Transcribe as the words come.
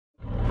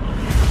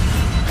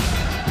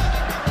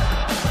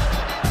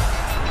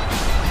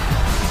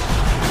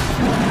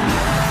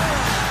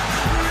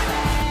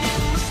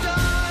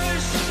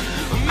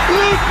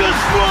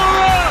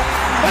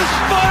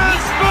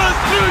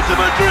to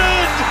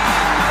Madrid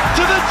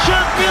to the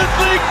Champions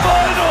League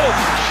final.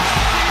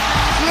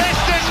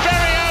 Leicester's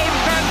very own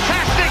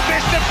fantastic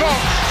Mr.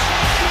 Fox.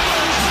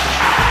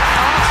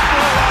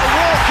 Arsenal are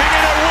walking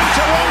in a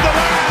winter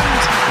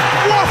wonderland.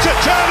 What a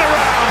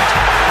turnaround!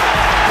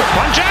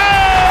 Pancho!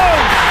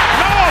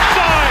 No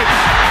offside!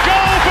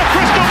 Goal for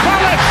Crystal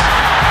Palace!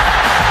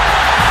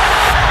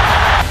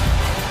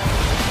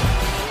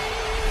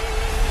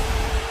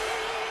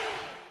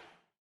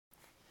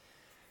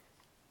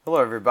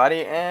 Hello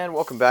everybody and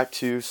welcome back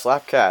to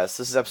Slapcast.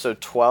 This is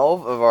episode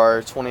 12 of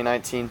our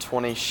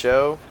 2019-20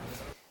 show.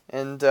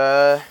 And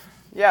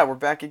yeah, we're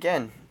back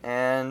again.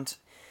 And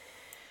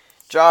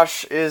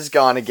Josh is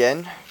gone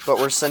again, but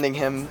we're sending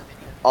him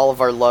all of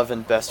our love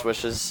and best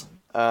wishes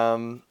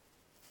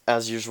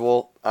as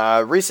usual.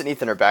 Reese and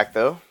Ethan are back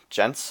though.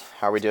 Gents,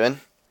 how are we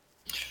doing?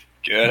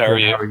 Good, how are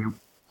you?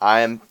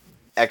 I am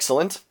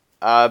excellent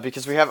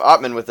because we have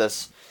Ottman with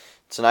us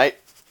tonight,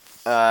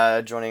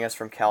 joining us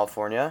from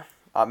California.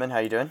 Ottman, how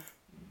you doing?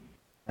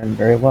 I'm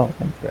very well,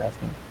 thanks for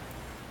asking.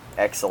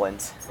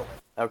 Excellent.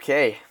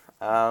 Okay,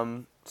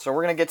 so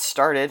we're going to get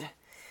started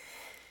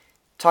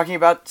talking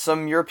about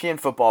some European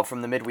football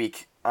from the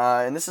midweek.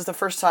 And this is the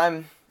first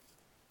time,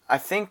 I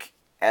think,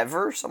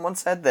 ever someone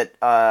said that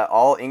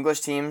all English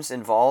teams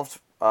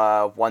involved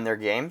won their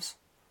games.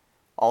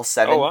 All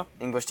seven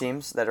English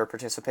teams that are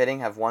participating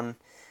have won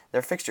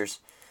their fixtures.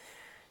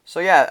 So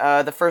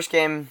yeah, the first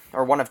game,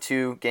 or one of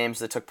two games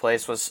that took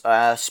place, was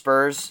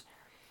Spurs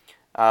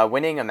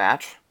winning a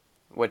match,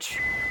 which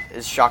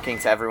is shocking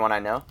to everyone I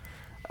know.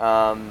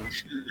 A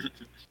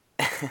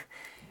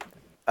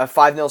 5-0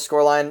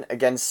 scoreline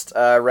against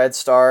Red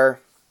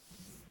Star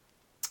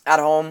at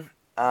home,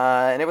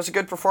 and it was a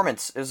good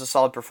performance. It was a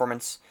solid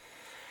performance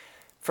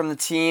from the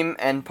team,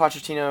 and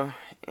Pochettino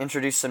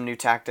introduced some new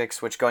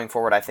tactics, which going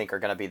forward I think are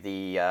going to be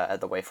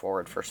the way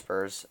forward for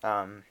Spurs.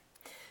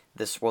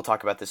 We'll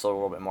talk about this a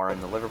little bit more in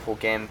the Liverpool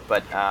game,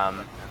 but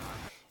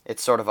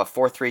it's sort of a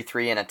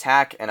 4-3-3 in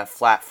attack and a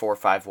flat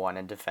 4-5-1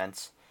 in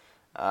defense.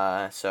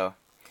 So,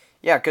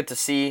 yeah, good to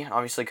see.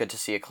 Obviously, good to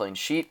see a clean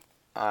sheet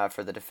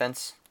for the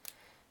defense.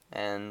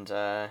 And,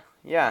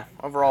 yeah,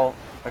 overall,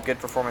 a good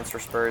performance for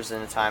Spurs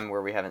in a time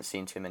where we haven't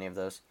seen too many of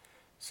those.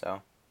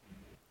 So,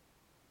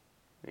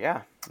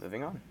 yeah,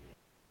 moving on.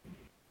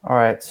 All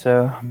right,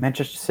 so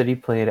Manchester City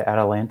played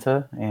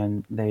Atalanta,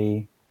 and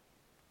they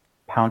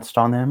pounced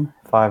on them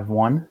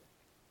 5-1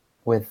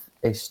 with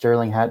a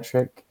Sterling hat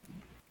trick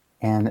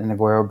and an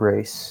Aguero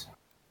brace.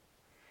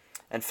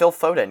 And Phil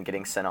Foden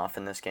getting sent off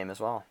in this game as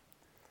well.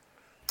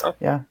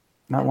 Yeah,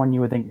 not one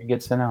you would think would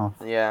get sent off.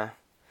 Yeah,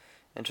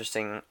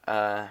 interesting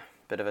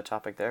bit of a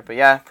topic there. But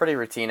yeah, pretty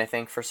routine, I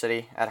think, for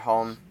City at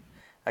home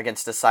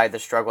against a side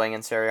that's struggling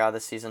in Serie A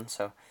this season.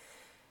 So,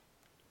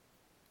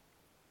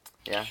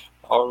 yeah.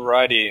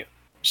 Alrighty.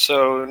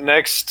 So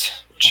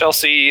next,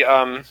 Chelsea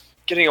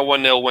getting a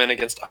 1-0 win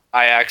against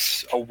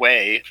Ajax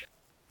away.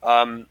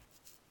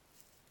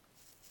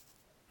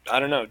 I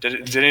don't know.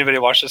 Did anybody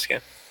watch this game?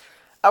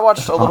 I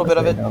watched a little bit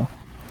of it. No.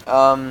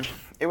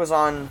 It was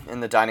on in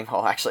the dining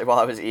hall, actually, while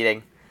I was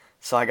eating.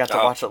 So I got to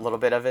watch a little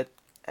bit of it.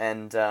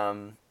 And,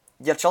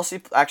 yeah,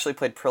 Chelsea actually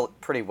played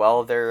pretty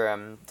well. Their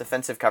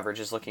defensive coverage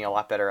is looking a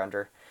lot better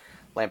under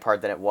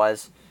Lampard than it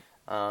was.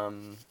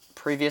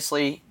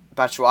 Previously,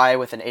 Batshuayi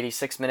with an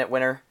 86-minute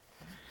winner,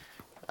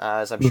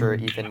 as I'm sure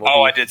Ethan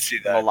will I did see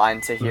that.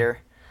 maligned to hear.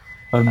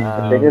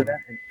 The big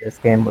event in this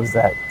game was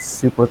that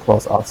super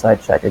close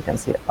offside check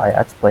against the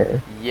Ajax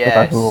player. Yes.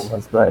 I forgot who it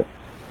was, but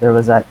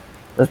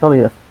there's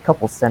probably a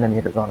couple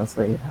centimeters,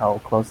 honestly, how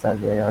close that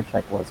VAR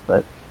check was,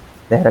 but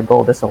they had a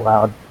goal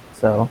disallowed,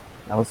 so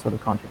that was sort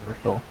of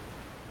controversial.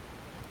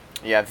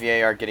 Yeah,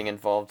 VAR getting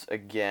involved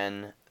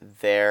again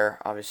there.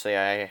 Obviously,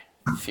 I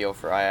feel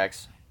for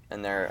Ajax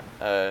and their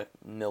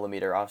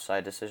millimeter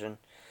offside decision.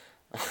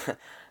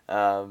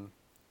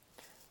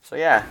 So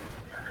yeah,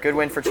 good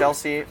win for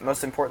Chelsea.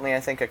 Most importantly,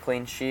 I think a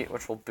clean sheet,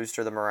 which will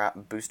bolster the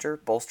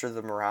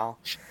morale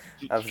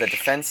of the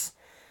defense,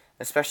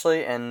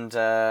 especially. And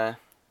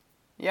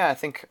yeah, I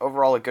think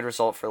overall a good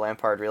result for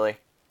Lampard, really.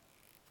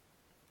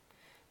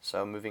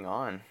 So moving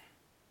on.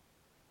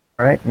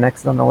 All right,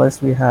 next on the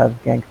list we have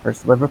Genk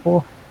versus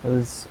Liverpool. It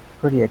was a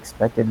pretty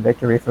expected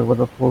victory for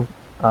Liverpool,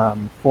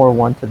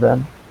 4-1 to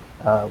them.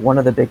 One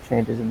of the big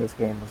changes in this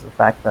game was the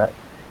fact that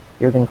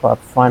Jurgen Klopp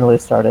finally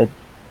started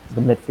the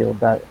midfield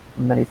that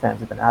many fans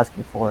have been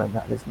asking for, and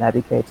that is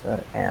Naby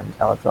Keita and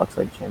Alex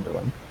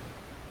Oxlade-Chamberlain.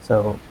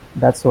 So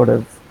that sort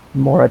of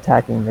more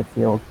attacking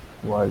midfield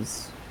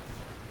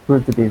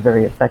proved to be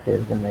very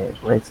effective in the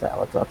breaks that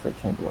Alex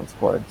Oxlade-Chamberlain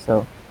scored.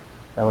 So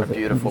that was a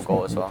beautiful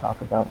goal as thing to well. talk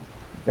about.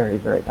 Very,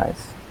 very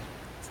nice.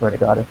 Swear to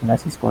God, if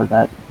Messi scored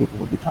that, people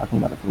would be talking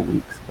about it for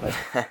weeks. But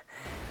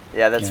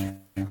yeah, that's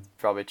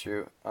probably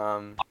true.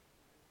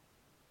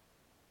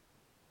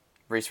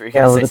 Reese, were you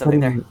going to say something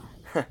there?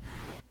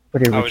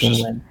 Pretty I was routine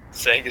just win.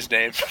 saying his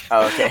name.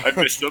 Oh, okay. I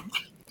missed him.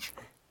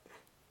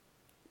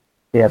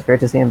 Yeah, it's great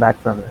to see him back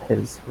from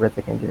his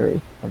horrific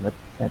injury from the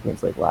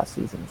Champions League last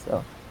season.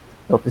 So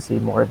hope to see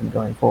more of him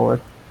going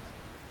forward.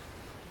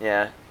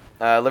 Yeah.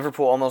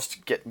 Liverpool almost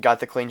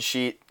got the clean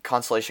sheet,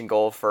 consolation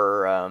goal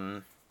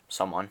for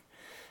someone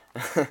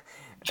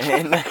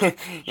in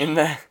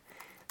the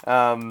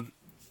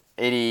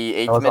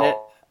 88th minute.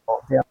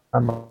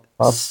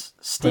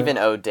 Stephen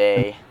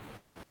O'Day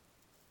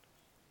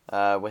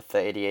with the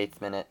 88th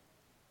minute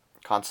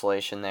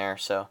consolation there.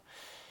 So,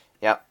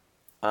 yeah.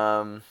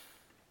 I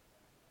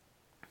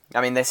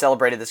mean, they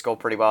celebrated this goal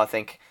pretty well. I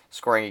think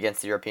scoring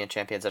against the European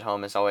champions at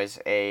home is always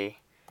a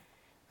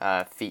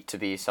feat to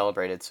be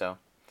celebrated. So,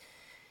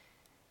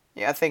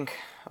 yeah, I think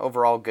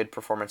overall good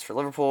performance for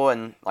Liverpool,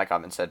 and like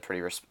Ahmed said,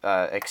 pretty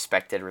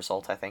expected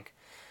result, I think.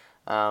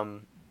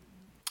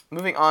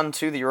 Moving on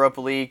to the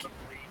Europa League,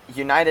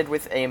 United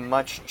with a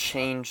much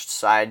changed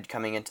side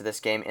coming into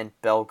this game in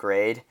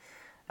Belgrade,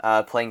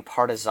 playing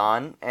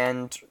Partizan,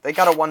 and they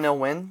got a 1-0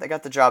 win. They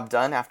got the job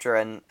done after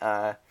an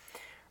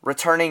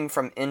returning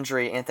from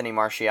injury. Anthony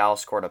Martial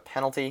scored a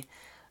penalty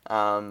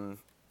to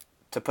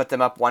put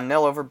them up 1-0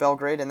 over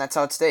Belgrade, and that's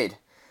how it stayed.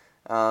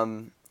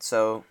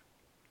 So,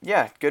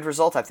 yeah, good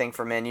result, I think,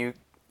 for Man U.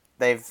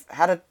 They've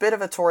had a bit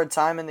of a torrid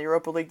time in the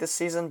Europa League this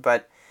season,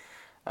 but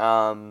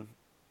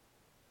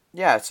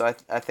yeah, so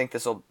I think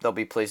they'll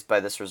be pleased by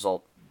this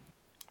result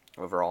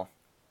overall.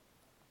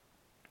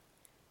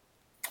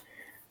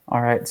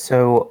 All right,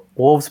 so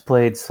Wolves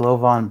played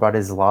Slovan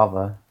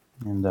Bratislava,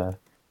 and just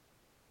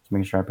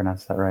making sure I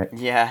pronounced that right.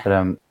 Yeah.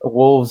 But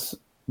Wolves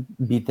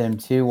beat them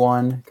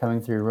 2-1, coming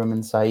through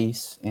Roman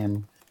Saiz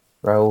and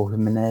Raul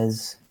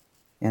Jimenez,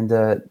 and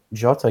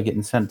Jota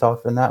getting sent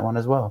off in that one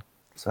as well.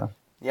 So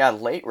yeah,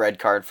 late red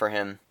card for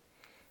him.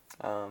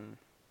 Slovan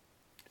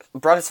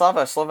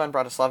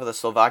Bratislava, the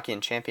Slovakian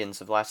champions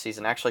of last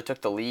season, actually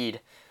took the lead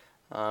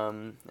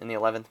in the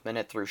 11th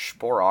minute through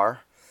Sporar.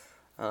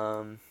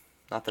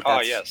 Not that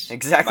that's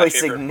exactly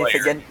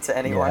significant to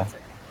anyone.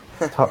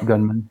 Yeah. Top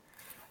gunman.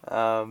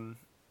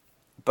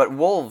 But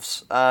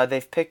Wolves,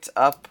 they've picked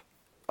up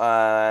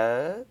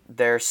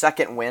their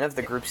second win of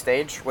the group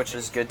stage, which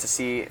is good to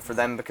see for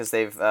them because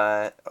they've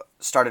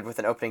started with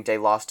an opening day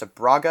loss to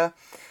Braga.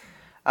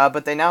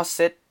 But they now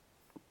sit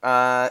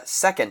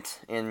second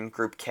in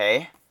Group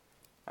K,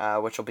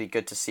 which will be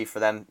good to see for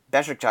them.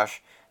 Beşiktaş,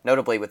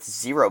 notably with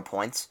 0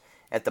 points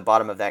at the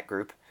bottom of that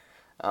group.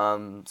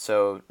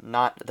 So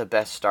not the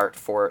best start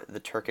for the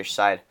Turkish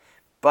side.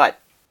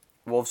 But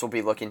Wolves will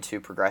be looking to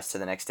progress to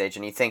the next stage,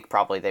 and you think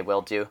probably they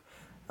will do,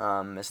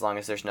 as long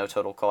as there's no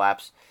total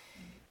collapse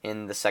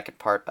in the second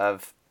part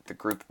of the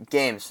group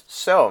games.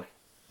 So,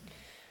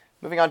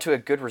 moving on to a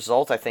good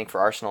result, I think, for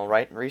Arsenal,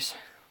 right, Reese?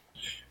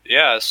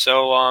 Yeah,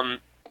 so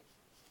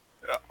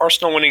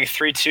Arsenal winning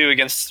 3-2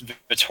 against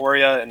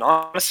Vitoria, and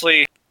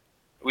honestly,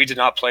 we did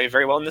not play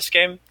very well in this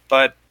game,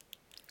 but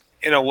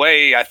in a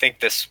way, I think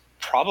this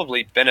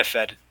probably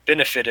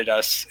benefited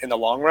us in the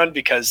long run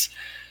because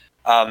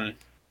not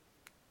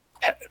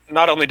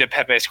only did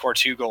Pepe score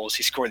 2 goals,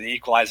 he scored the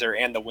equalizer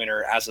and the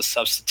winner as a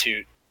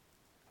substitute.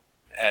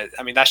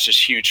 I mean, that's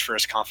just huge for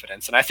his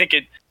confidence, and I think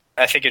it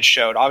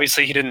showed.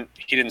 Obviously, he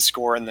didn't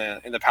score in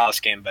the Palace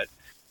game, but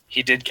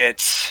he did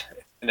get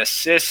an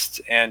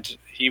assist, and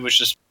he was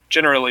just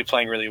generally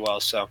playing really well.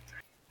 So,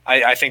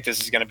 I think this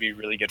is going to be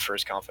really good for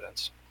his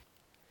confidence.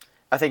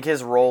 I think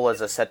his role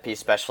as a set piece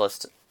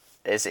specialist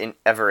is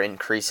ever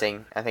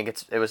increasing. I think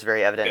it was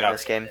very evident in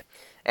this game,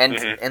 and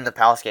in the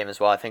Palace game as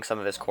well. I think some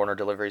of his corner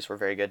deliveries were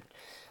very good.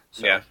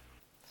 So,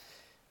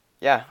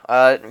 yeah.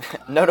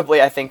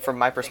 Notably, I think from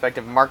my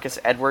perspective, Marcus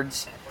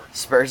Edwards,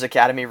 Spurs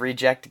Academy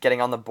reject,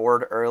 getting on the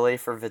board early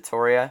for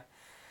Vitoria.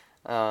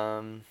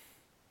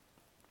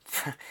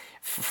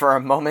 For a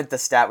moment, the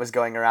stat was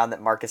going around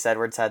that Marcus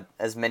Edwards had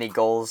as many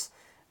goals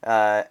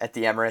at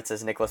the Emirates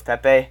as Nicolas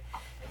Pepe.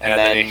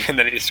 And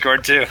then he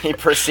scored 2. He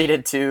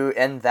proceeded to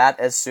end that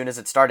as soon as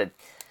it started.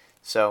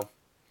 So,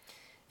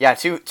 yeah,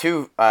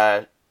 two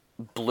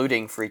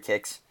blooting free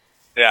kicks.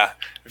 Yeah,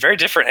 very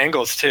different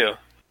angles too.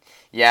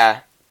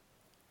 Yeah.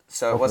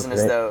 So it wasn't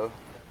as though...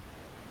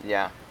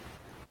 Yeah.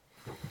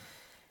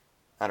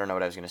 I don't know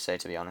what I was going to say,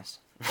 to be honest.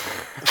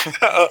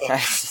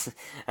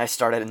 I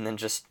started and then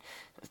just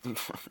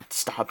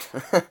stopped.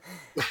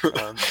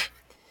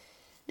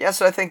 Yeah,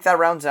 so I think that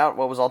rounds out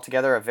what was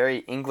altogether a very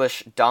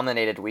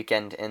English-dominated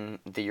weekend in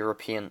the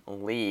European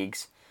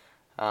leagues.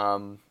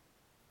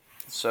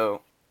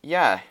 So,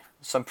 yeah,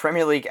 some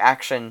Premier League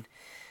action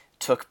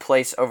took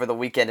place over the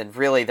weekend, and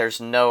really there's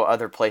no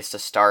other place to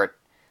start,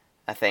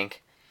 I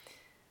think,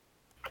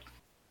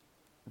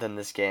 than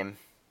this game.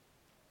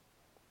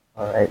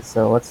 Alright,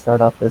 so let's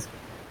start off this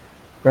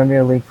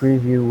Premier League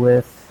preview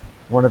with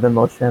one of the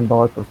most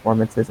shambolic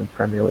performances in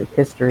Premier League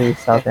history.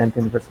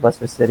 Southampton versus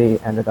Leicester City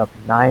ended up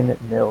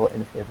 9-0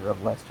 in favor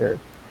of Leicester.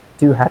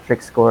 2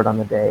 hat-tricks scored on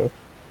the day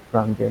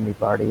from Jamie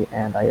Vardy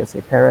and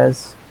Ayoze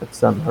Perez, with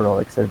some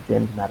heroics of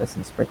James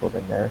Maddison sprinkled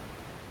in there.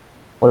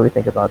 What do we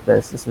think about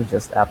this? This was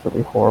just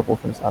absolutely horrible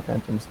from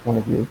Southampton's point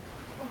of view.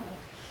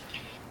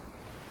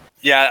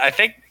 Yeah, I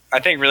think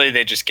really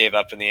they just gave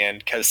up in the end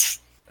because,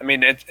 I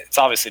mean, it's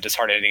obviously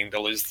disheartening to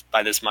lose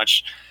by this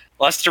much.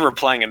 Leicester were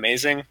playing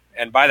amazing,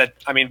 and by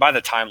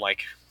the time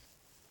like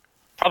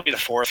probably the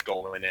fourth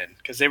goal went in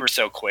because they were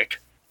so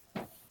quick.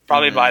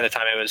 Probably by the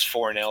time it was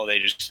 4-0, they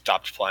just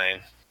stopped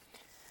playing.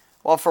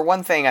 Well, for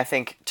one thing, I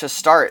think to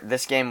start,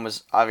 this game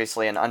was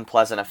obviously an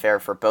unpleasant affair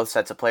for both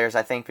sets of players,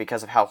 I think,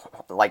 because of how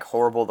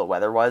horrible the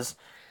weather was.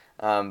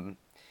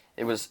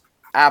 It was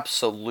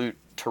absolute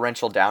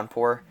torrential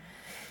downpour.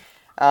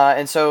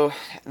 And so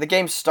the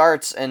game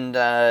starts, and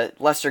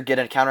Leicester get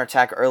a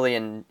counterattack early,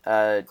 and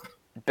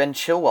Ben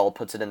Chilwell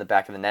puts it in the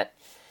back of the net.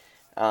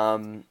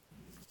 And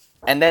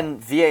then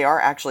VAR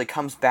actually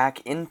comes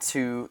back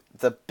into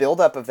the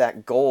buildup of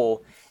that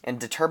goal and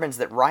determines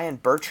that Ryan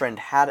Bertrand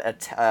had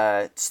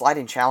a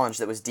sliding challenge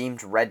that was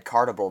deemed red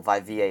cardable by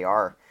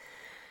VAR.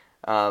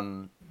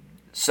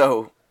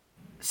 So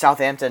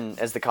Southampton,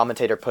 as the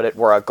commentator put it,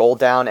 were a goal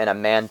down and a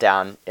man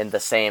down in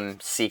the same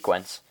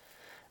sequence.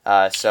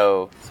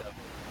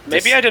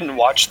 Maybe I didn't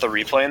watch the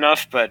replay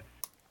enough, but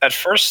at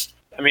first,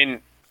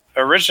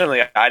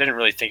 originally I didn't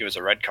really think it was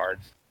a red card.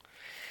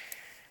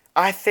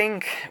 I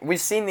think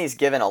we've seen these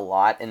given a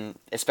lot,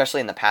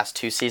 especially in the past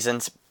 2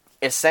 seasons.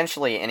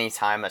 Essentially, any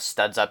time a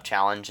studs up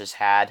challenge is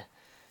had,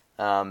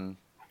 and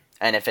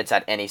if it's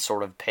at any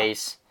sort of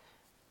pace,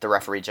 the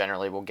referee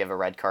generally will give a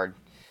red card.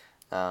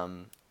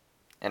 And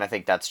I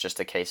think that's just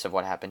a case of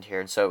what happened here.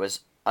 And so it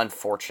was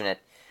unfortunate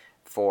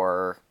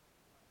for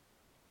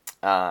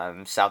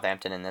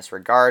Southampton in this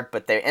regard,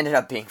 but they ended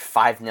up being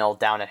 5-0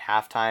 down at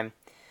halftime.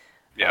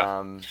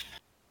 Yeah.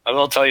 I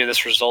will tell you,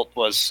 this result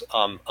was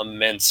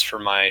immense for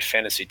my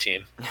fantasy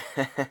team.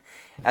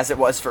 As it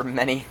was for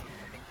many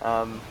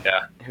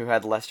yeah. who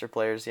had Leicester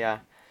players, yeah.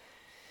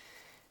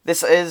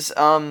 This is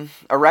a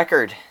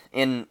record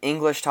in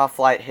English top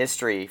flight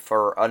history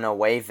for an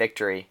away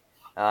victory.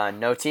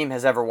 No team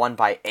has ever won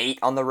by 8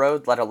 on the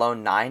road, let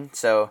alone 9,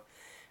 so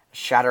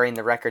shattering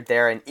the record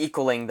there and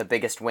equaling the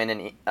biggest win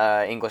in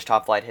English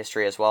top flight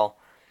history as well.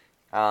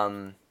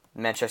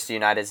 Manchester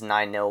United's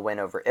 9-0 win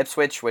over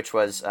Ipswich, which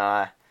was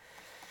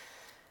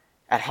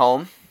at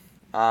home.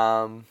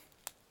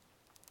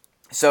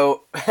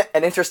 So,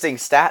 an interesting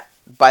stat,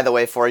 by the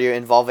way, for you,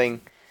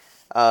 involving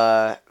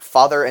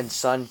father and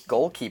son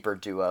goalkeeper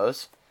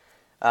duos.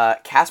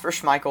 Kasper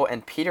Schmeichel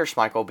and Peter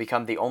Schmeichel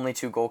become the only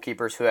 2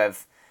 goalkeepers who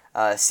have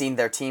seen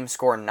their team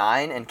score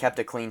 9 and kept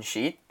a clean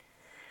sheet.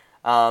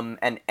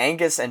 And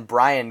Angus and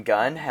Brian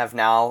Gunn have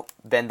now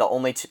been the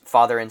only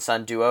father and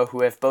son duo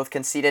who have both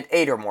conceded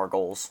 8 or more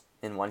goals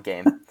in one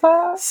game.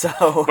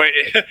 So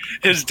wait,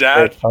 his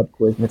dad pub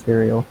quiz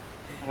material.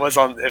 was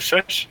on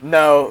Ipswich?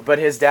 No, but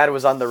his dad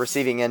was on the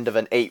receiving end of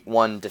an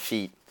 8-1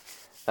 defeat.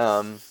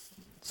 So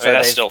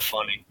that's still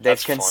funny.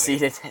 They've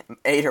conceded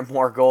 8 or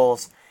more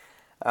goals.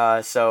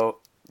 So,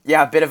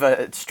 yeah, a bit of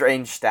a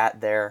strange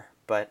stat there.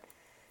 But,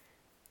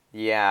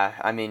 yeah,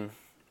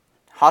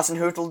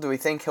 Hasenhüttl, do we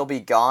think he'll be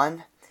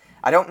gone?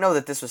 I don't know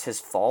that this was his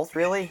fault,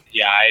 really.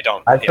 Yeah, I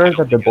don't. I've heard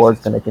that the think board's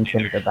it's going to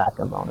continue to back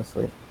him,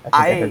 honestly.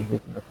 I heard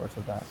leaking reports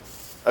of that.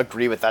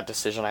 Agree with that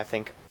decision, I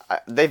think.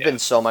 They've been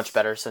so much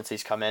better since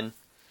he's come in.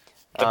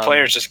 The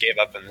players just gave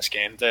up in this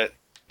game. The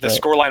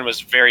scoreline was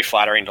very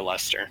flattering to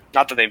Leicester.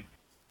 Not that they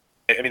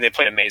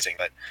played amazing,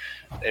 but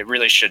it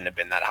really shouldn't have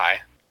been that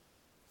high.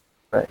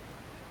 Right.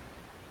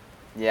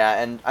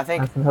 Yeah, and I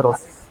think... Hasenhüttl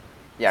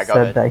go said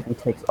ahead. that he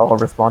takes all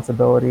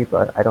responsibility,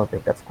 but I don't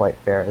think that's quite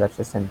fair. That's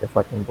just him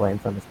deflecting blame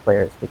from his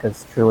players,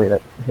 because truly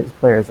that his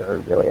players are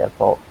really at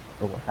fault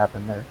for what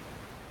happened there.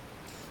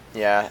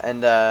 Yeah,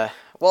 and,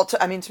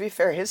 to be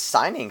fair, his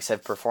signings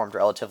have performed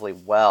relatively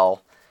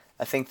well.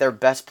 I think their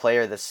best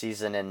player this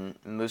season in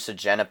Musa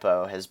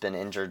Genepo has been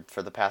injured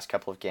for the past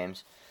couple of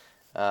games,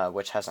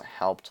 which hasn't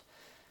helped.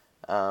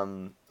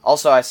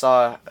 Also, I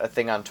saw a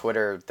thing on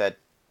Twitter that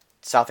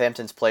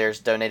Southampton's players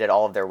donated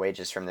all of their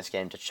wages from this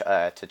game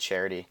to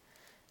charity.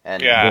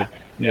 And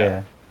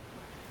Yeah.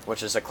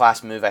 which is a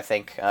class move, I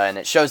think, and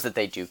it shows that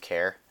they do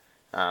care.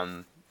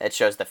 It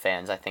shows the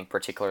fans, I think,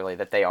 particularly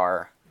that they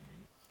are,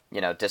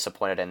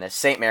 disappointed in this.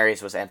 St.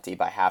 Mary's was empty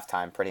by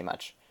halftime, pretty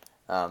much,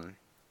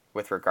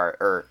 with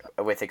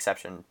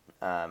exception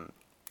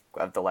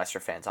of the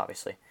Leicester fans,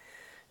 obviously,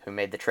 who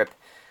made the trip.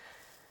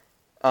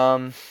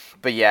 But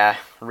yeah,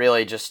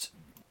 really, just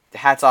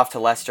hats off to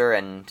Leicester,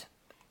 and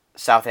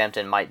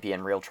Southampton might be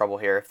in real trouble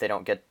here if they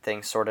don't get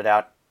things sorted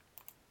out.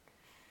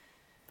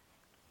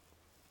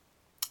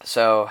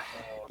 So,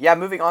 yeah,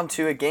 moving on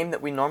to a game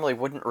that we normally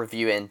wouldn't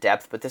review in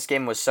depth, but this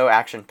game was so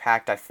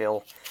action-packed, I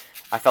felt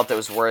it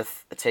was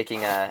worth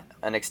taking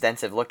an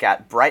extensive look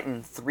at.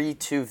 Brighton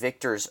 3-2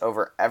 victors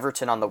over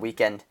Everton on the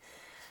weekend.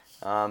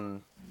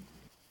 So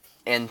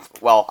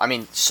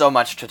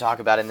much to talk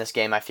about in this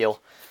game, I feel.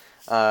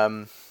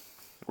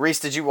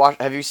 Reese,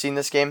 have you seen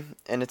this game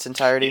in its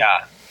entirety?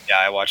 Yeah,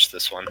 I watched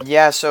this one.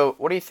 Yeah, so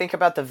what do you think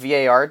about the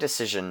VAR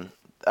decision?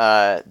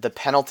 The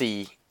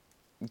penalty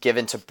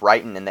given to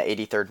Brighton in the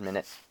 83rd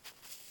minute?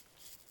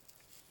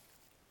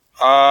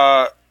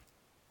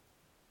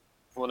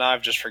 Well, now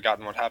I've just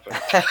forgotten what happened.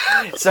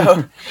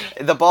 So,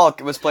 the ball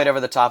was played over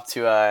the top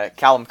to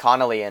Callum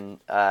Connolly, and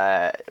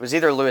it was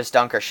either Lewis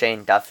Dunk or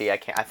Shane Duffy. I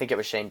think it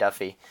was Shane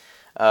Duffy.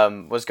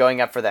 was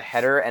going up for the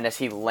header, and as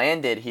he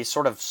landed, he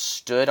sort of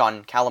stood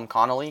on Callum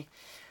Connolly.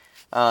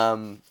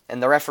 And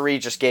the referee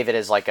just gave it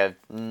as like a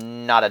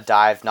not a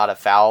dive, not a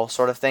foul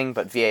sort of thing,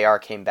 but VAR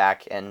came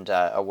back and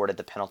awarded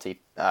the penalty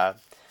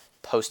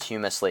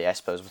posthumously, I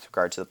suppose, with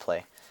regard to the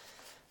play.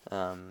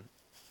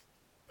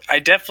 I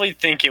definitely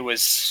think it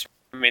was,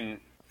 I mean,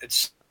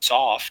 it's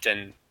soft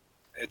and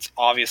it's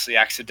obviously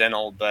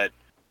accidental, but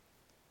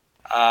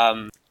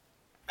I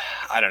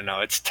don't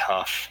know, it's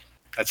tough.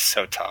 That's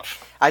so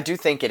tough. I do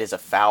think it is a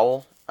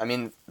foul. I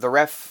mean,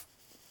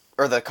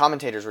 the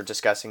commentators were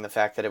discussing the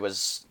fact that it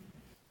was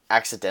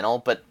accidental,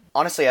 but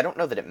honestly, I don't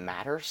know that it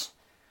matters.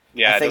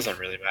 Yeah, it doesn't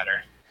really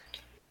matter.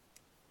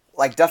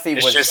 Like Duffy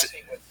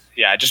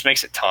it just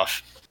makes it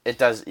tough. It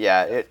does,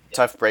 yeah.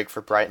 Tough break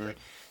for Brighton,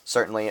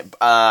 certainly,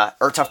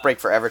 or tough break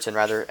for Everton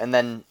rather. And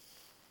then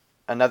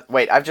another.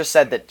 Wait, I've just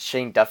said that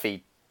Shane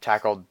Duffy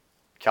tackled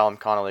Callum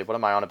Connolly. What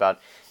am I on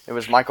about? It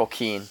was Michael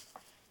Keane.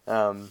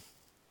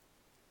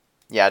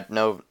 Yeah,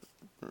 no,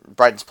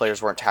 Brighton's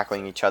players weren't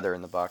tackling each other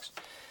in the box.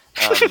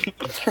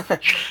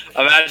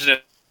 Imagine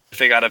if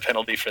they got a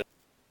penalty for that.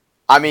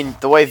 I mean,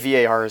 the way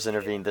VAR has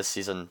intervened this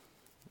season,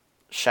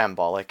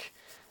 shambolic.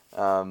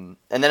 And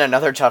then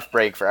another tough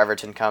break for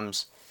Everton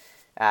comes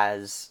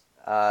as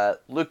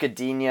Luca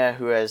Digne,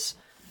 who has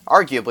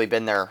arguably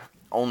been their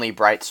only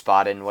bright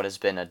spot in what has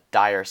been a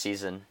dire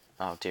season.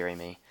 Oh, dearie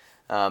me.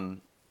 What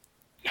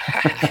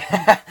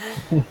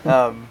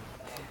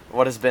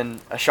has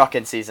been a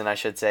shocking season, I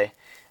should say.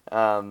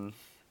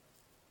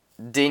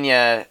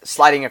 Digne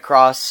sliding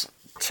across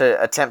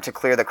to attempt to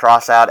clear the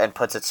cross out and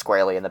puts it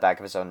squarely in the back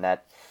of his own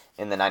net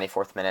in the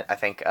 94th minute. I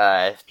think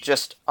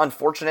just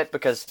unfortunate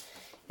because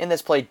in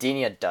this play,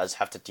 Digne does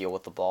have to deal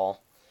with the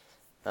ball.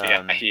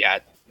 Yeah,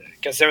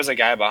 because there was a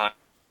guy behind.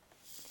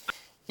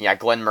 Yeah,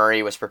 Glenn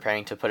Murray was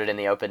preparing to put it in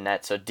the open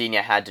net, so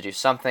Digne had to do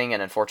something,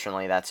 and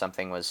unfortunately that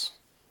something was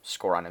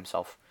score on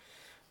himself.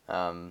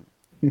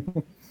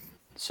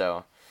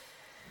 So,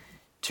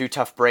 2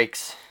 tough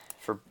breaks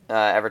for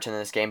Everton in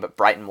this game, but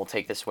Brighton will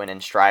take this win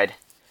in stride.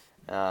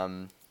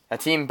 A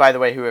team, by the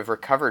way, who have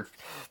recovered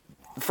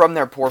from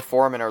their poor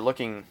form and are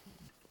looking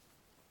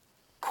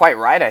quite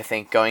right, I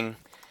think, coming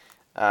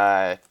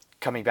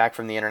back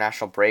from the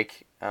international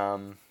break.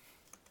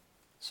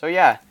 So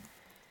yeah,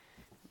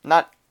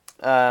 not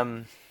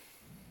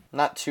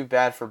too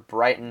bad for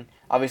Brighton.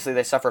 Obviously,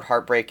 they suffered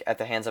heartbreak at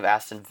the hands of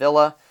Aston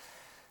Villa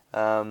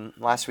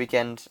last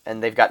weekend,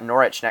 and they've got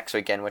Norwich next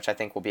weekend, which I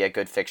think will be a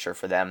good fixture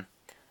for them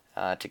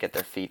to get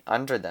their feet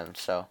under them.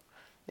 So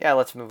yeah,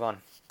 let's move on.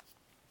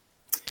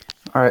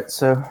 All right,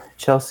 so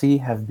Chelsea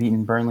have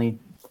beaten Burnley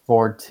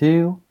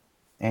 4-2,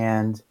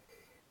 and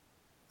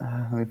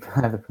let me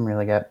have the Premier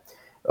League app.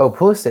 Oh,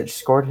 Pulisic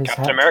scored his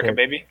Captain hat America, trick.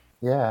 baby.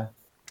 Yeah.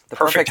 The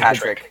perfect hat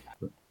trick.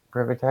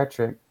 Perfect hat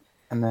trick.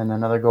 And then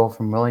another goal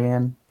from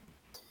Willian.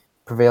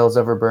 Prevails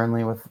over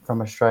Burnley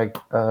from a strike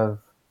of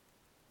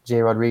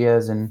Jay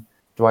Rodriguez and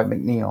Dwight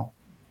McNeil.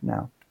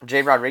 Now.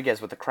 Jay Rodriguez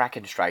with the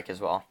Kraken strike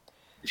as well.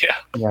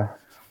 Yeah.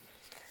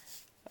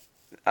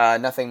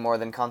 Nothing more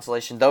than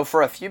consolation. Though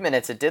for a few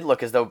minutes it did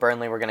look as though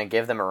Burnley were going to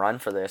give them a run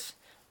for this.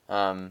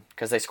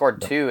 Because they scored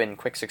 2 in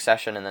quick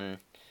succession and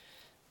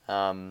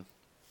then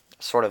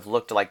sort of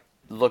looked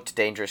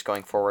dangerous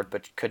going forward,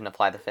 but couldn't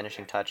apply the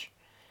finishing touch.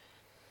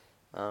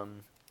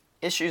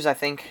 Issues, I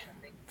think,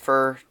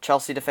 for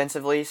Chelsea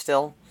defensively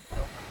still.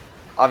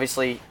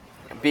 Obviously,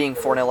 being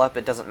 4-0 up,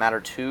 it doesn't matter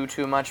too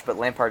much, but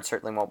Lampard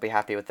certainly won't be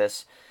happy with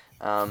this,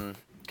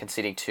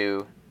 conceding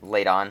 2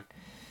 late on.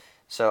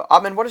 So,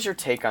 Otman, what is your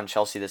take on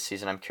Chelsea this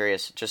season? I'm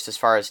curious, just as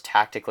far as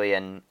tactically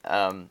and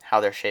how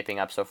they're shaping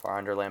up so far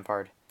under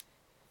Lampard.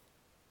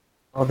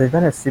 Well, they've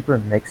been a super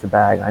mixed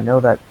bag. I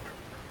know that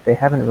they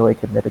haven't really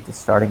committed to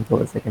starting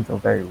Pulisic until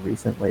very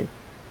recently.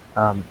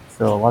 So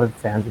a lot of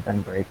fans have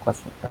been very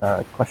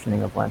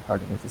questioning of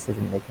Lampard and his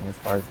decision-making as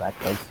far as that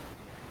goes.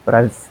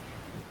 But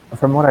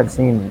from what I've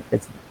seen,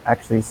 it's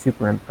actually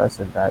super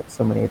impressive that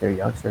so many of their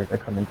youngsters are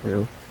coming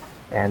through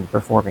and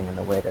performing in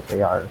the way that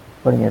they are,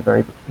 putting in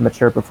very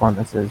mature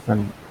performances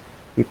from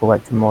people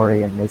like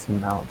Tomori and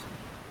Mason Mount.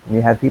 And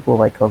you have people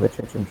like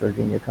Kovacic and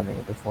Jorginho coming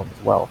into form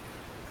as well.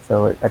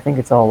 So I think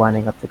it's all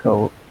lining up to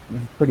go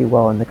pretty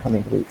well in the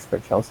coming weeks for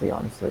Chelsea,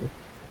 honestly.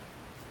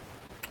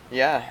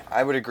 Yeah,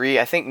 I would agree.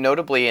 I think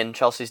notably in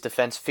Chelsea's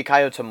defense,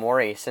 Fikayo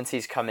Tomori, since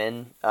he's come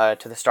in to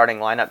the starting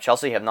lineup,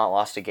 Chelsea have not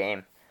lost a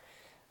game.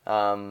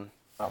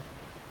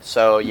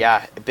 So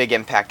yeah, a big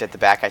impact at the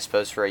back, I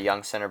suppose, for a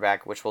young center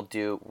back, which will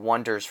do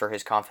wonders for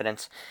his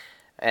confidence.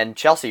 And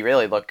Chelsea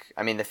really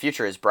the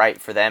future is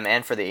bright for them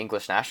and for the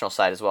English national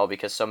side as well,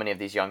 because so many of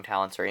these young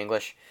talents are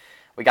English.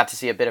 We got to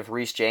see a bit of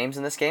Reece James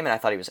in this game, and I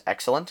thought he was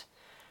excellent.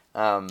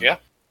 Yeah.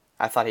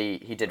 I thought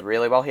he did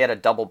really well. He had a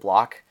double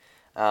block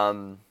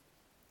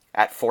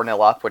at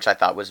 4-0 up, which I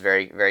thought was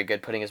very, very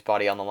good, putting his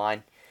body on the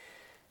line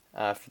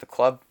for the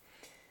club.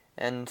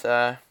 And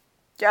I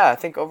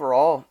think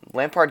overall,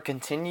 Lampard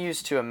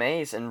continues to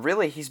amaze, and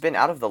really he's been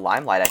out of the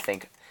limelight, I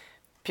think.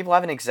 People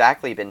haven't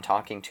exactly been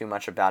talking too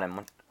much about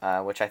him,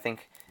 which I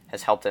think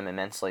has helped him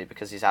immensely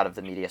because he's out of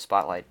the media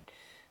spotlight.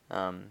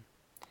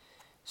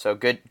 So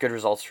good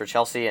results for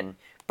Chelsea, and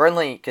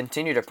Burnley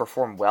continue to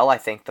perform well. I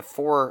think the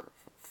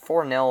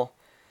 4-0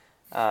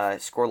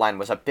 scoreline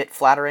was a bit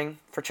flattering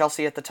for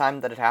Chelsea at the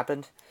time that it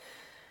happened,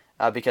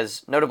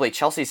 because notably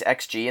Chelsea's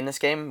XG in this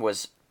game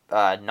was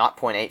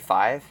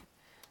 0.85,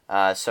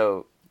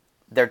 so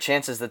their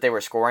chances that they were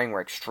scoring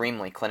were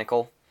extremely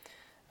clinical.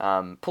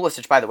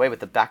 Pulisic, by the way, with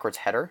the backwards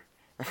header,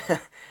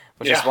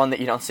 which is one that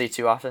you don't see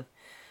too often,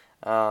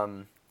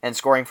 and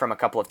scoring from a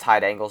couple of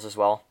tight angles as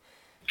well.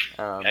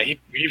 He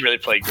really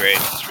played great.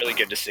 It's really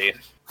good to see.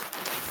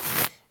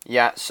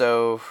 Yeah,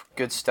 so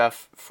good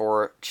stuff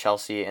for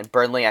Chelsea. And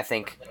Burnley, I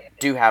think,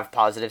 do have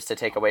positives to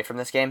take away from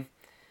this game.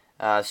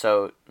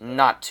 So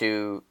not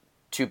too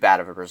bad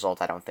of a result,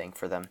 I don't think,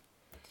 for them.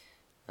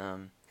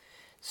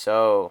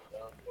 So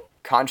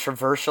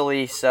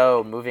controversially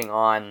so, moving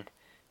on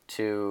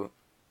to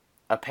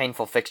a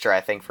painful fixture,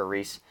 I think, for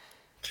Reese.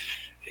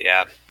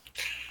 Yeah.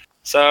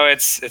 So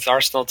it's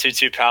Arsenal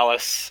 2-2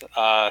 Palace.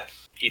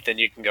 Ethan,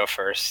 you can go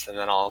first, and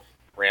then I'll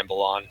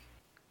ramble on.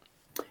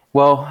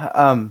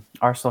 Well,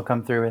 Arsenal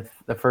come through with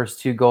the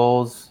first 2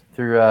 goals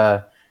through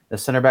the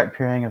center back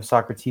pairing of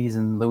Socrates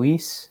and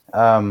Luis.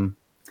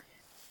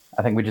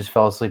 I think we just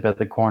fell asleep at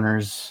the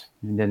corners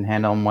and didn't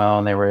handle them well,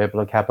 and they were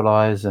able to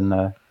capitalize. And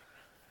I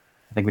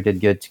think we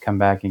did good to come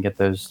back and get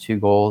those 2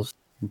 goals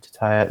to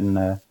tie it. And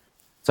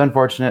it's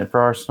unfortunate for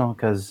Arsenal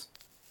because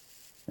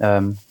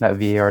that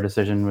VAR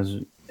decision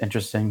was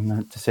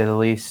interesting, to say the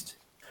least.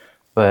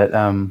 But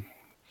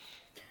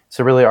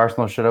so really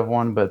Arsenal should have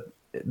won, but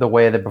the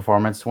way the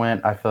performance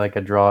went, I feel like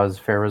a draw is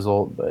a fair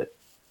result, but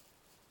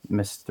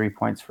missed 3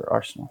 points for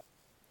Arsenal.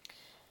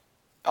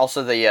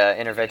 Also, the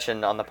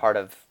intervention on the part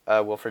of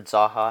Wilfried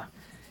Zaha.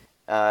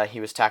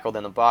 He was tackled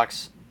in the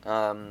box.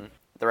 The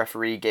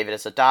referee gave it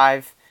as a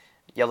dive,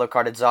 yellow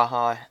carded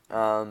Zaha.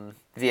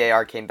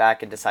 VAR came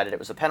back and decided it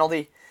was a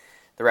penalty.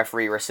 The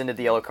referee rescinded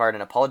the yellow card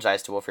and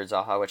apologized to Wilfried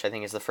Zaha, which I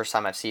think is the first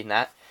time I've seen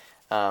that,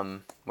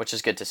 which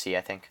is good to see,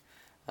 I think.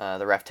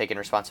 The ref taking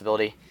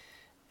responsibility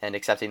and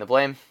accepting the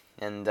blame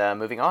and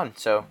moving on.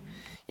 So,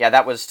 yeah,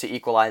 that was to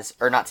equalize,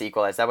 or not to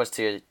equalize, that was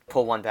to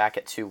pull one back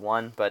at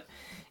 2-1. But,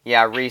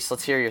 yeah, Reese,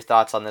 let's hear your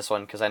thoughts on this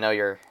one, because I know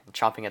you're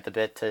chomping at the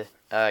bit to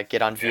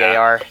get on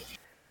VAR.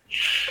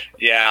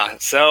 Yeah,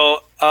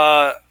 so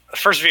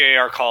first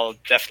VAR call,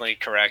 definitely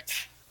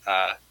correct.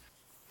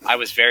 I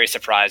was very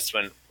surprised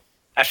when,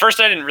 at first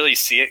I didn't really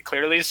see it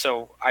clearly,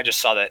 so I just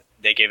saw that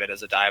they gave it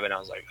as a dive, and I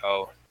was like,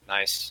 oh,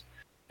 nice.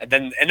 And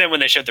then when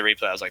they showed the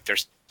replay, I was like,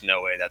 "There's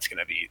no way that's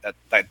gonna be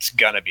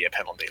a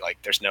penalty. Like,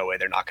 there's no way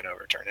they're not gonna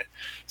overturn it."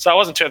 So I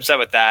wasn't too upset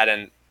with that.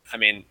 And I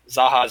mean,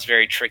 Zaha is a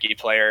very tricky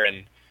player,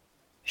 and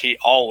he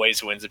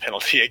always wins a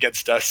penalty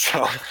against us.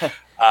 So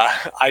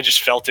I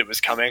just felt it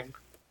was coming.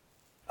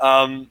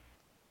 Yeah,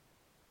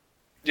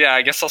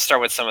 I guess I'll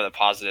start with some of the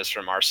positives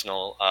from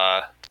Arsenal.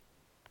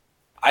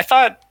 I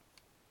thought,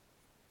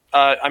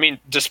 I mean,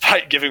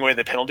 despite giving away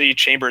the penalty,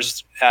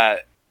 Chambers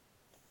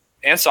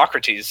and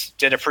Socrates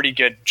did a pretty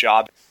good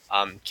job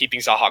keeping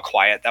Zaha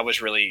quiet. That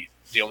was really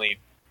the only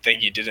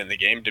thing he did in the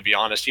game, to be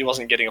honest. He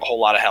wasn't getting a whole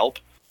lot of help.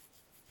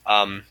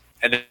 And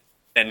then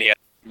he had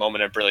a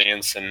moment of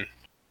brilliance and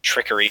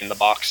trickery in the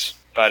box.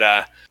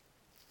 But,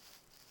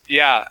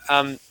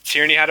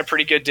 Tierney had a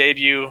pretty good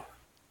debut.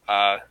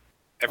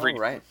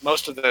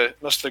 Most of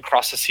the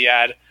crosses he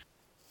had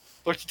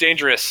looked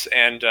dangerous,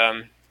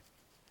 and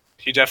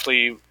he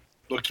definitely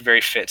looked very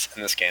fit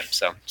in this game.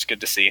 So it's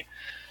good to see.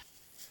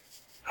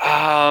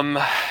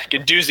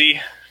 Guendouzi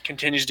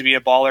continues to be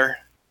a baller.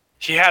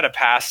 He had a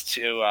pass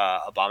to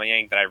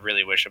Aubameyang that I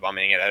really wish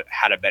Aubameyang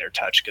had a better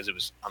touch, because it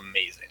was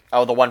amazing.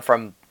 Oh, the one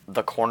from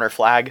the corner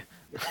flag?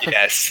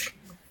 Yes.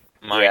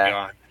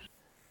 My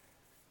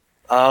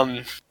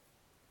God.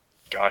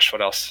 Gosh,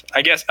 what else?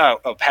 I guess,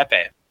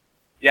 Pepe.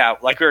 Yeah,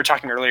 like we were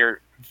talking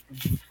earlier,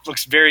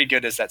 looks very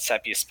good as that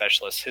set piece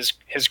specialist.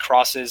 His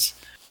crosses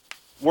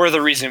were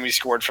the reason we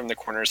scored from the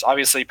corners.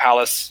 Obviously,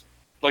 Palace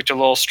looked a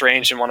little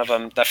strange in one of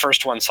them. The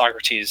first one,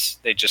 Socrates,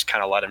 they just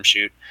kind of let him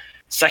shoot.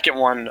 Second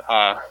one,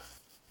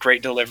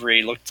 great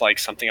delivery, looked like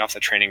something off the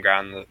training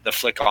ground, the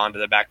flick onto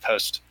the back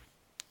post.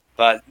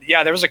 But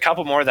yeah, there was a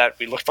couple more that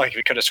we looked like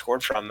we could have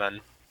scored from, and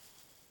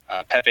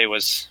Pepe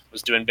was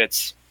doing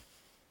bits.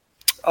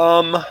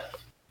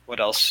 What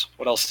else?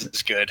 What else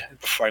is good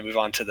before I move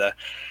on to the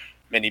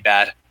mini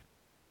bad?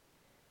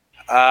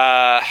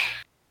 I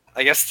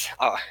guess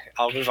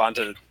I'll move on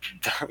to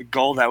the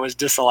goal that was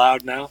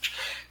disallowed now.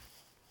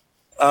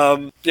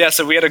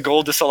 So we had a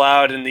goal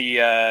disallowed in the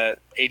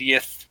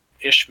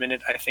 80th-ish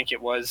minute, I think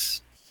it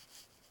was.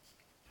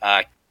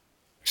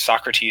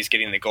 Socrates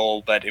getting the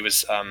goal, but it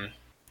was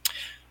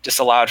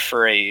disallowed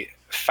for a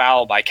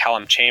foul by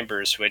Callum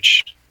Chambers,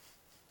 which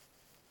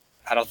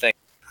I don't think.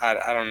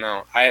 I don't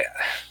know. I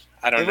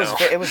don't know.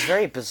 It was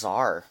very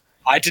bizarre.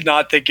 I did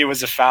not think it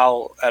was a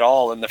foul at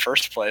all in the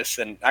first place,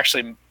 and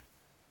actually,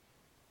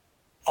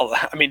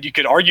 I mean, you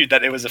could argue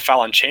that it was a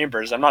foul on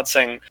Chambers. I'm not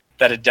saying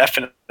that it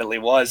definitely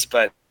was,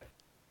 but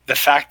the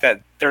fact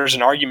that there's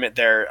an argument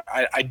there,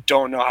 I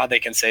don't know how they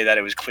can say that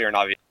it was clear and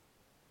obvious.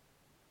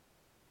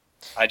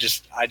 I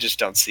just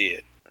don't see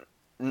it.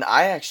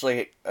 I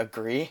actually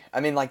agree. I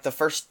mean, like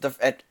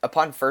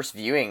upon first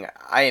viewing,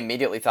 I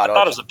immediately thought, I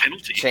thought it was a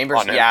penalty. Chambers.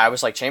 on him. Yeah, I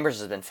was like, Chambers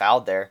has been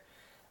fouled there.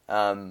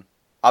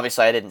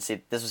 Obviously, I didn't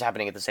see this was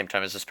happening at the same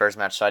time as the Spurs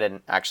match, so I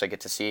didn't actually get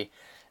to see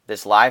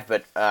this live.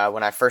 But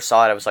when I first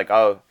saw it, I was like,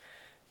 oh,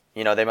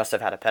 they must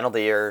have had a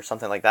penalty or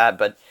something like that.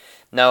 But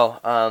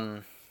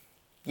no,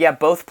 yeah,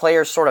 both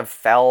players sort of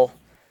fell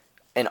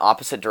in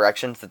opposite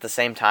directions at the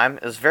same time.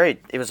 It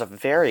was a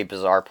very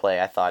bizarre play,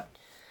 I thought.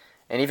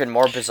 And even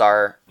more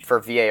bizarre for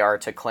VAR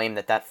to claim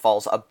that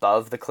falls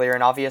above the clear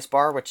and obvious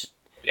bar, which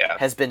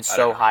has been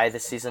so high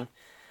this season.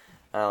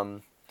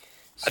 I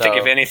think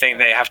if anything,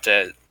 they have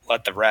to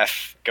let the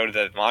ref go to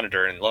the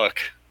monitor and look,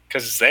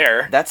 because it's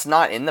there. That's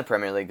not in the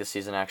Premier League this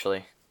season,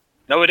 actually.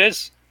 No, it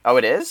is. Oh,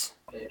 it is?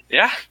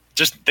 Yeah,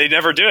 just they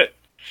never do it.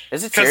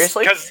 Is it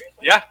seriously?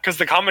 Because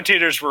the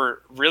commentators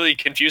were really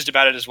confused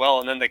about it as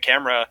well, and then the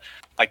camera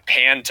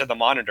panned to the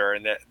monitor,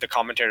 and the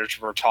commentators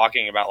were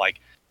talking about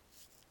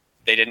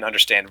they didn't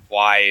understand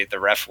why the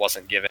ref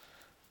wasn't given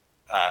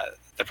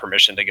the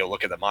permission to go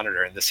look at the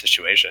monitor in this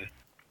situation.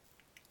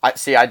 I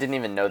didn't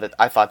even know that.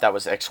 I thought that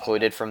was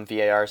excluded from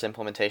VAR's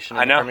implementation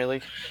in the Premier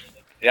League.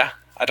 Yeah,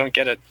 I don't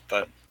get it,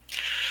 but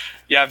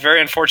yeah, very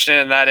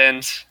unfortunate in that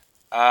end.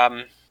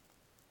 Yeah,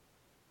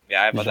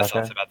 I have other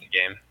thoughts about the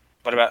game.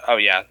 What about? Oh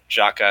yeah,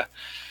 Xhaka.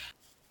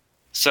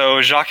 So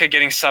Xhaka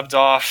getting subbed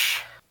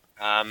off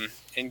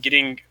and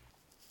getting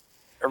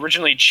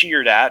originally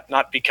cheered at,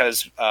 not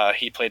because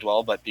he played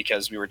well, but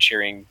because we were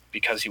cheering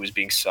because he was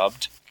being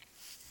subbed,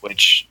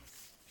 which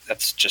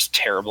that's just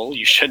terrible.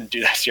 You shouldn't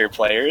do that to your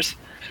players.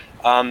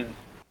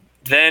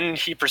 Then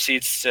he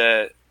proceeds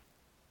to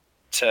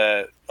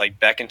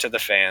beckon to the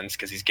fans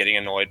because he's getting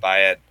annoyed by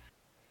it.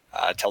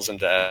 Tells them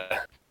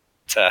to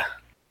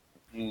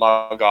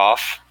mug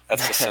off.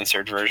 That's the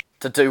censored version.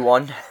 To do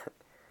one.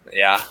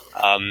 Yeah.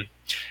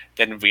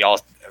 Then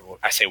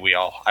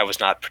I was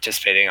not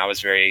participating. I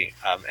was very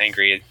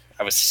angry.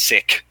 I was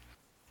sick,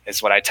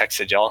 is what I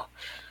texted y'all.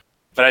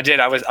 But I did.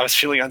 I was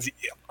feeling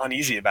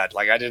uneasy about it.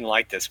 I didn't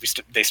like this.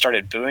 They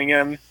started booing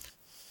him.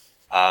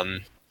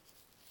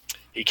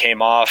 He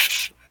came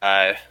off,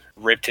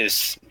 ripped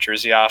his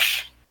jersey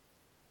off,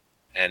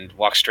 and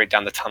walked straight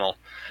down the tunnel.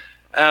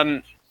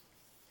 And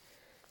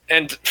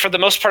for the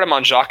most part, I'm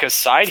on Xhaka's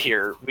side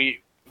here.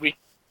 We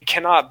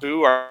cannot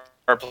boo our.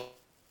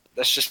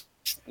 That's just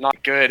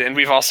not good. And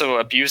we've also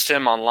abused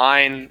him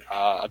online,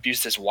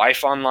 abused his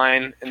wife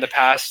online in the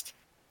past.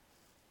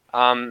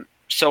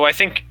 So I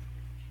think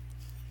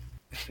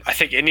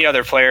any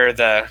other player,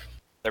 the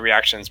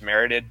reaction's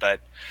merited, but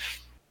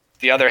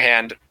the other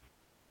hand,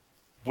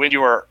 when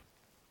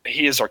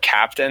he is our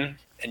captain,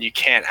 and you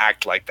can't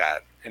act like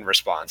that in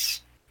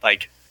response.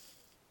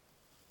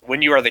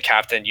 When you are the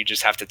captain, you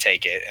just have to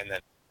take it and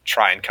then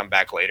try and come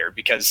back later,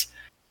 because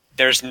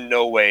there's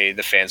no way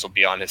the fans will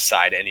be on his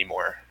side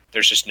anymore.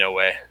 There's just no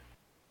way.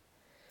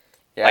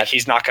 Yeah.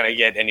 He's not going to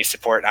get any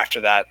support after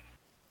that,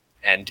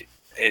 and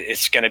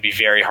it's going to be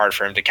very hard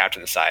for him to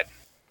captain the side.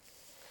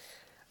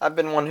 I've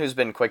been one who's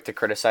been quick to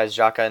criticize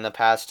Xhaka in the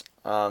past,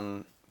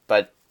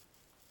 but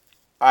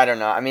I don't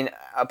know. I mean,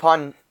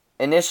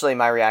 initially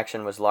my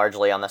reaction was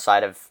largely on the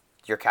side of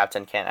your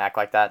captain can't act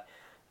like that,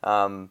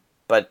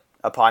 but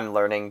upon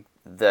learning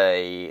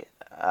the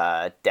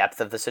depth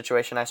of the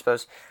situation, I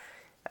suppose,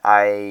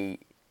 I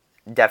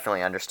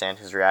definitely understand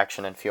his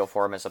reaction and feel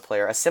for him as a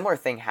player. A similar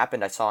thing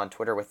happened, I saw on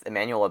Twitter, with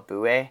Emmanuel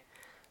Abue,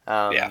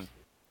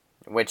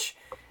 which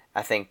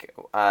I think,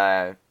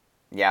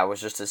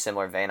 was just a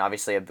similar vein.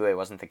 Obviously, Abue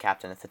wasn't the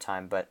captain at the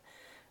time, but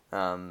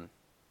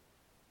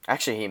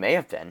actually he may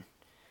have been.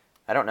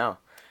 I don't know.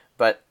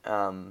 But,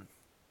 so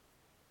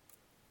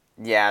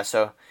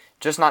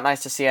just not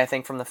nice to see, I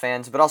think, from the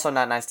fans, but also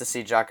not nice to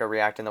see Xhaka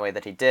react in the way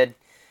that he did.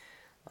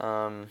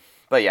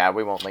 But yeah,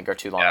 we won't linger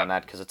too long on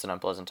that because it's an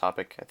unpleasant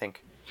topic, I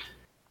think.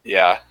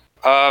 Yeah.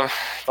 The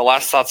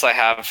last thoughts I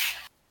have,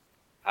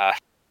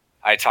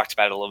 I talked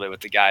about it a little bit with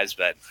the guys,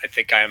 but I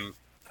think I'm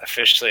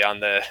officially on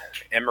the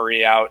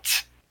Emery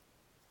out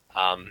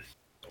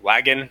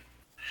wagon.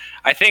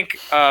 I think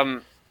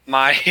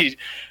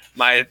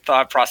my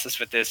thought process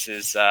with this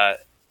is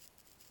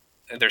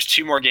there's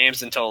 2 more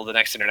games until the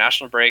next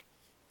international break.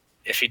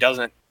 If he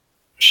doesn't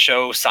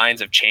show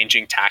signs of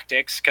changing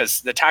tactics,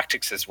 because the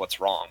tactics is what's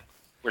wrong.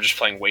 We're just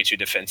playing way too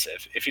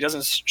defensive. If he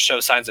doesn't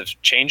show signs of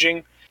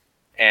changing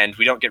and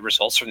we don't get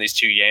results from these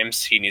 2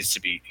 games, he needs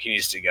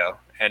to go.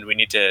 And we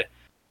need to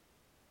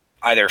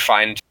either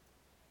find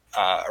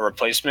a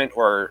replacement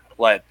or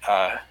let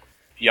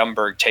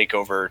Ljungberg take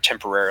over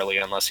temporarily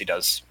unless he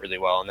does really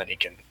well, and then he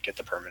can get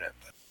the permanent.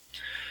 But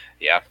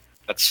yeah,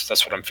 that's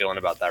what I'm feeling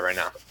about that right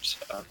now.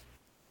 So.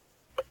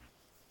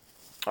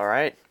 All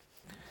right.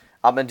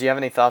 Altman, do you have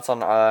any thoughts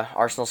on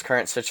Arsenal's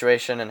current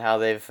situation and how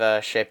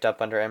they've shaped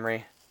up under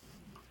Emery?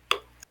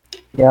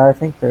 Yeah, I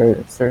think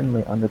they're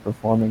certainly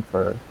underperforming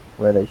for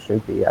where they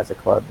should be as a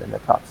club in the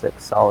top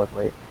 6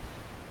 solidly.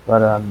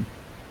 But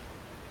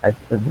I've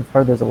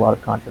heard there's a lot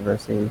of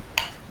controversy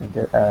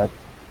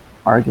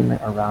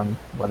argument around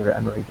whether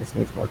Emery just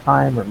needs more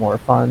time or more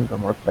funds or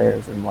more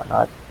players and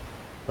whatnot.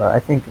 But I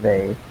think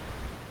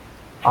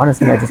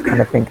honestly, I just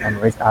kind of think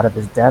Emery's out of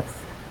his depth.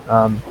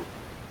 I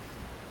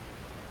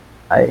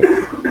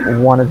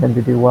wanted him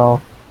to do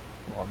well.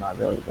 Well, not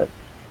really, but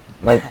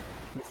like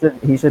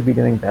he should be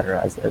doing better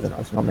as an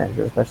Arsenal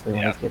manager, especially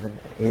when he's given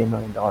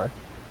an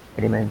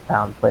 $80 million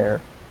player.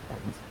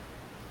 And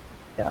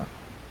yeah.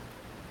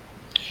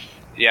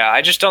 Yeah,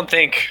 I just don't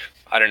think.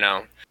 I don't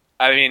know.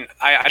 I mean,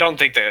 I don't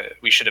think that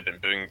we should have been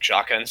booing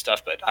Xhaka and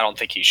stuff, but I don't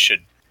think he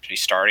should be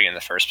starting in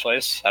the first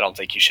place. I don't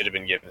think he should have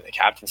been given the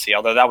captaincy,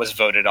 although that was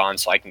voted on,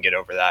 so I can get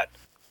over that.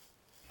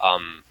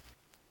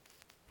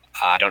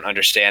 I don't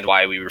understand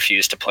why we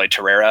refused to play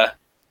Torreira,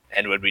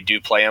 and when we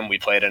do play him, we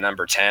play at a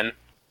number 10.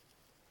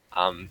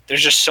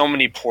 There's just so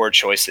many poor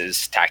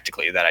choices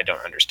tactically that I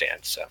don't understand.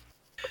 So,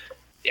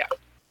 yeah.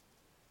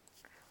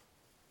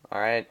 All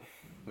right,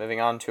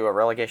 moving on to a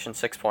relegation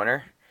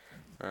 6-pointer.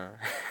 No.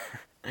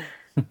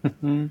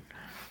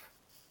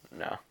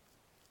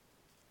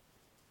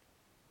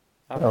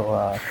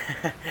 So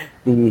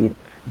the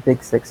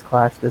Big Six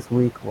clash this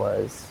week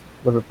was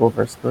Liverpool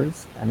versus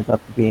Spurs. Ended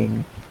up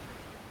being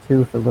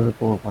 2 for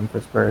Liverpool, 1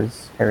 for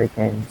Spurs. Harry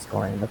Kane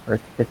scoring in the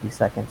first 50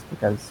 seconds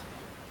because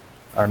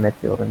our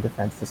midfield and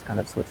defense just kind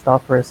of switched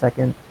off for a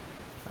second,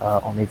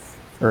 only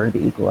for the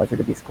equalizer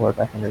to be scored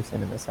by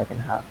Henderson in the second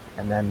half.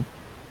 And then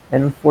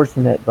an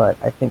unfortunate, but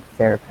I think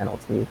fair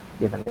penalty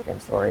given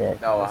against Aurier.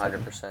 Oh,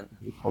 100%.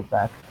 He pulled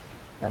back,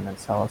 and then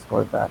Salah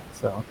scored back.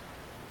 So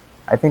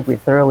I think we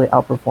thoroughly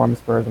outperformed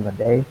Spurs on the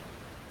day.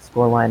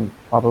 Scoreline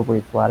probably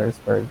flatters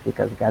Spurs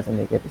because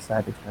Gazzaniga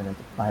decided to turn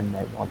into prime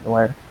Ned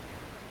Wonder.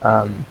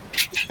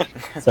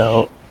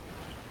 So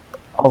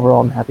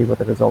overall, I'm happy with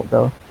the result,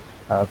 though.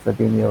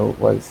 Fabinho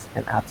was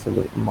an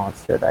absolute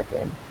monster that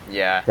game.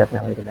 Yeah.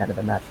 Definitely the man of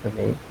the match for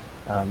me.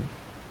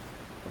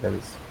 It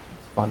was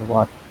fun to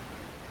watch.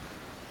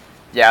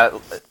 Yeah,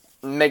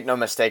 make no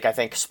mistake, I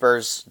think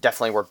Spurs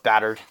definitely were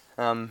battered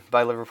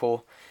by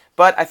Liverpool.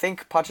 But I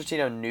think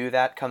Pochettino knew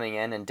that coming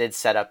in and did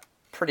set up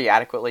pretty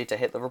adequately to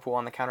hit Liverpool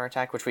on the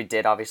counterattack, which we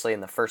did obviously in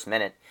the first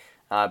minute,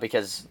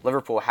 because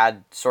Liverpool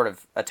had sort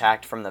of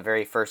attacked from the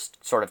very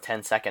first sort of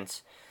 10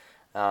 seconds,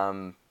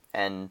 and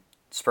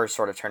Spurs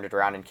sort of turned it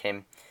around and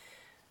came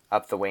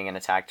up the wing and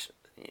attacked.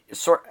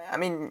 I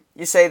mean,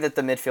 you say that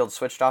the midfield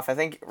switched off. I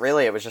think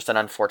really it was just an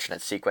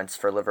unfortunate sequence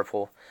for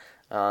Liverpool.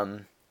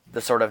 The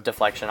sort of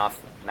deflection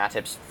off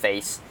Matip's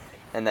face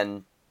and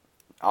then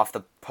off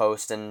the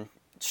post and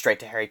straight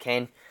to Harry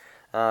Kane.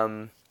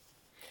 Matip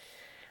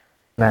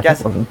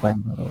Gaz- wasn't playing,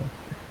 by the way.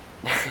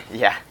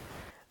 Yeah.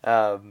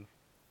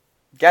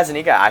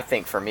 Gazzaniga, I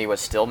think, for me, was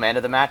still man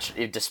of the match,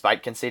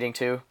 despite conceding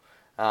 2,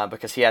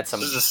 because he had some...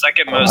 This is the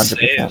second most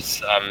 100%.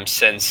 saves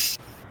since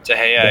De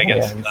Gea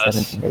against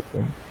us.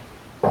 17,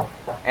 18.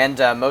 And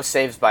most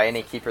saves by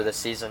any keeper this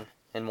season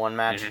in one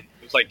match.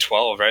 It was like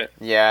 12, right?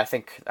 Yeah, I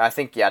think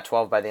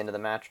 12 by the end of the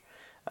match.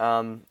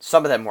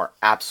 Some of them were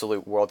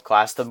absolute world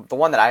class. The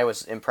one that I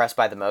was impressed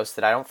by the most,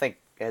 that I don't think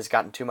has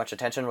gotten too much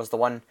attention, was the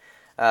one,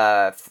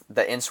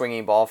 the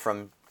in-swinging ball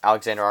from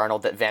Alexander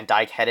Arnold that Van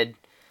Dijk headed.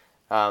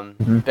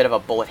 Bit of a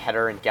bullet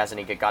header, and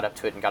Gazzaniga got up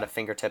to it and got a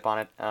fingertip on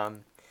it.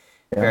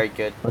 Very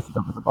good. Let's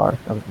jump to the bar.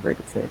 That was a very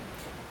good save.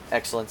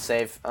 Excellent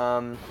save.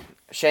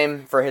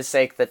 Shame for his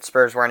sake that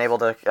Spurs weren't able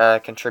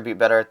to contribute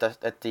better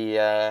at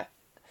the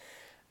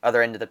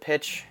other end of the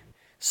pitch.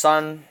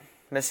 Son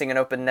missing an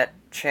open net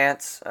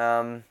chance,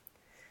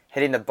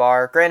 hitting the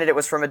bar. Granted, it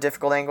was from a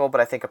difficult angle,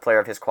 but I think a player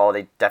of his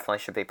quality definitely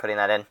should be putting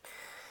that in.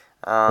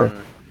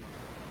 And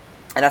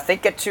I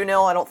think at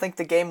 2-0, I don't think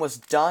the game was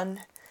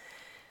done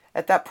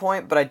at that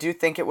point, but I do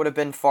think it would have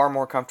been far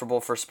more comfortable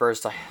for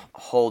Spurs to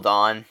hold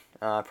on,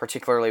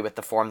 particularly with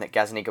the form that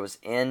Gazzaniga was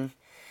in.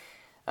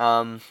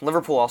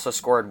 Liverpool also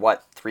scored,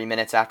 3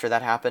 minutes after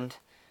that happened,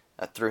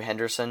 through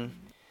Henderson.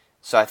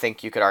 So I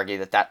think you could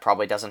argue that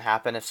probably doesn't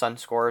happen if Son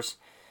scores.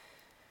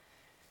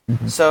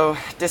 So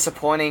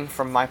disappointing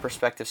from my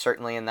perspective,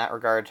 certainly in that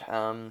regard.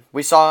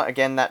 We saw,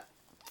 again, that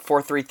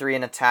 4-3-3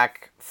 in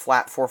attack,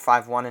 flat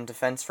 4-5-1 in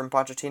defense from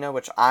Pochettino,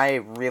 which I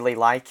really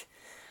like.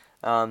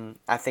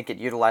 I think it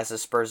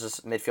utilizes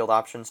Spurs' midfield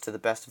options to the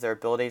best of their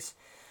abilities.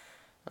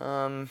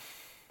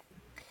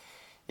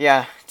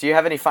 Yeah, do you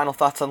have any final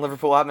thoughts on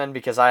Liverpool, Otman?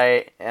 Because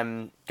I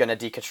am going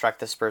to deconstruct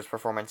the Spurs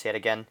performance yet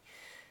again.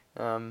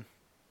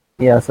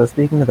 Yeah, so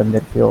speaking of the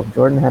midfield,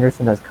 Jordan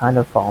Henderson has kind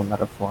of fallen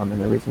out of form in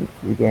the recent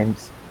few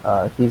games.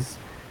 He's,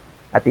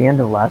 at the end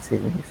of last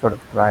season, he sort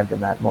of thrived in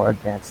that more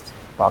advanced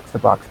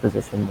box-to-box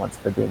position once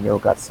Fabinho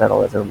got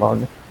settled as a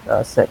lone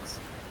 6.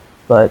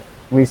 But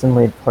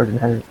recently,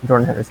 Jordan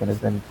Henderson has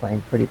been playing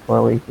pretty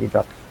poorly. He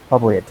dropped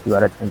probably a 2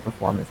 out of 10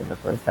 performance in the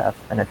first half,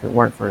 and if it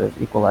weren't for his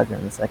equalizer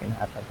in the second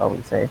half, I'd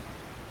probably say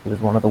he was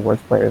one of the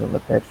worst players on the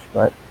pitch.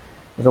 But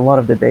there's a lot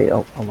of debate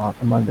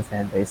among the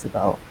fan base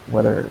about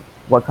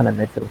what kind of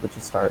midfield would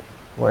you start,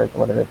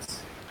 whether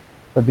it's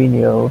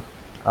Fabinho,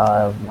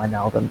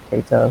 Wijnaldum,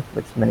 Keita,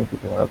 which many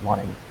people are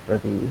wanting for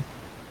the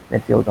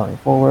midfield going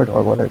forward,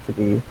 or whether it should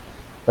be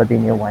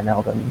Fabinho,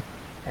 Wijnaldum,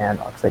 and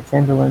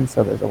Oxlade-Chamberlain,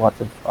 so there's a lot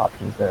of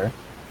options there.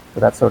 So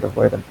that's sort of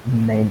where the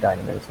main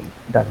dynamism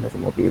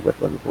will be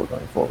with Liverpool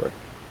going forward.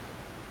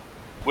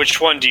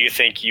 Which one do you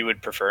think you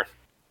would prefer?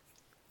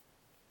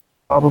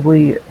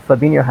 Probably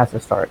Fabinho has to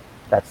start.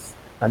 That's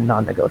a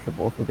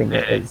non-negotiable.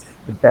 Fabinho is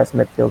the best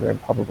midfielder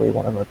and probably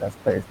one of our best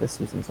players this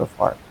season so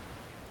far.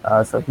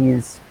 So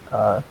he's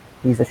a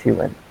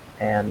shoo-in.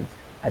 And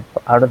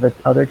out of the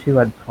other two,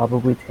 I'd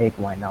probably take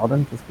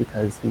Wijnaldum just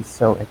because he's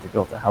so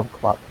integral to how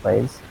Klopp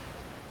plays.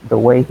 The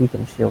way he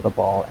can shield the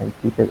ball and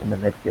keep it in the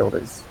midfield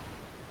is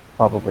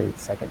probably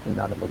second to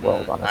none in the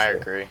world, honestly. I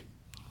agree.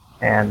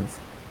 And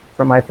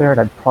for my third,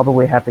 I'd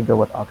probably have to go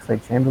with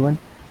Oxlade-Chamberlain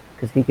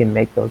because he can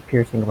make those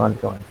piercing runs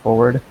going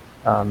forward,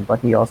 but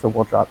he also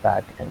will drop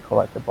back and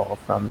collect the ball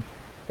from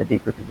the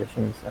deeper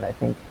positions, and I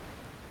think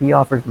he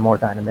offers more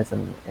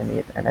dynamism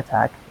in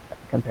attack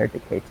compared to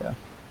Keita.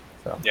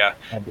 So yeah,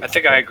 I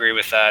think I agree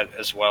with that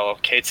as well.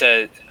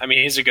 Keita, I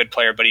mean, he's a good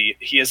player, but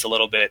he is a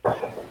little bit.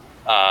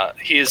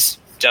 He is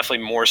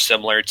definitely more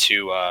similar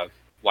to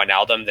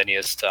Wijnaldum than he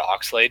is to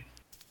Oxlade,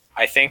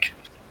 I think.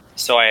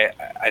 So I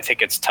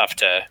think it's tough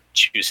to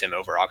choose him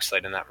over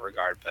Oxlade in that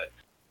regard. But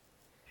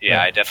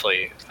yeah,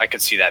 I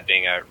could see that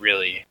being a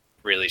really,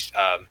 really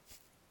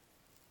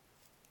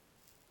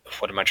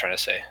what am I trying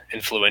to say?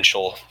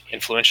 Influential?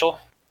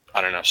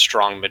 I don't know.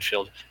 Strong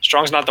midfield.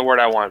 Strong's not the word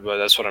I want, but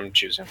that's what I'm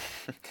choosing.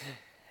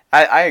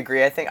 I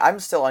agree. I think I'm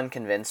still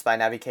unconvinced by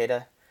Naby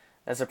Keita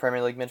as a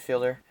Premier League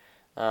midfielder.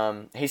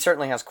 He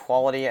certainly has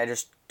quality. I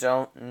just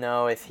don't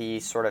know if he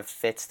sort of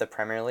fits the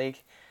Premier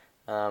League.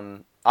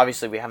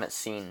 Obviously, we haven't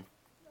seen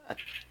a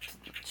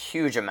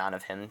huge amount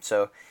of him,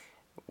 so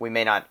we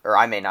may not, or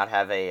I may not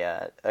have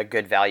a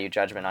good value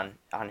judgment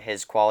on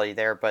his quality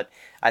there. But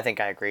I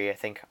think I agree. I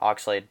think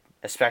Oxlade,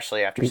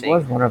 especially after seeing... He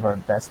was one of our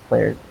best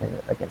players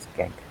against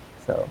Genk.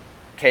 So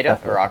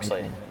Keita or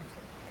Oxlade?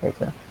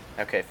 Keita.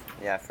 Okay,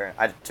 yeah, fair.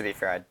 To be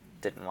fair, I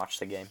didn't watch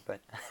the game, but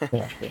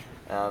yeah,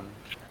 sure.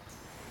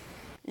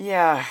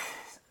 Yeah,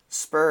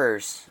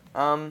 Spurs.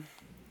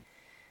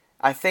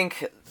 I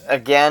think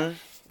again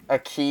a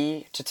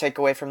key to take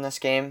away from this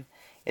game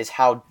is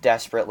how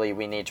desperately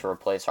we need to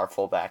replace our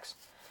fullbacks.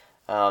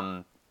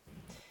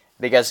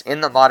 Because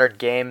in the modern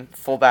game,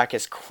 fullback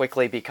is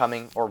quickly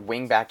becoming, or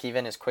wingback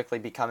even, is quickly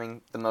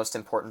becoming the most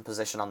important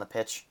position on the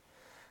pitch.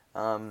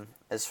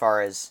 As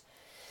far as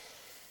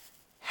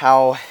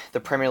how the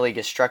Premier League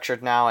is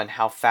structured now and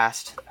how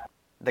fast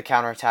the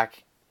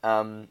counterattack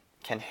can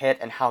hit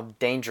and how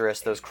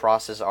dangerous those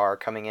crosses are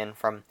coming in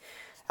from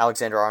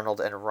Alexander-Arnold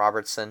and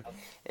Robertson.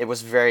 It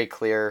was very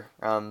clear.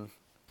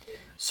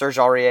 Serge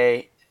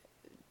Aurier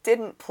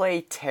didn't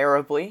play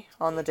terribly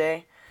on the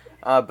day,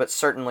 but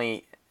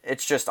certainly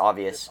it's just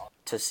obvious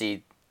to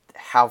see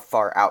how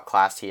far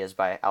outclassed he is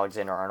by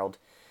Alexander-Arnold,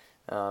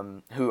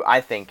 who I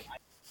think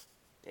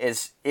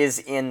is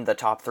in the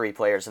top 3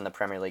 players in the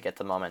Premier League at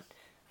the moment.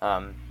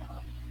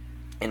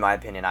 In my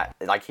opinion,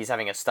 he's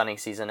having a stunning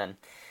season, and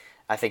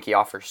I think he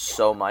offers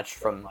so much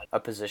from a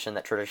position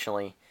that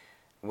traditionally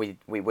we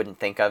wouldn't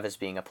think of as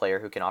being a player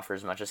who can offer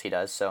as much as he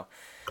does. So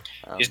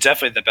he's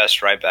definitely the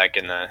best right back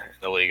in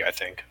the league, I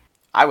think.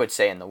 I would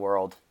say in the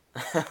world,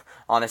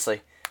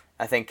 honestly.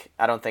 I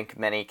don't think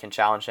many can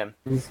challenge him.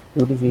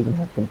 Who does he even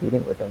have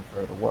competing with him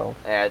for the world?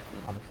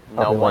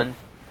 No one.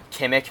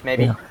 Kimmich,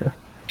 maybe. Yeah.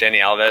 Danny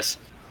Alves.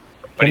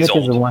 But Kimmich he's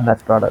old. is the one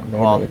that's brought up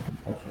mainly in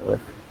contention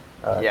with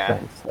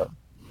Trent, so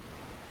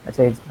I'd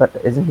say but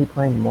isn't he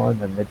playing more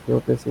than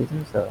midfield this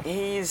season? So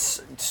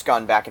he's just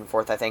gone back and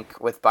forth, I think,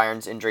 with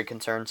Bayern's injury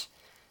concerns.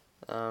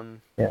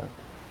 Yeah.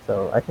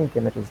 So I think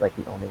Kimmich is like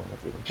the only one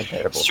that's even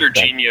comparable.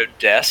 Serginho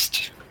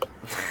Dest.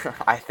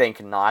 I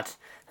think not.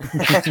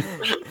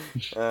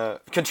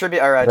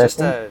 Contribute or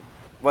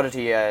what did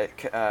he?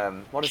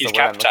 What is He's the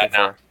word I'm looking captied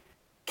now. for?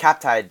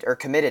 Captied or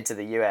committed to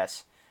the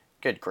U.S.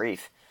 Good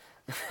grief.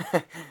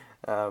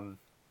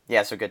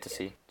 Yeah, so good to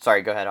see.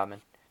 Sorry, go ahead,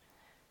 Ahmed.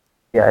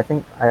 Yeah, I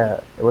think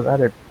it was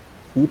either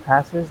key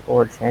passes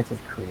or chances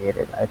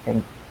created. I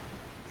think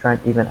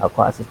Trent even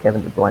outclasses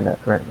Kevin De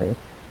Bruyne currently.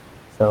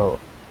 So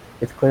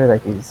it's clear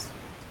that he's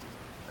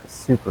a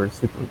super,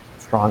 super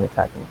strong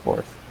attacking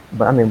force.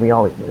 But I mean, we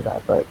always knew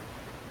that, but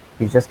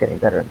he's just getting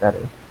better and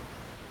better.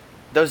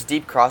 Those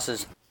deep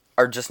crosses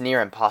are just near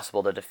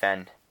impossible to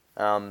defend.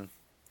 And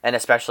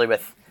especially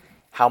with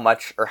how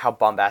much or how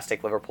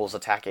bombastic Liverpool's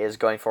attack is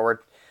going forward.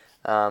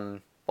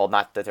 Well,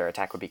 not that their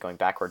attack would be going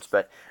backwards,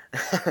 but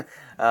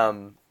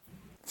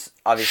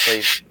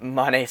obviously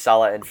Mane,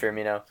 Salah, and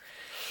Firmino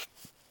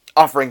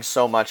offering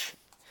so much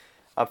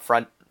up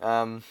front.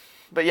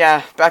 But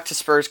yeah, back to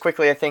Spurs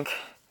quickly, I think.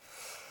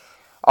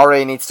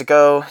 Aurier needs to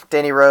go.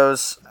 Danny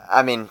Rose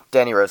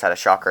had a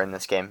shocker in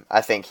this game.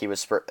 I think he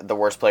was the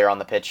worst player on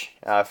the pitch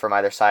from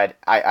either side.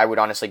 I would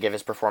honestly give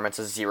his performance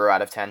a 0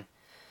 out of 10.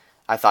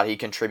 I thought he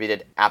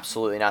contributed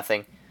absolutely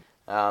nothing.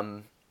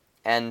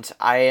 And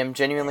I am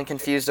genuinely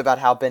confused about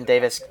how Ben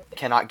Davies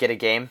cannot get a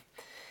game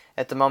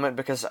at the moment,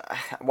 because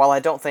while I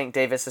don't think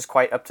Davies is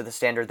quite up to the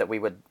standard that we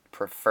would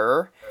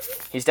prefer,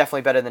 he's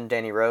definitely better than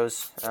Danny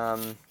Rose.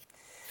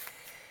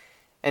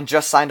 and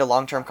just signed a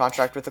long-term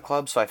contract with the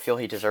club, so I feel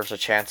he deserves a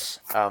chance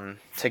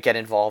to get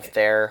involved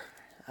there.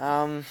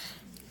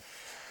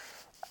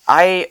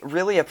 I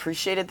really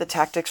appreciated the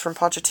tactics from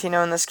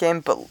Pochettino in this game,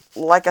 but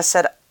like I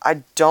said,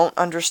 I don't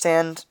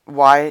understand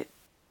why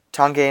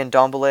Tanguy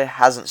Ndombele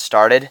hasn't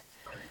started.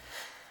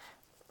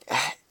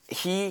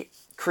 He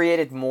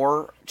created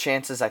more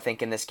chances, I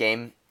think, in this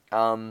game,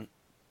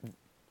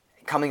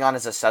 coming on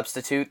as a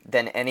substitute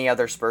than any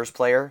other Spurs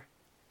player,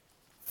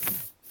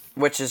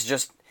 which is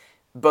just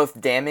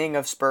both damning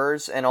of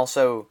Spurs and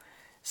also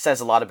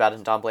says a lot about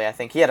Ndombele. I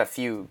think he had a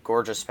few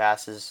gorgeous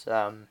passes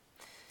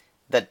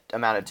that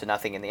amounted to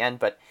nothing in the end,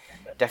 but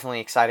definitely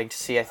exciting to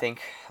see. I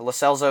think Lo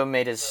Celso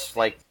made his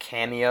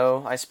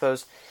cameo, I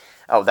suppose.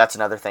 Oh, that's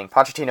another thing.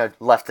 Pochettino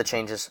left the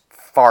changes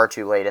far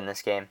too late in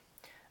this game.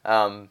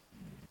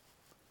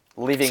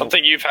 Leaving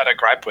something you've had a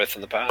gripe with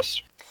in the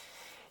past.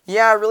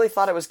 Yeah, I really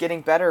thought it was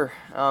getting better,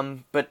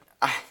 but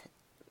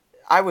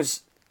I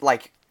was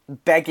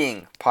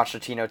begging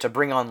Pochettino to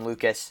bring on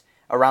Lucas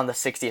around the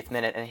 60th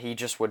minute, and he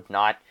just would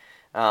not.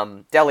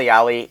 Dele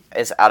Alli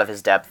is out of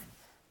his depth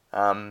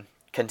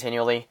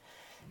continually.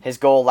 His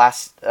goal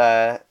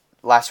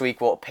last week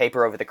will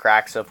paper over the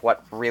cracks of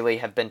what really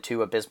have been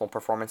two abysmal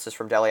performances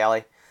from Dele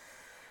Alli.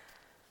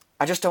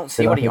 I just don't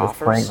see what he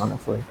offers. Playing,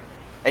 honestly.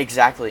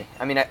 Exactly.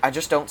 I mean, I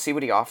just don't see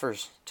what he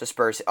offers to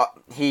Spurs.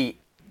 He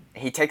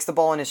takes the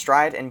ball in his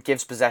stride and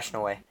gives possession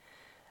away.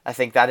 I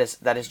think that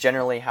is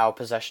generally how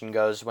possession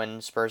goes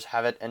when Spurs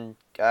have it and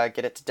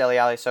get it to Dele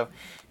Alli. So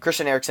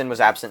Christian Eriksen was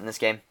absent in this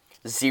game.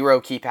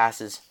 0 key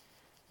passes,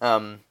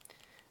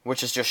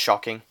 which is just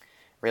shocking,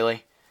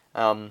 really.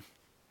 I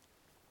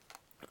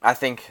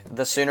think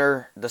the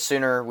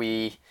sooner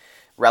we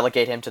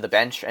relegate him to the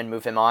bench and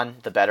move him on,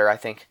 the better, I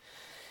think.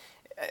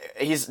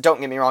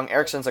 Don't get me wrong,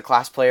 Eriksen's a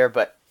class player,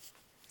 but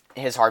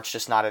his heart's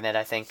just not in it,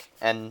 I think.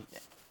 And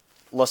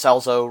Lo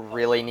Celso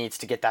really needs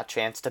to get that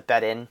chance to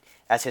bet in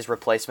as his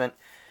replacement.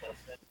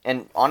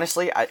 And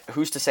honestly,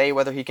 who's to say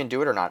whether he can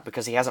do it or not,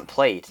 because he hasn't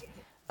played.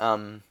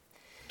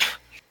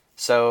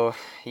 So,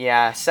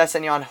 yeah,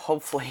 Sessegnon,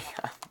 hopefully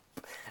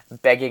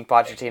begging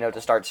Pochettino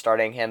to start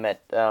starting him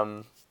at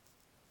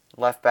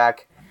left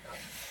back.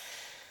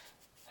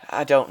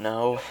 I don't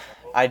know.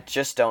 I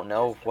just don't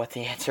know what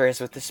the answer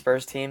is with the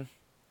Spurs team.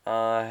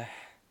 Ndombele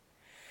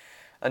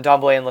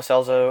and Lo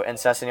Celso and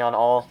Sessegnon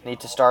all need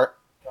to start.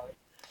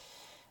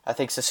 I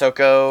think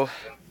Sissoko,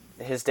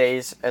 his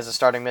days as a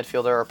starting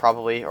midfielder are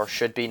probably or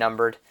should be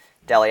numbered.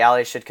 Dele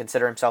Alli should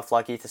consider himself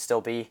lucky to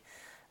still be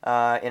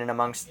in and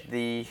amongst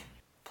the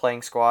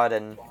playing squad,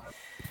 and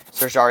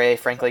Serge Aurier,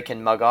 frankly,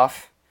 can mug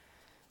off.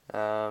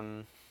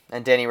 And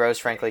Danny Rose,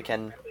 frankly,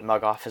 can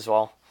mug off as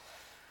well.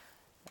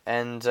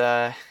 And,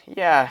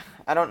 yeah,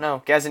 I don't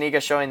know.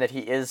 Gazzaniga showing that he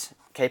is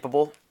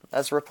capable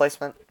as a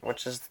replacement,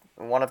 which is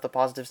one of the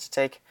positives to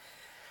take.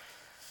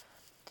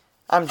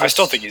 I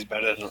still think he's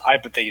better than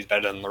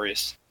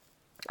Lloris.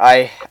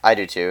 I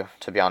do too,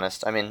 to be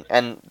honest. I mean,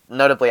 and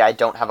notably, I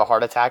don't have a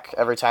heart attack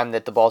every time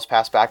that the ball's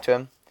passed back to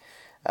him,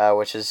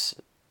 which is...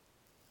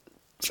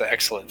 It's an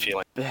excellent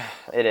feeling.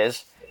 It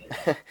is.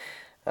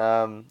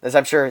 As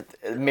I'm sure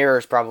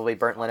mirrors probably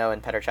Bernd Leno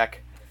and Petr Cech.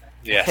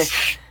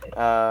 Yes.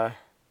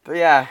 But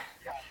yeah,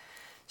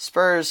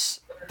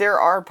 Spurs, there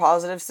are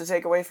positives to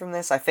take away from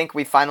this. I think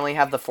we finally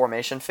have the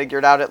formation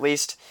figured out, at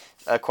least.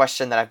 A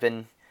question that I've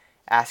been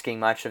asking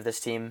much of this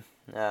team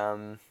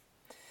in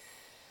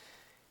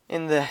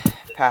the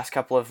past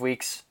couple of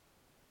weeks.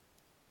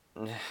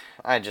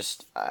 I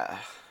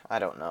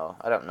don't know.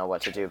 I don't know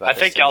what to do about this. I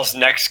think y'all's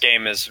next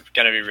game is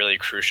going to be really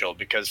crucial,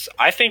 because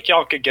I think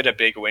y'all could get a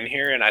big win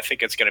here, and I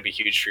think it's going to be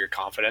huge for your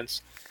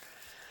confidence.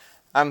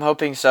 I'm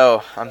hoping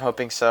so.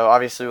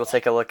 Obviously, we'll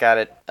take a look at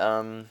it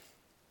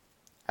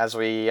as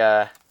we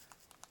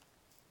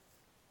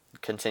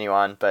continue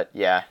on. But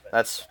yeah,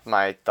 that's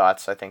my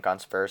thoughts, I think, on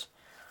Spurs.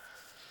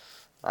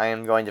 I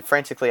am going to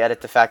frantically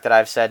edit the fact that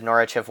I've said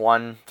Norwich have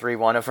won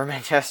 3-1 over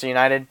Manchester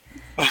United.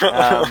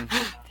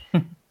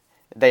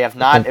 They have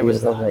not. I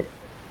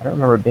don't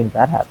remember being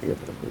that happy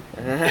over the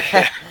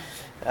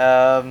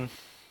weekend.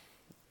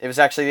 It was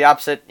actually the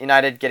opposite.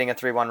 United getting a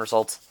 3-1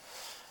 result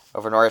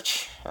over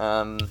Norwich.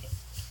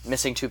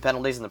 Missing 2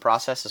 penalties in the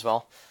process as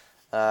well.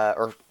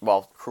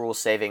 Krul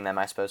saving them,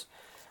 I suppose.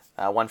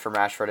 One from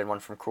Rashford and one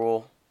from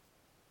Krul.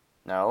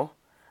 No.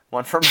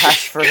 One from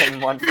Rashford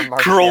and one from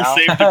Martial. Krul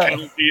saved the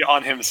penalty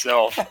on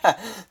himself.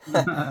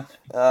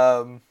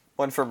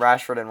 One from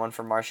Rashford and one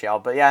from Martial.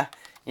 But yeah,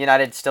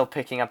 United still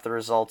picking up the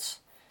results.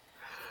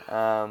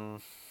 Under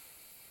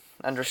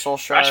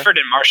Solskjaer. Rashford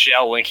and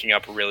Martial linking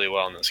up really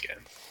well in this game.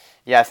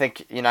 Yeah, I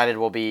think United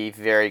will be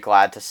very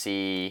glad to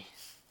see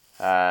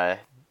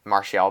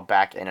Martial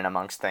back in and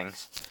amongst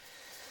things.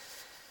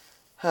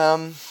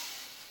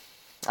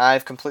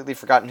 I've completely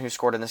forgotten who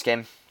scored in this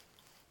game.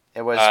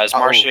 It was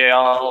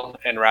Martial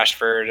and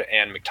Rashford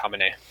and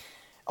McTominay.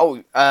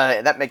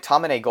 That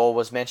McTominay goal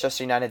was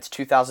Manchester United's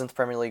 2000th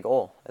Premier League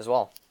goal as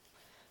well.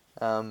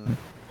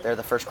 They're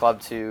the first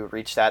club to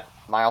reach that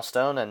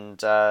milestone, and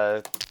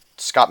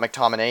Scott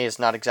McTominay is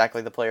not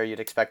exactly the player you'd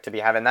expect to be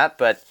having that,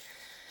 but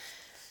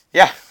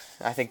Yeah,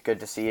 I think good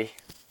to see,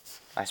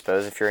 I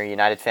suppose, if you're a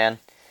United fan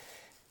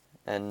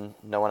and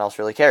no one else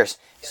really cares.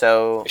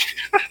 So,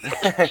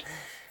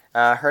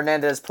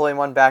 Hernandez pulling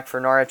one back for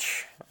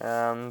Norwich,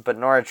 but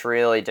Norwich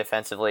really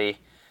defensively,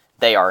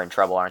 they are in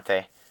trouble, aren't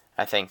they?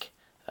 I think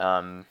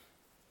the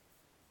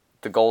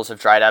goals have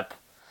dried up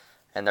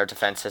and their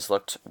defense has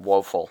looked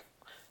woeful.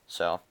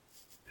 So,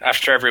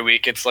 After every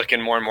week, it's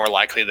looking more and more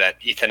likely that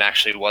Ethan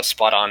actually was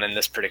spot on in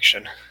this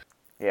prediction.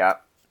 yeah.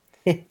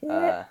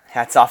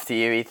 Hats off to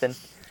you, Ethan.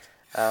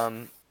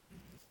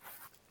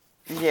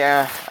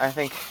 Yeah, I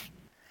think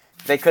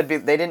they could be.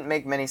 They didn't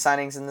make many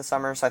signings in the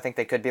summer, so I think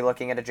they could be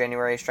looking at a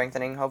January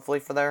strengthening, hopefully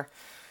for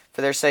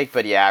their sake.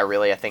 But yeah,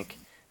 really, I think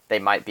they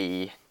might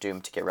be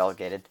doomed to get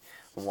relegated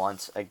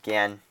once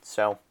again.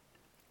 So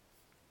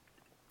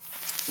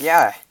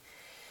yeah,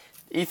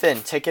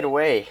 Ethan, take it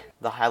away.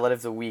 The highlight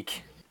of the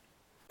week.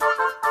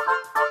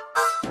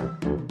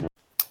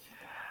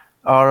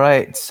 All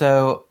right,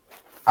 so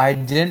I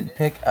didn't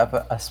pick up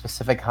a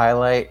specific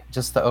highlight.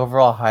 Just the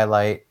overall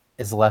highlight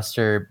is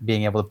Leicester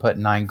being able to put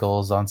 9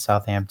 goals on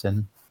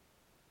Southampton.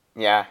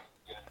 Yeah,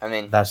 I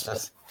mean That's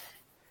just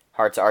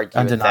hard to argue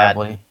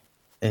undeniably.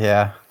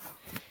 Yeah.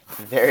 with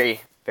that.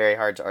 Very, very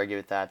hard to argue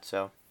with that.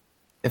 So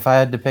If I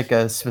had to pick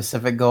a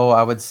specific goal,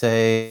 I would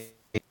say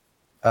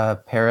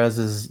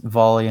Perez's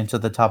volley into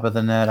the top of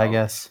the net, I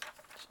guess.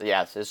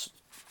 yeah, it's his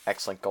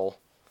excellent goal.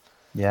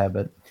 Yeah,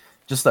 but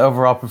just the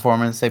overall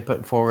performance they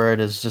put forward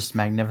is just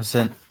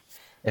magnificent.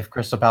 If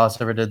Crystal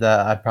Palace ever did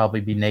that, I'd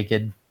probably be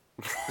naked.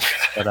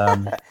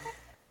 But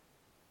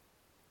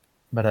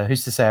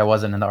who's to say I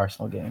wasn't in the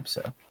Arsenal game?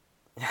 So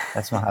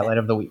that's my highlight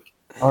of the week.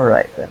 All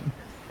right then.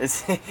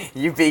 Is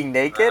you being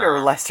naked or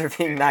Leicester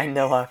being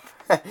 9-0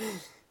 up?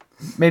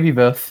 Maybe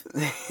both.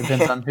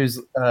 Depends on who's.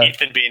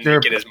 Ethan being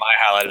sure. naked is my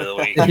highlight of the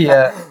week.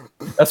 Yeah,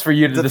 that's for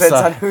you to Depends on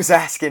decide. who's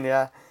asking,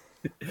 yeah.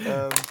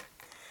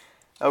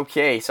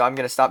 Okay, so I'm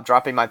going to stop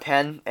dropping my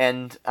pen,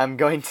 and I'm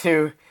going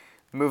to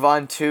move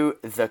on to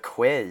the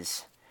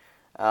quiz.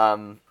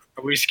 Are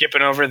we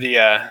skipping over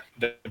the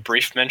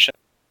brief mention?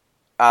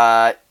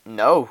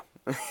 No.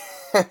 We're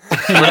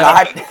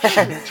not.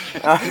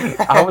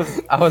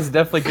 I was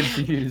definitely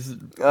confused.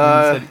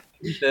 When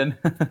you said Ethan.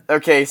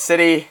 Okay,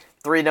 City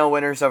 3-0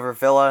 winners over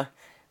Villa.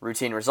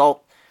 Routine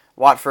result.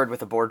 Watford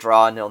with a board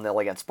draw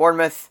 0-0 against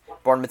Bournemouth.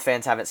 Bournemouth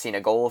fans haven't seen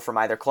a goal from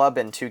either club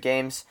in 2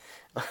 games.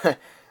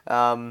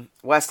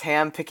 West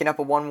Ham picking up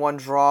a 1-1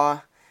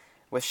 draw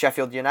with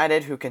Sheffield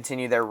United, who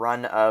continue their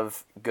run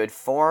of good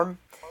form.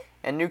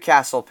 And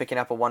Newcastle picking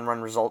up a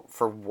 1-1 result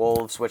for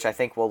Wolves, which I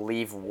think will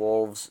leave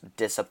Wolves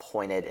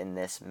disappointed in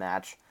this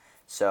match.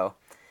 So,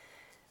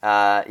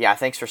 yeah,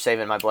 thanks for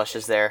saving my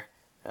blushes there.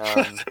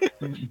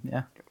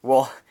 Yeah.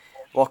 We'll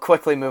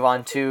quickly move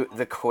on to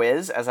the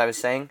quiz, as I was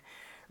saying.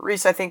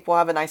 Reese, I think we'll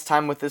have a nice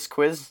time with this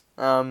quiz.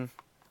 As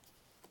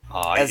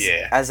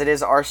it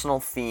is Arsenal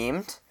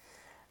themed.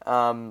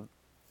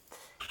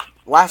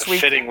 Last week,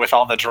 Fitting with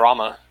all the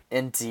drama.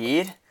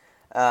 indeed.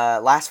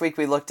 Last week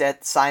we looked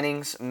at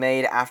signings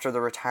made after the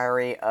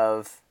retiring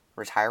of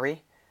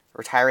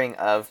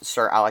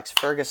Sir Alex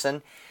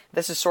Ferguson.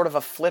 This is sort of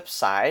a flip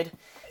side.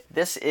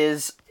 This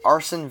is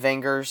Arsene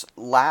Wenger's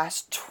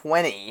last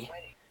 20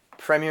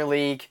 Premier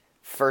League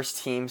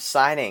first team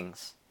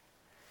signings.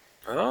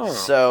 Oh.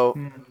 So,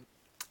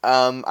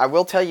 I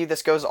will tell you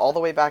this goes all the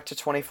way back to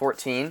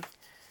 2014.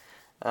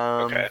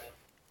 Okay.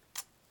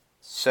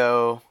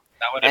 So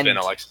That would have been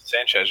Alexis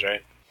Sanchez,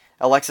 right?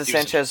 Alexis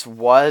Sanchez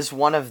was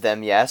one of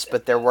them, yes,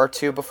 but there were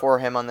 2 before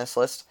him on this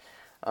list.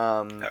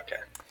 Okay.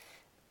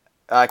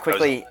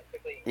 Quickly,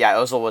 yeah,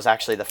 Ozil was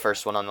actually the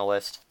first one on the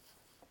list.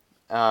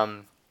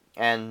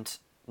 And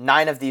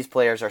 9 of these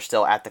players are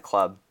still at the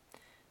club.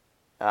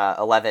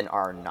 11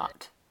 are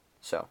not.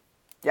 So,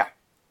 yeah.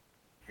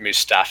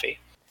 Mustafi.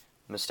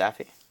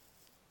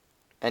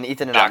 And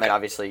Ethan and Xhaka. Ahmed,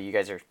 obviously, you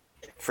guys are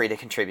free to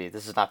contribute.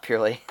 This is not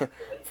purely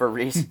for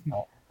Reese.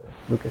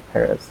 Lucas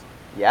Perez.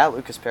 Yeah,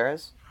 Lucas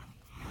Perez.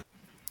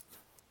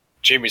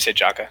 Jamie said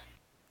Xhaka.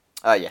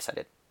 Yes, I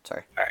did.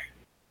 Sorry. All right.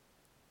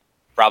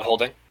 Rob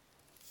Holding.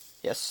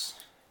 Yes.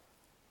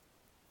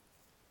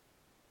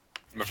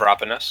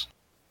 Mavropanos.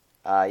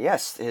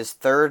 Yes, his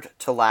third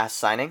to last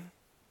signing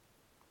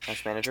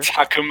as manager.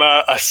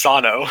 Takuma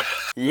Asano.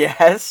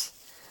 Yes.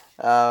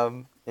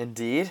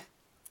 Indeed.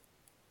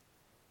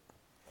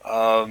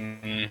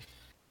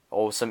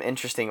 Oh, some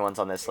interesting ones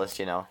on this list,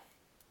 you know.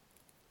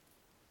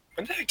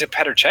 When the heck did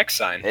Petr Cech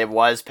sign? It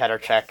was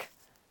Petr Cech.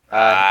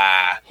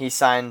 He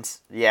signed,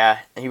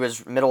 he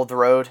was middle of the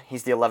road.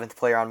 He's the 11th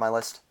player on my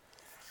list.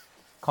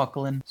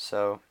 Coquelin.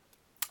 So,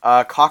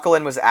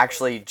 Coquelin was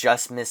actually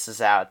just misses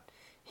out.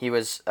 He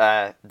was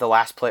the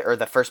last player, or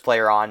the first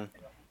player on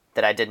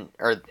that I didn't,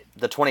 or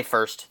the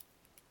 21st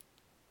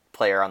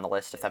player on the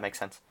list, if that makes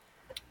sense.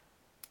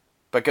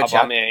 But good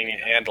job. Aubameyang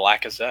and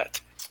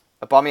Lacazette.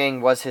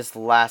 Aubameyang was his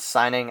last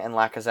signing, and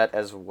Lacazette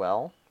as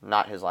well.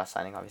 Not his last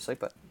signing, obviously,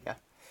 but yeah.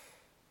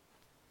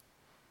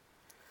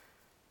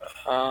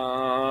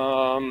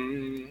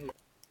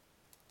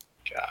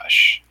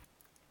 Gosh.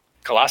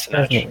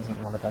 Kolasinac.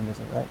 Isn't one of them, is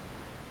it right?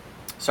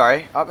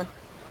 Sorry, Ottman?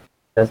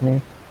 Chesney.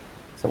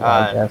 It's a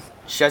wild guess.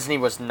 Chesney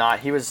was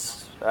not. He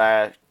was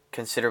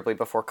considerably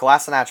before.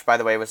 Kolasinac, by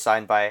the way, was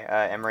signed by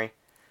Emery.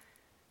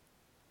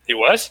 He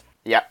was?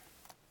 Yeah.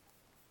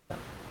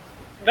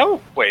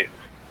 No, wait.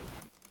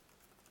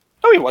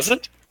 No, he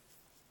wasn't.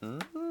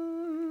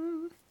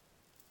 Mm-hmm.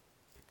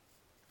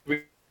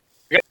 We-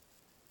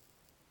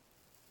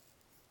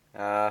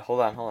 Hold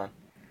on.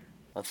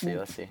 Let's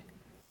see.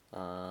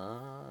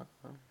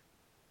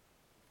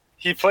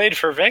 He played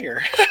for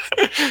Wenger.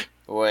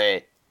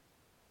 Wait.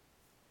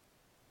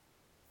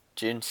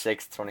 June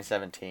 6th,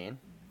 2017.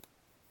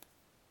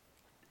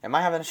 Am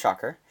I having a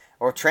shocker?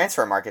 Or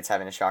Transfer Market's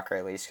having a shocker,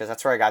 at least, because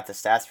that's where I got the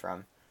stats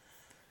from.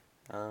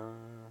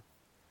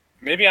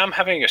 Maybe I'm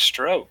having a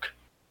stroke.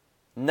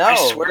 No, I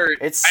swear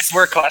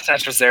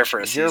Kolasinac was there for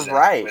a You're season.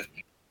 right.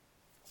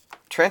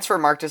 Transfer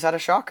Market has had a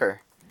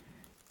shocker.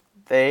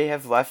 They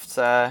have left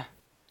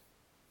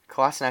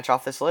Kolasinac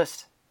off this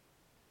list.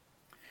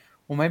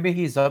 Well, maybe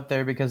he's up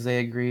there because they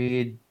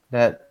agreed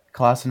that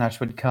Kolasinac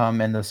would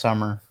come in the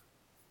summer.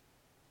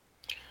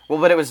 Well,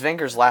 but it was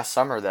Wenger's last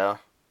summer, though.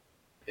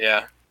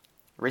 Yeah.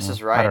 Reese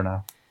is right. I don't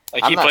know.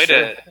 Like I'm he not played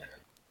sure.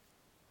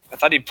 I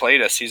thought he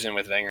played a season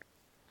with Wenger.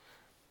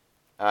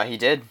 He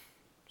did.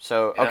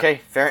 So, Yeah.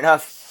 okay, fair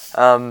enough.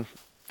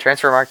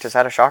 Transfer Market has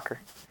had a shocker.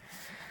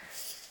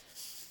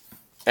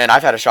 And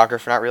I've had a shocker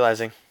for not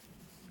realizing.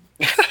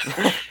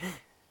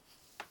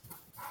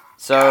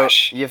 So,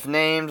 Gosh. you've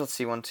named, let's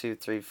see, 1, 2,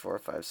 3, 4,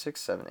 5,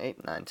 6, 7,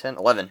 8, 9, 10,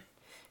 11.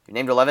 You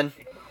named 11.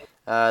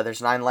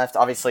 There's 9 left.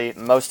 Obviously,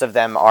 most of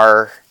them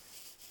are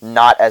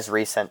not as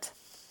recent.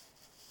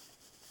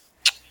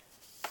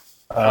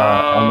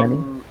 How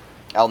many?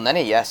 El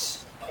Neni,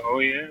 yes. Oh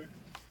yeah.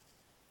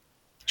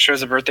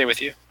 Shares a birthday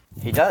with you.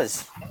 He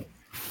does.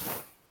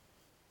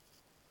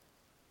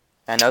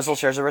 And Ozil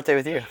shares a birthday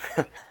with you.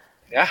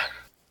 Yeah.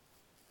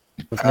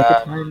 Was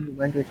Mkhitaryan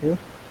Wenger too?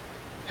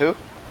 Who?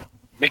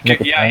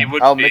 Yeah, he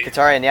would Oh, be.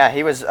 Mkhitaryan, yeah.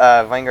 He was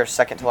Wenger's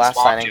second to last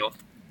Swap signing. deal.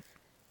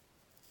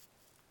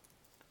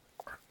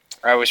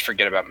 I always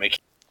forget about Mickey.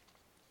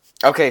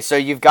 Okay, so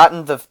you've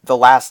gotten the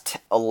last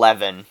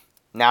 11.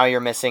 Now you're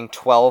missing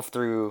 12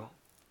 through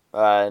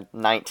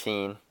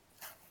 19.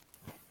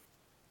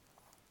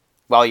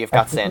 Well, you've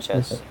got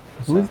Sanchez.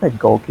 Who is the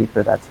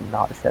goalkeeper that's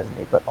not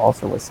Chesney but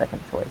also was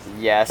second choice?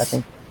 Yes. I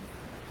think.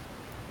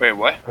 Wait,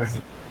 what?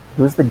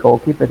 Who's the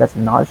goalkeeper that's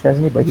not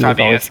Chesney but he was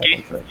always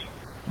Fabianski? second choice?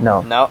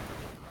 No. No,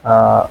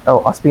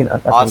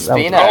 Ospina. That was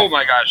Ospina. Oh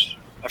my gosh,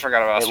 I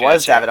forgot about it Ospina,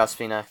 was too. David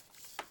Ospina.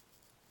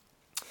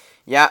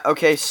 Yeah,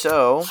 okay,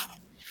 so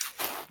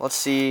let's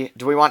see.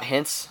 Do we want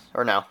hints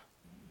or no?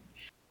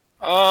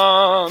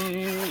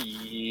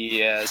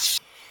 Yes.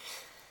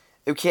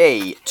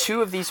 Okay,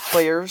 2 of these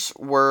players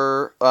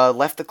were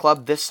left the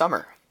club this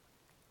summer.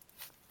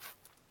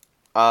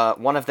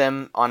 One of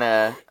them on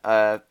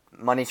a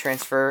money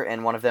transfer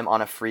and one of them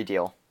on a free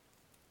deal.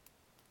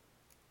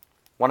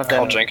 One of them.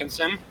 Carl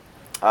Jenkinson?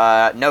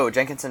 No,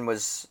 Jenkinson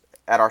was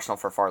at Arsenal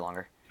for far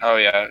longer. Oh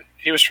yeah,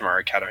 he was from our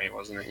academy,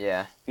 wasn't he?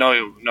 Yeah. No,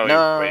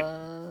 wait.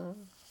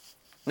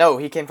 No,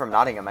 he came from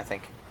Nottingham, I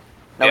think.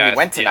 No, Yeah, he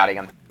went to yeah.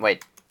 Nottingham.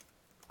 Wait,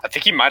 I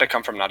think he might have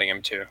come from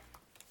Nottingham too.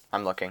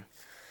 I'm looking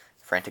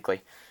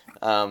frantically.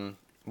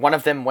 One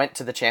of them went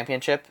to the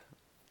Championship,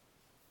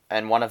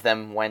 and one of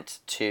them went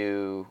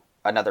to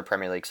another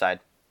Premier League side.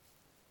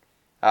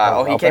 He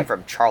Welbeck? came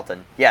from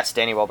Charlton. Yes,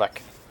 Danny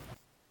Welbeck.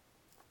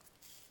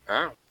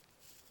 Oh.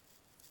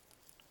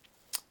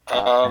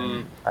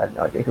 I have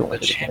no idea who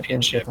went The to the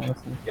championship.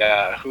 championship. Honestly.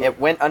 Yeah. Who? It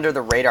went under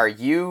the radar.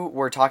 You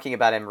were talking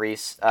about him,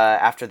 Reese,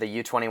 after the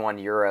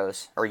U21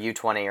 Euros, or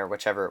U20, or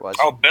whichever it was.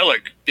 Oh,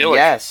 Bielik.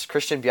 Yes,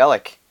 Christian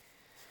Bielik.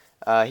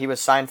 He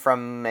was signed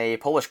from a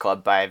Polish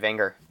club by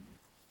Wenger,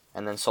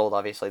 and then sold,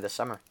 obviously, this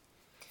summer.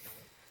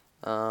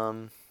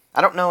 I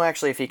don't know,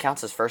 actually, if he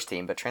counts as first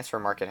team, but Transfer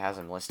Market has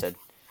him listed.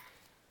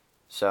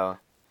 So,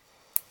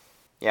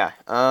 yeah.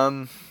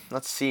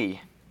 Let's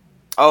see.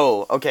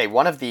 Oh, okay,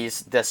 one of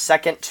these, the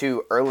second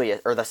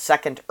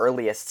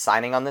earliest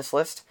signing on this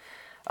list,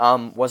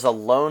 was a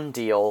loan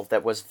deal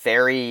that was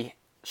very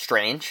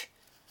strange,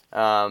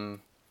 and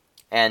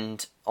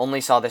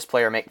only saw this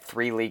player make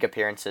 3 league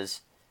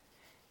appearances.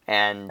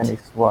 And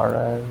Denis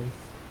Suarez.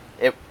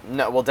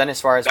 Dennis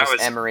Suarez That was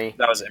was Emery,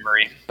 That was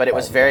Emery. but it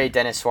was very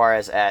Dennis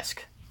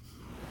Suarez-esque.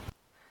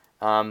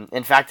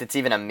 In fact, it's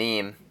even a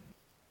meme,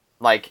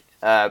 like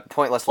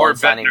pointless Or loan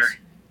signings.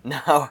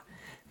 Bentner.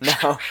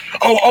 No.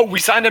 Oh, we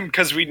signed him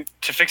because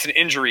to fix an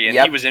injury, and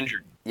Yep. he was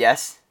injured.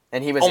 Yes,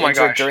 and he was Oh my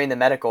injured gosh. during the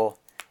medical,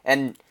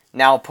 and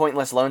now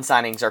pointless loan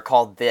signings are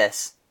called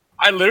this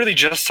I literally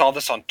just saw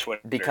this on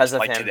Twitter because of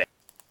like him. today.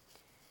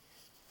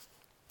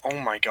 Oh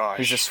my gosh.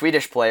 He's a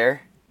Swedish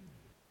player.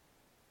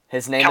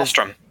 His name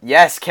Kallstrom. is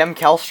Yes, Kim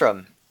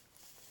Kallstrom.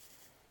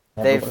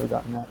 Never They've- would have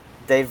gotten that.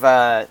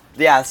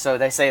 They've so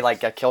they say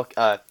like a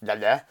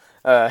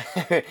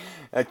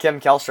a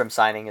Kim Kallstrom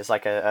signing is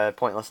like a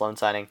pointless loan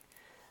signing.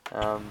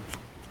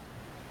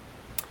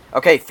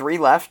 Okay, 3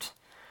 left.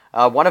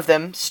 One of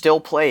them still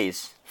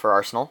plays for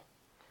Arsenal.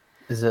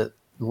 Is it?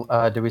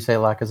 Did we say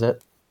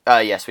Lacazette?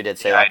 Yes, we did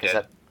say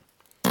Yeah,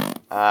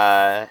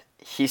 Lacazette.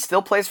 He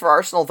still plays for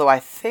Arsenal, though I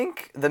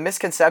think the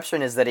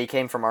misconception is that he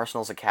came from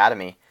Arsenal's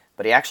academy,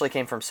 but he actually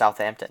came from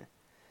Southampton.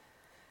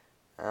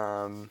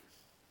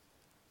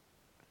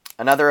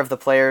 Another of the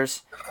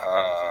players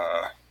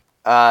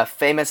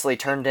famously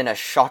turned in a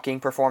shocking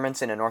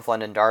performance in a North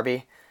London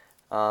derby.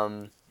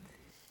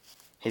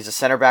 He's a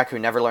center back who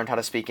never learned how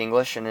to speak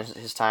English in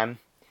his time.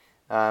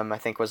 I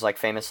think was like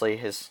famously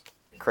his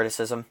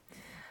criticism.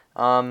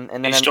 And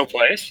then He still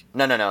plays?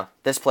 No.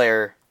 This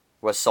player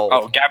was sold.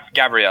 Oh,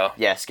 Gabriel.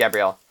 Yes,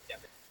 Gabriel.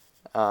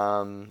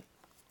 And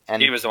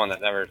He was the one that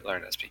never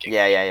learned how to speak English.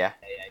 yeah.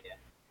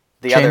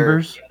 The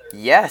Chambers. other,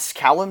 yes,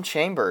 Callum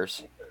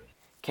Chambers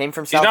came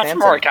from He's not Southampton.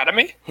 from our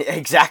academy?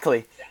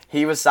 Exactly.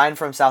 He was signed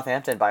from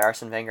Southampton by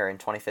Arsene Wenger in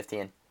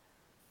 2015.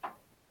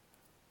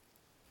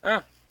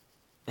 Oh.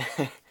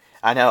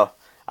 I know.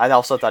 I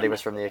also thought he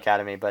was from the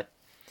academy, but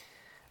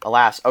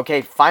alas.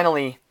 Okay,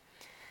 finally,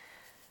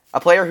 a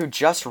player who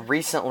just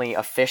recently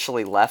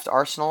officially left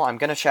Arsenal. I'm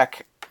going to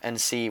check and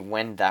see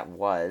when that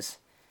was.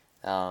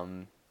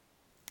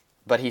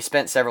 But he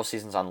spent several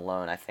seasons on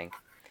loan, I think.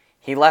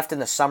 He left in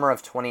the summer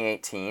of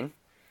 2018.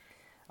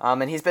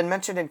 And he's been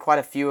mentioned in quite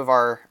a few of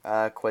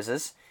our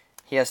quizzes.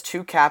 He has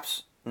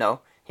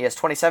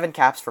 27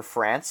 caps for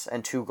France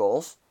and 2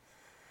 goals.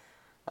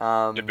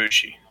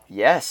 Debuchy.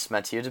 Yes,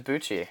 Mathieu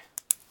Debuchy.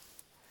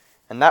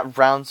 And that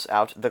rounds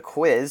out the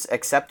quiz,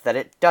 except that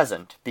it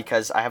doesn't,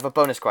 because I have a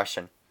bonus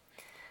question.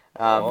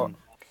 Who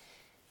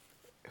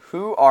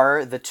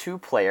are the 2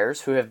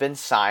 players who have been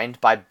signed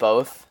by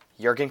both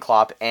Jurgen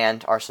Klopp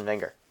and Arsene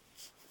Wenger?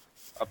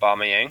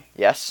 Aubameyang.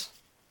 Yes?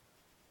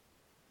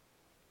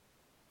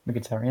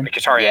 Mkhitaryan.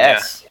 Mkhitaryan,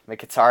 Yes,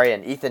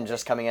 Mkhitaryan. Ethan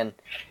just coming in,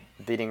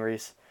 beating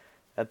Reese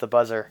at the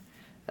buzzer,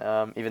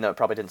 even though it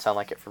probably didn't sound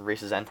like it from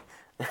Reese's end.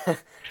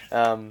 It's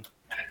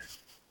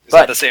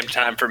But- at the same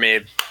time for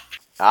me,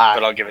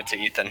 but I'll give it to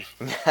Ethan.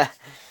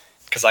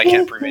 Because I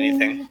can't prove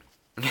anything.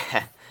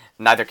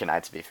 Neither can I,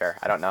 to be fair.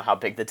 I don't know how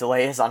big the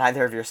delay is on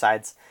either of your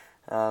sides.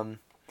 So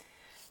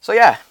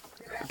yeah,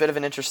 a bit of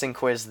an interesting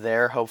quiz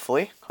there,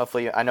 hopefully.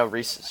 Hopefully, I know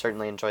Reese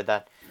certainly enjoyed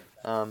that.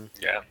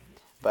 Yeah.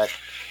 But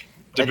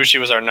Debuchy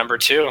was our number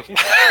 2.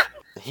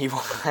 he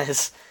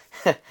was...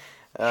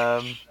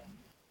 Kieran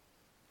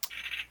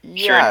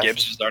yeah,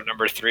 Gibbs was our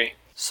number 3.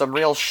 some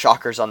real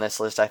shockers on this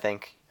list, I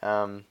think.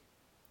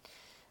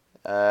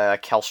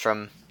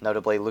 Kellstrom,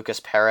 notably Lucas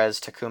Perez,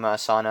 Takuma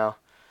Asano,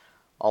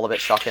 all a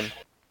bit shocking.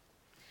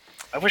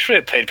 I wish we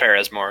had played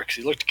Perez more because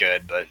he looked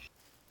good, but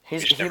He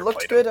just never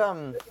looked played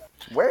good.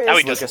 Where is now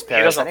he Lucas doesn't.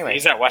 Perez anyway?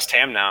 He's at West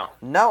Ham now.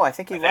 No, I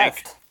think he I think.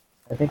 left.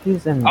 I think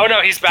he's in. Oh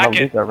no, he's back La at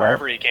Liga, right?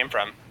 wherever he came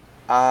from.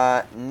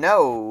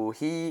 No,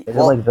 he. Is it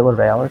like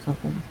Villarreal or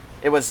something?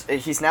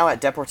 He's now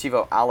at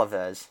Deportivo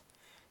Alaves.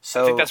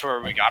 So I think that's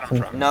where we got him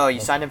from. no, you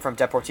signed him from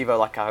Deportivo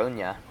La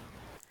Coruña.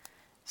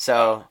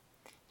 So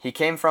he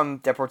came from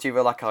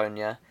Deportivo La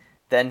Coruña,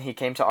 then he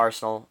came to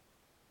Arsenal.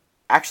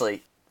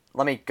 Actually,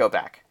 let me go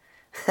back.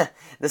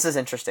 This is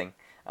interesting.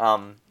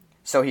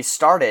 So he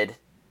started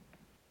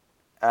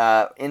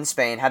in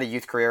Spain, had a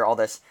youth career, all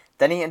this.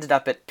 Then he ended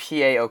up at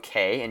PAOK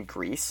in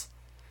Greece.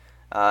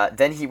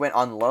 Then he went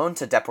on loan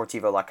to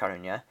Deportivo La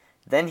Coruña.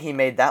 Then he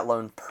made that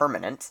loan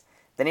permanent.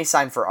 Then he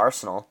signed for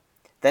Arsenal.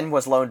 Then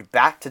was loaned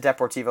back to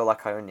Deportivo La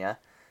Coruña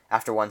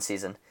after 1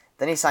 season.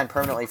 Then he signed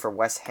permanently for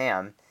West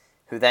Ham,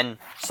 who then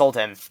sold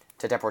him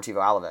to Deportivo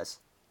Alaves.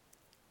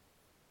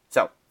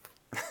 So,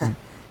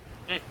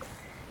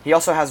 he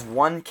also has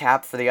 1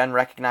 cap for the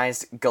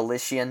unrecognized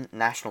Galician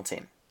national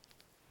team.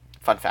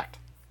 Fun fact.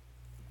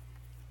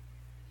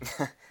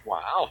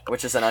 Wow.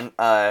 Which is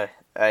a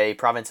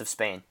province of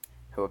Spain,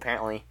 who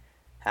apparently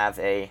have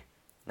a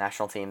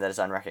national team that is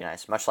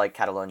unrecognized, much like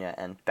Catalonia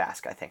and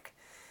Basque, I think.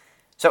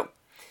 So,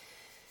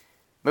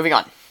 moving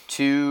on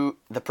to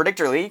the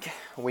Predictor League,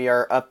 we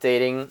are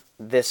updating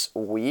this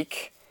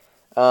week.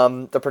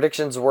 The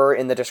predictions were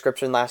in the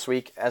description last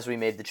week as we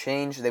made the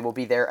change. They will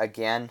be there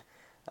again.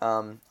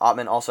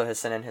 Ottman also has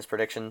sent in his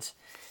predictions,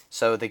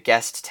 so the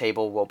guest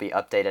table will be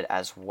updated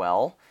as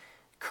well.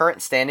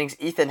 Current standings,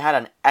 Ethan had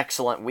an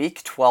excellent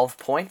week, 12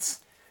 points,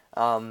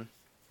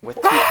 with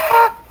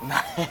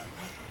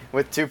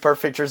with 2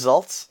 perfect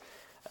results,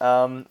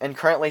 and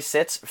currently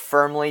sits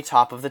firmly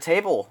top of the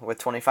table with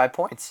 25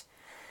 points.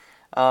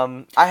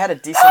 I had a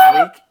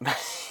decent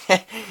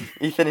week.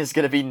 Ethan is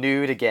going to be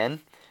nude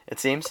again, it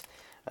seems.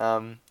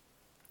 Doing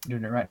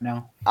it right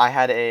now.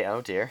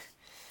 Oh dear.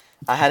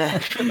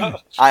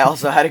 I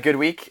also had a good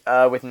week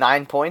with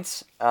 9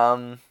 points.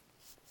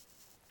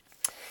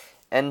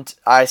 And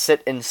I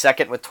sit in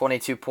second with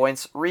 22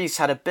 points. Reese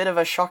had a bit of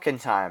a shocking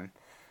time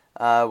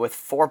with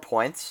 4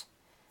 points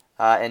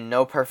and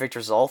no perfect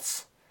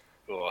results.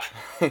 Cool.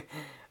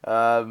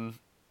 And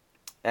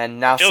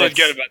now Feeling sits...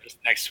 good about this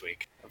next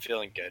week. I'm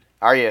feeling good.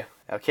 Are you?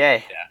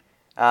 Okay. Yeah.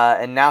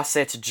 And now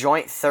sits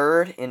joint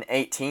third in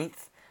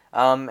 18th.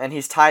 And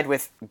he's tied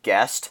with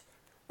Guest,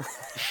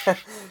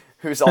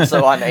 who's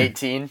also on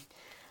 18.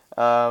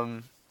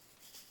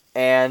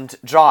 And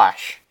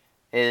Josh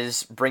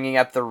is bringing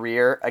up the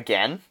rear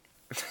again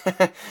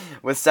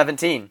with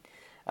 17.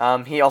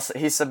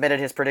 He submitted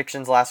his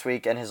predictions last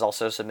week and has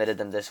also submitted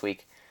them this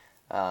week.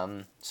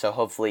 So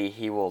hopefully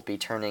he will be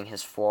turning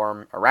his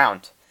form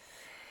around.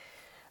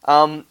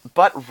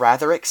 But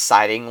rather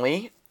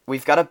excitingly,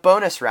 we've got a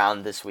bonus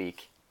round this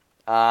week.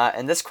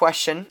 And this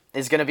question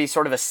is going to be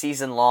sort of a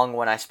season-long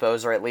one, I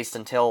suppose, or at least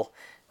until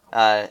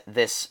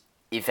this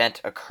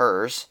event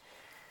occurs.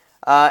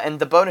 And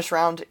the bonus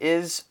round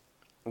is,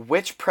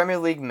 which Premier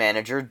League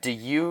manager do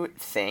you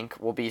think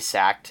will be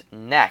sacked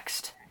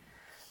next?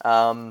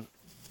 And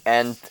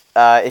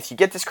if you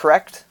get this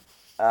correct,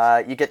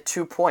 you get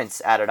 2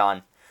 points added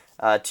on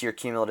to your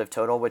cumulative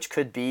total, which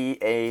could be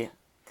a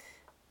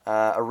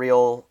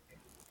real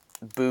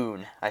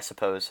boon, I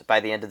suppose, by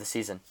the end of the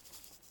season.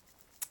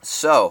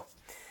 So,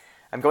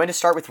 I'm going to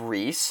start with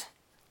Reese.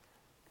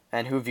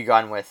 And who have you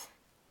gone with?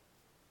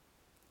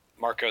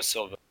 Marco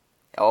Silva.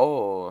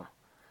 Oh,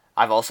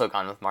 I've also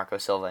gone with Marco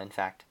Silva, in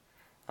fact.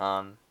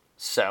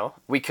 So,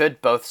 we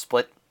could both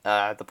split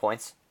the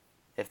points,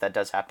 if that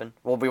does happen.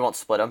 Well, we won't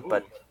split them,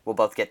 but we'll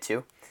both get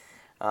 2.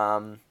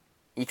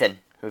 Ethan,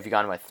 who have you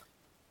gone with?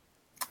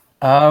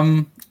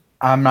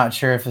 I'm not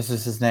sure if this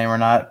is his name or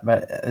not,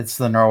 but it's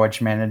the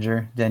Norwich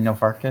manager, Daniel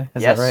Farke.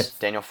 Is that right?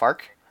 Daniel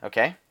Farke.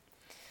 Okay.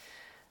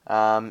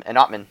 And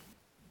Ottman,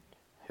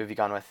 who have you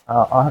gone with?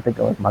 I'll have to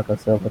go with Marco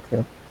Silva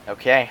too.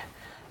 Okay.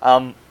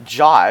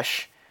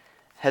 Josh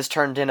has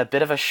turned in a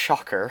bit of a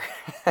shocker.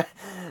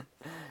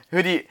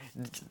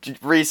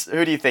 Reese,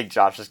 who do you think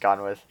Josh has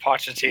gone with?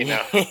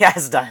 Pochettino. He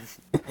has done.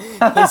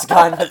 He's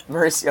gone with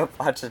Mauricio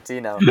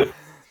Pochettino.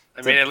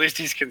 I mean, at least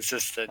he's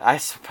consistent. I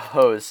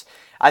suppose.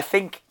 I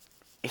think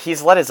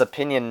he's let his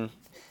opinion...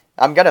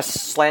 I'm going to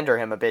slander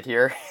him a bit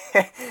here.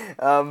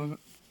 I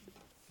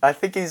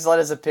think he's let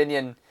his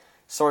opinion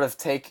sort of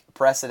take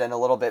precedent a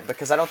little bit,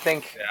 because I don't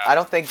think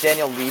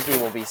Daniel Levy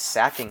will be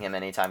sacking him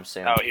anytime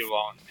soon. No, he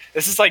won't.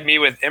 This is like me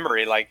with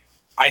Emery. Like,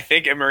 I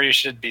think Emery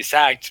should be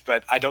sacked,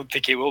 but I don't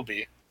think he will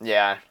be.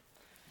 Yeah.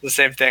 The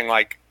same thing.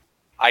 Like,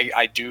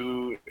 I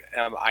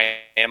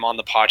am on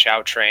the Poch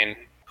out train.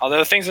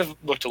 Although things have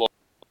looked a little,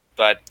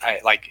 but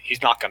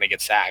he's not going to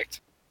get sacked.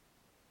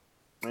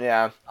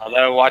 Yeah.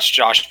 Although, watch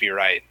Josh be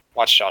right.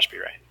 Watch Josh be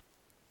right.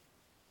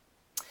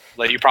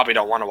 Like, you probably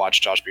don't want to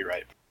watch Josh be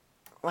right.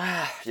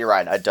 You're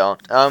right, I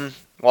don't.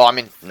 Well, I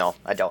mean, no,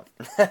 I don't.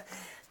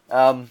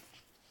 I'm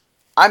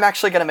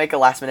actually going to make a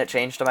last-minute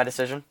change to my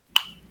decision.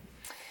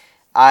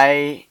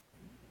 I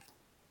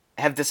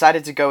have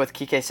decided to go with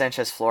Quique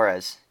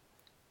Sanchez-Flores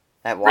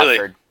at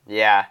Watford. Really?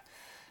 Yeah.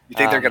 You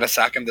think they're going to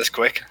sack him this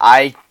quick?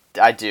 I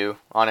do,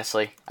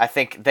 honestly. I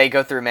think they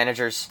go through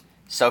managers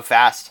so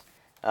fast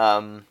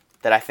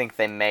that I think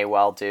they may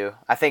well do.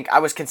 I think I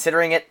was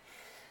considering it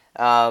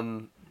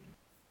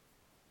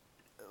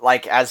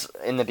like as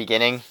in the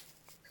beginning,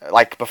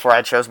 like before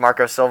I chose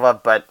Marco Silva,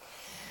 but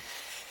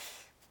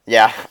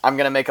yeah, I'm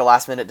going to make a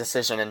last-minute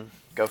decision and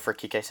go for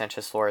Quique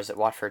Sanchez-Flores at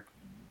Watford.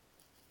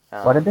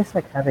 Why did they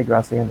sack Javi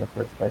Gracia in the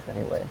first place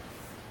anyway?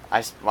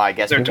 I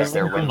guess because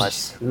they're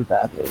winless. Too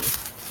badly.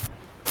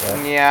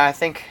 Yeah, I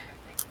think...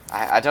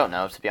 I don't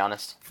know, to be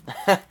honest.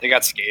 They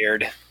got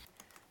scared.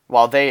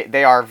 Well,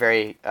 they are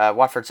very...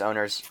 Watford's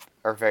owners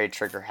are very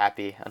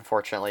trigger-happy,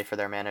 unfortunately, for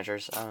their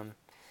managers.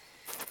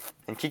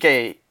 And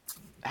Quique...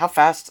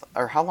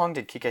 How long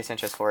did Quique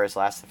Sanchez-Flores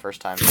last the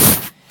first time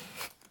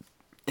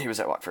he was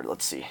at Watford?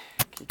 Let's see.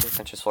 Quique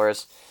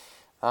Sanchez-Flores.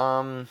 It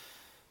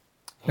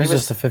was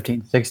just a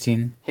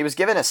 15-16. He was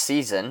given a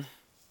season.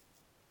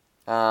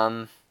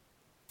 Well,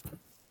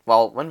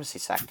 when was he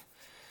sacked?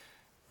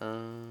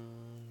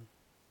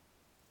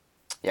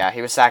 Yeah,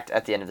 he was sacked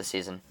at the end of the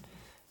season.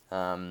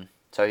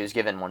 So he was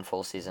given 1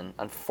 full season.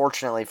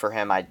 Unfortunately for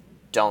him, I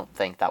don't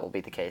think that will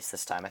be the case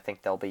this time. I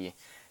think they'll be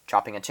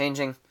chopping and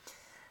changing.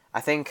 I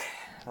think,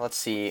 let's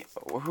see,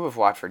 who have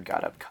Watford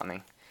got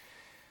upcoming?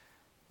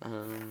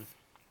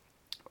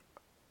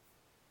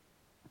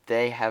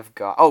 They have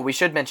got... Oh, we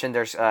should mention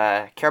there's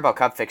Carabao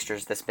Cup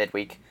fixtures this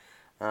midweek.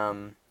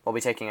 We'll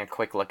be taking a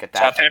quick look at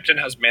that. Southampton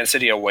has Man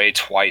City away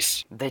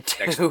twice. They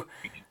do.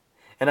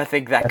 And I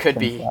think that could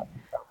be...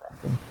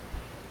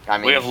 I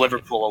mean, we have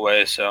Liverpool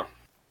away, so...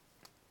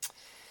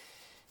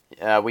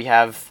 we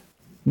have...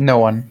 No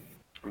one.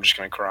 I'm just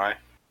going to cry.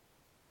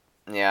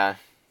 Yeah.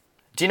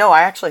 Do you know,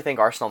 I actually think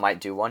Arsenal might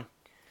do one.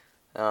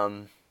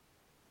 I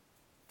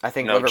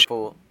think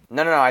Liverpool...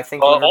 No, I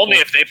think Liverpool... only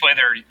if they play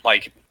their,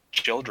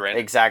 children.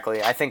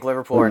 Exactly. I think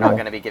Liverpool are not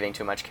going to be giving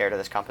too much care to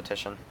this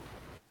competition.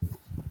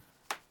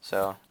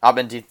 So,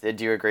 Albin, do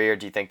you agree, or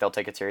do you think they'll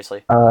take it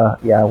seriously?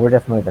 Yeah, we're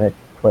definitely going to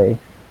play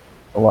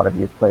a lot of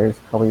youth players.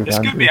 Probably this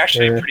could be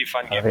actually a pretty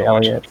fun game to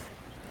watch.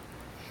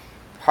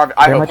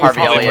 I hope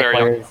Harvey Elliott...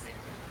 players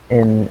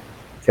in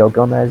Joe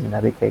Gomez and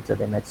Naby Keita,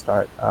 they might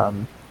start.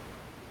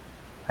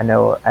 I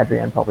know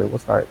Adrian probably will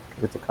start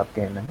because it's a cup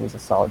game and he's a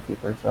solid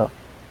keeper, so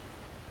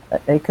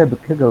it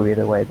could go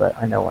either way. But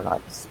I know we're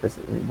not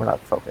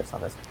focused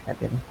on this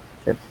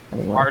championship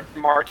anymore.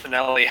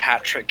 Martinelli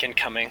hat trick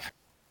incoming.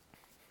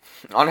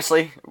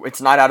 Honestly, it's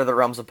not out of the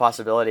realms of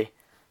possibility.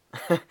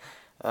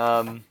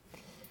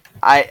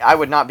 I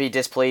would not be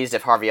displeased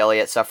if Harvey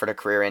Elliott suffered a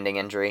career-ending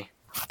injury.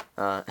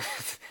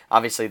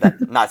 Obviously,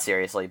 that not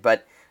seriously,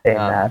 but Stay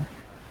mad.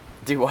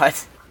 do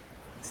what?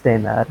 Stay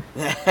mad.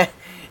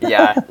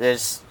 Yeah,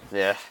 there's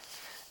the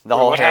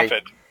whole what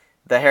happened?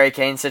 The Harry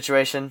Kane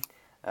situation.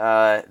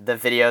 The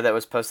video that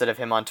was posted of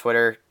him on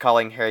Twitter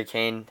calling Harry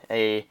Kane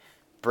a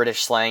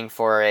British slang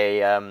for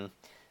a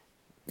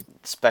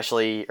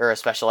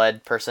special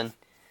ed person.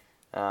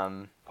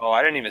 Oh,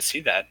 I didn't even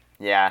see that.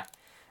 Yeah,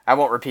 I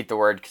won't repeat the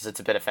word because it's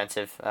a bit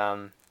offensive.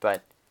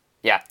 But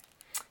yeah,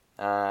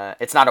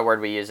 it's not a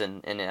word we use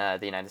in the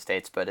United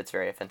States, but it's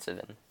very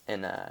offensive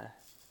in the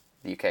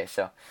UK.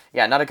 So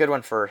yeah, not a good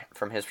one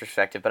from his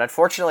perspective. But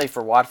unfortunately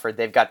for Watford,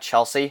 they've got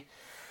Chelsea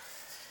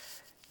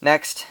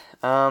next,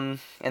 and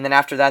then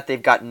after that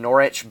they've got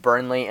Norwich,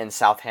 Burnley, and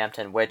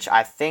Southampton. Which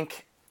I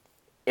think,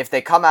 if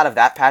they come out of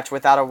that patch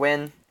without a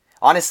win,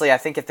 honestly, I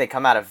think if they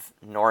come out of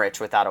Norwich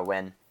without a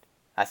win,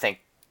 I think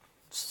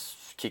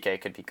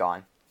Kike could be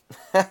gone.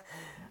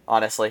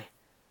 Honestly,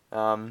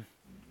 yeah.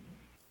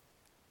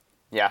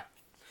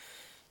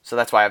 So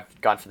that's why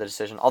I've gone for the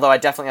decision. Although I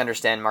definitely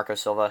understand Marco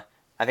Silva.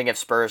 I think if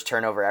Spurs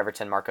turn over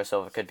Everton, Marco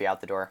Silva could be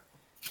out the door,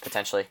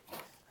 potentially.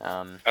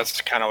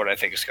 That's kind of what I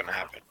think is going to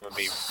happen. Would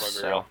be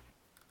real.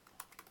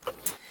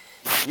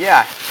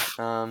 Yeah.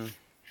 All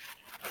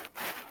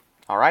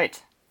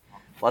right.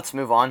 Let's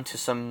move on to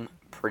some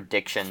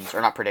predictions, or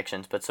not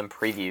predictions, but some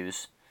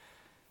previews.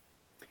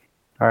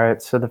 All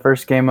right, so the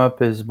first game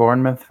up is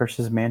Bournemouth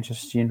versus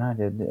Manchester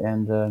United,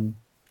 and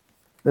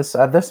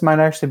this might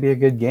actually be a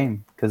good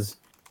game because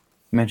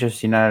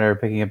Manchester United are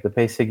picking up the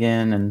pace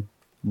again, and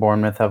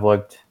Bournemouth have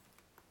looked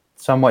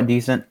somewhat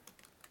decent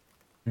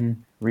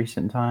in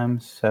recent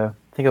times. So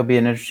I think it'll be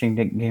an interesting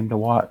game to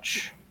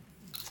watch.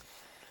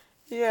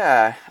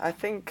 Yeah, I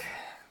think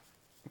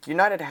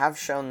United have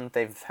shown that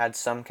they've had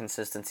some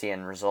consistency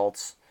in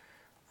results,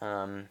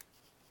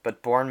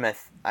 but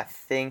Bournemouth, I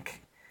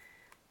think,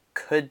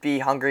 could be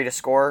hungry to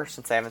score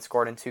since they haven't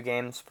scored in 2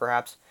 games,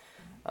 perhaps.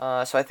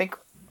 So I think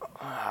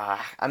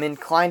I'm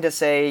inclined to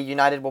say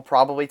United will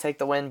probably take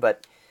the win,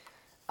 but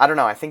I don't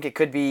know. I think it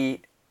could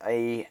be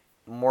a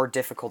more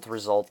difficult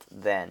result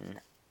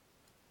than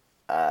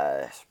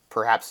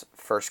perhaps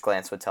first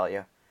glance would tell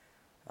you.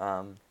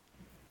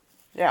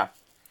 Yeah.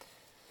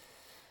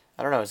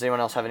 I don't know. Does anyone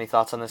else have any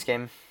thoughts on this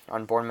game,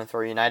 on Bournemouth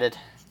or United?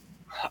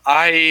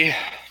 I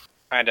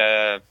kind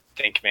of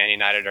think Man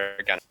United are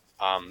going to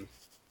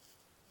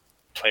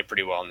play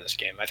pretty well in this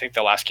game. I think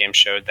the last game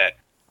showed that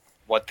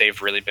what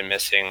they've really been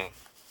missing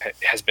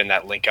has been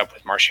that link up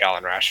with Martial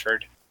and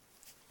Rashford.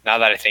 Now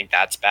that I think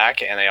that's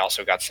back, and they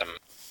also got some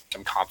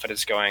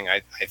confidence going,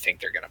 I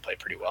think they're going to play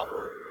pretty well.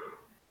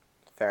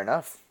 Fair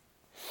enough.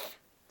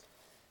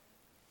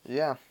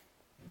 Yeah.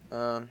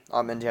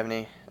 Otman, do you have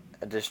any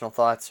additional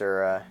thoughts,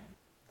 or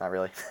not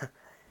really?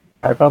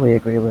 I probably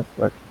agree with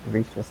what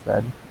Reese just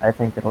said. I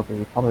think it'll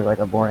be probably like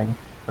a boring,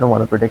 I don't know what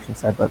the prediction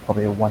said, but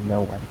probably a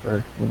 1-0 win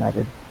for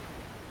United.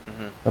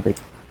 Mm-hmm. They'll be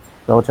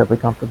relatively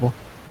comfortable.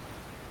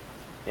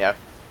 Yeah,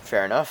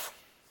 fair enough.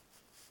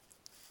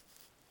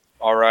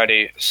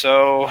 Alrighty,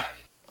 so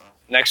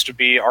next would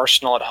be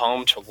Arsenal at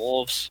home to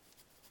Wolves.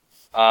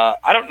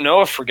 I don't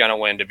know if we're going to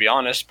win, to be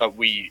honest, but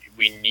we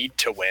need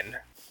to win.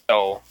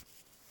 So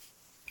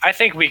I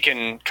think we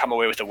can come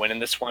away with a win in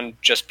this one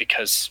just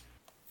because,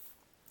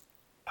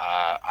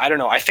 I don't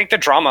know, I think the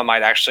drama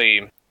might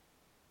actually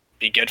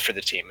be good for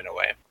the team in a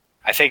way.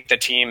 I think the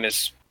team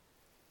is,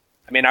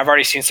 I mean, I've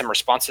already seen some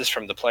responses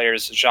from the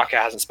players. Xhaka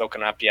hasn't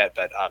spoken up yet,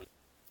 but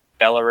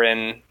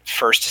Bellerin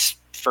first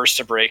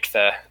to break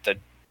the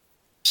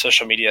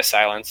social media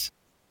silence.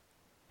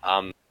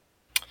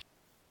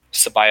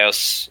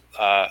 Ceballos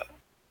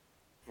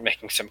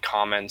making some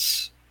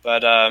comments,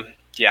 but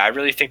yeah, I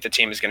really think the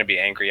team is going to be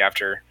angry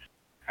after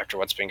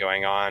what's been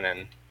going on,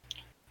 and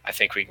I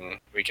think we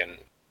can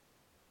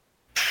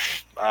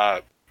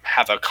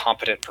have a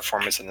competent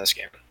performance in this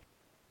game.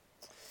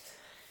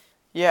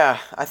 Yeah,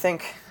 I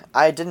think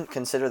I didn't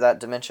consider that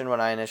dimension when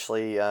I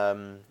initially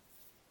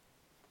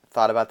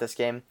thought about this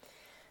game.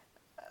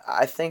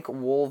 I think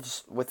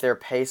Wolves, with their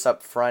pace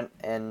up front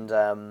and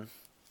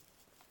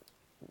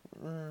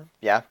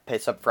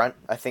pace up front,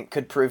 I think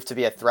could prove to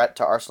be a threat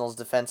to Arsenal's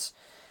defense.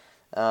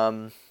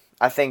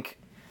 I think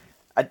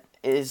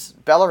is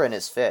Bellerin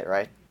is fit,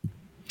 right?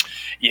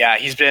 Yeah,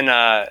 he's been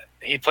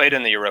he played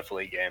in the Europa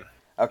League game.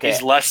 Okay.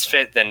 He's less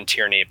fit than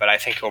Tierney, but I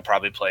think he'll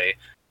probably play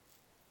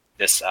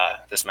this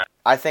match.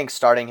 I think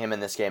starting him in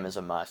this game is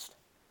a must,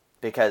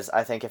 because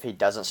I think if he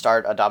doesn't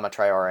start, Adama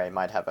Traore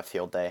might have a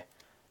field day.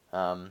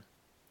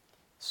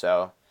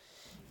 So,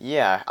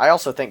 yeah, I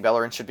also think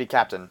Bellerin should be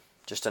captain.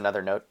 Just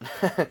another note.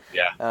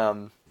 Yeah.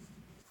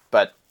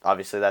 But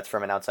obviously that's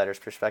from an outsider's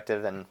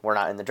perspective, and we're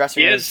not in the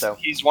dressing room. So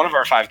he's one of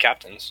our 5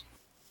 captains.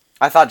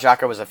 I thought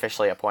Xhaka was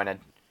officially appointed.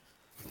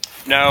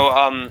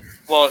 No,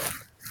 well,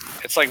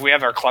 it's like we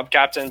have our club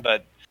captain,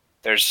 but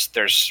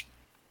there's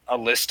a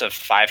list of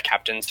 5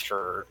 captains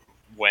for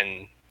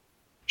when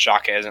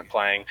Xhaka isn't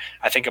playing.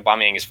 I think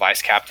Aubameyang is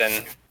vice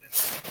captain.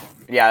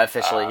 Yeah,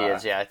 officially he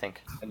is. Yeah, I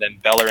think. And then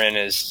Bellerin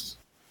is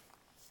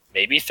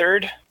maybe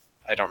third.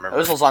 I don't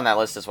remember. Ozil's on that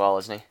list as well,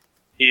 isn't he?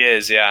 He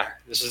is, yeah.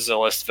 This is a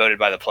list voted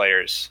by the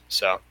players,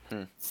 so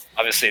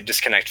obviously a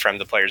disconnect from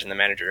the players and the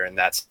manager, and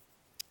that's...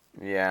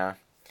 Yeah.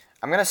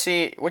 I'm going to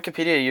see...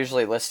 Wikipedia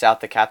usually lists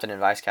out the captain and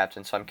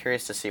vice-captain, so I'm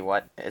curious to see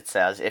what it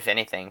says, if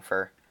anything,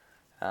 for...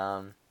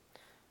 oh,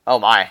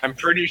 my. I'm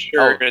pretty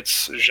sure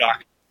it's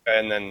Jacques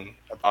and then...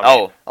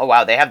 Aubameyang. Oh,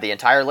 wow, they have the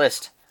entire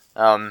list.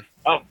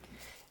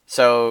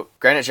 So,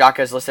 Granit Xhaka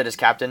is listed as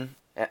captain.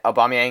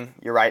 Aubameyang,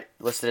 you're right,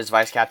 listed as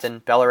vice-captain.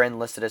 Bellerin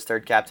listed as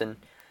third captain.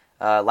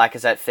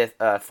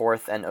 Lacazette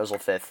fourth, and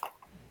Ozil fifth.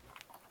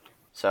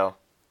 So,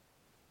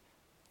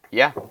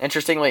 yeah.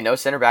 Interestingly, no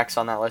center backs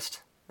on that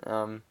list.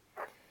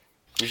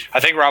 I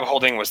think Rob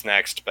Holding was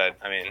next, but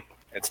I mean,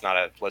 it's not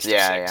a list of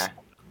six.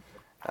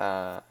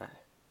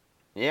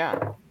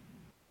 Yeah.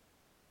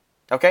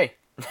 Okay.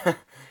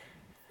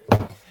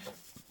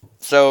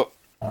 So,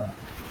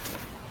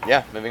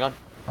 yeah, moving on.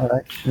 All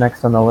right.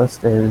 Next on the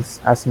list is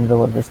Aston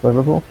Villa versus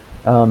Liverpool.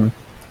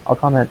 I'll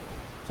comment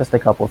just a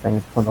couple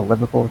things from the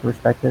Liverpool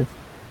perspective.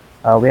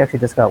 We actually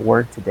just got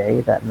word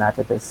today that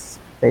Matip has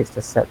faced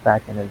a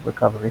setback in his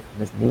recovery from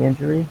his knee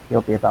injury.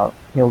 He'll be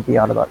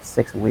out about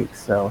 6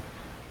 weeks. So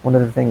one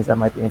of the things that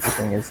might be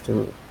interesting is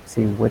to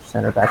see which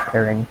center back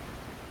pairing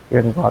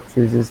Jurgen Klopp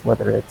chooses,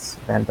 whether it's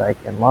Van Dijk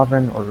and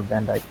Lovren or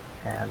Van Dijk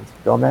and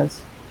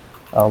Gomez.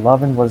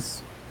 Lovren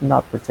was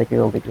not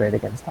particularly great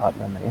against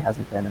Tottenham, and he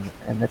hasn't been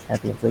in the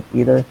Champions League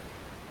either.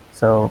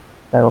 So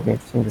that'll be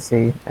interesting to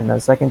see. And the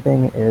second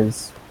thing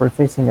is we're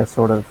facing a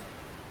sort of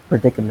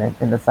predicament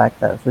in the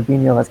fact that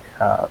Fabinho has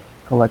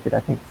collected,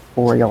 I think,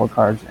 4 yellow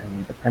cards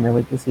in the Premier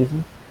League this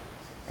season.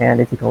 And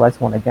if he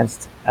collects one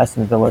against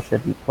Aston Villa,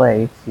 should he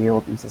play,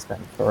 he'll be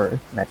suspended for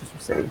Manchester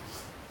City.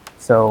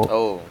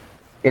 So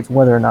it's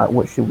whether or not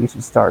we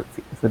should start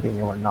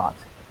Fabinho or not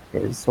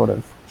is sort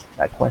of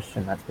that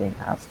question that's being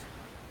asked.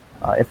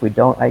 If we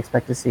don't, I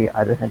expect to see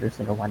either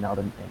Henderson or Wijnaldum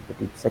in the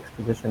deep six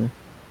position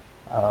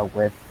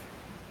with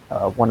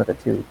one of the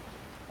two,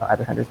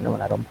 either Henderson or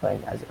Wijnaldum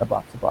playing as a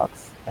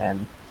box-to-box,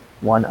 and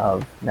one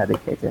of Naby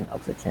Keita and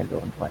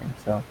Oxlade-Chamberlain playing.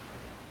 So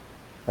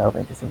that'll be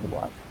interesting to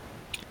watch.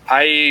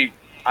 I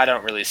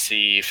don't really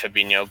see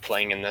Fabinho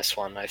playing in this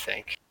one, I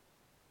think.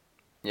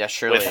 Yeah,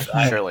 surely.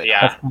 Surely.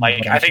 Yeah,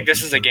 I think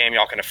this is a game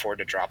y'all can afford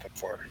to drop him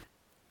for.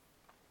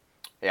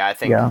 Yeah, I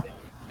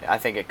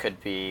think it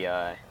could be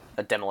a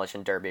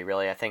demolition derby,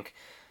 really. I think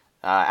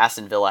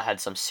Aston Villa had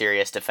some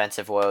serious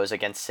defensive woes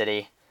against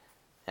City,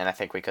 and I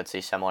think we could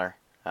see similar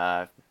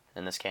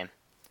in this game.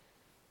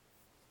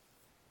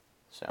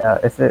 So.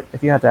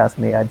 If you had to ask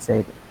me, I'd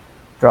say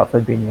drop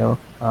Fabinho.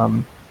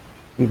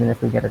 Even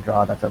if we get a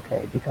draw, that's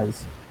okay,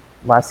 because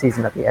last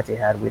season at the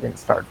Etihad, we didn't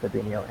start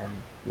Fabinho and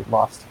we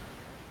lost.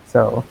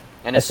 So,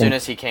 and as soon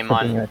as he came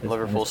on,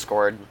 Liverpool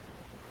scored.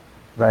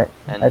 Right.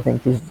 And I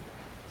think he's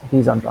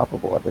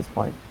undroppable at this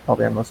point.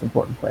 Probably our most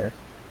important player.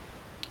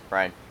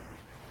 Right.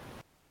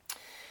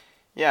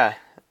 Yeah.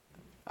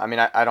 I mean,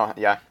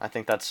 I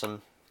think that's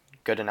some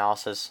good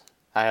analysis.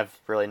 I have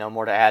really no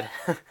more to add.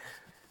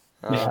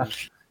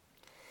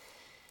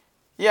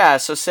 Yeah,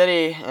 so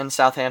City and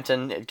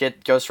Southampton,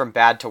 it goes from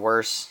bad to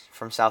worse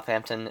from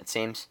Southampton, it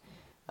seems.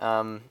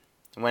 When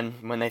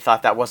they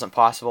thought that wasn't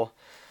possible.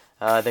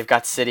 They've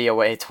got City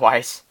away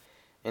twice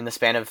in the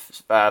span of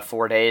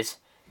 4 days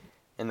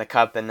in the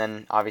Cup and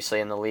then obviously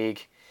in the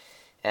league.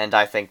 And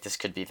I think this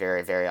could be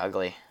very, very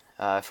ugly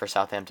for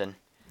Southampton.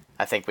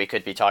 I think we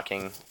could be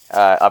talking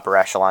upper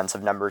echelons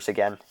of numbers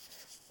again.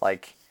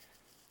 Like,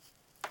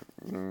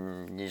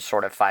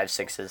 sort of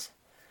 5-6s,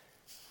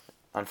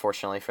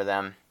 unfortunately for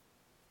them.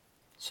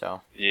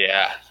 So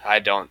yeah, I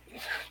don't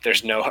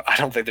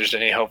think there's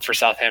any hope for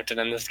Southampton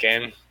in this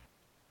game.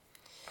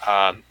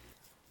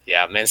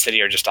 Yeah, Man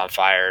City are just on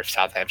fire.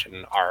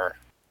 Southampton are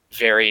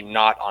very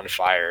not on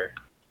fire.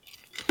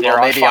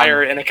 They're on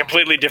fire in a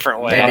completely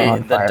different way.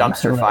 Maybe the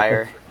dumpster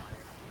fire.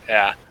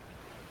 Yeah.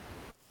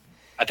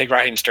 I think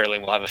Raheem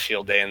Sterling will have a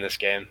field day in this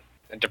game.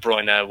 And De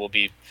Bruyne will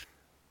be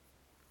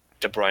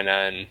De Bruyne,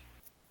 and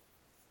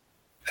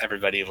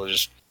everybody will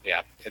just,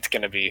 yeah, it's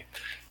gonna be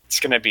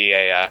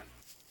a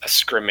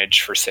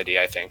scrimmage for City,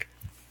 I think.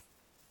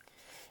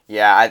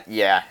 Yeah,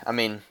 I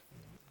mean,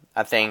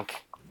 I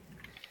think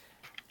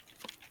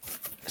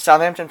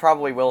Southampton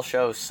probably will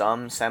show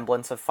some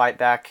semblance of fight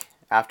back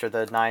after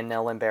the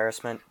 9-0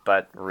 embarrassment,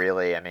 but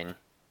really, I mean,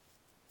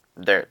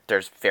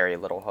 there's very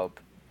little hope.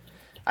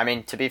 I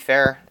mean, to be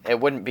fair, it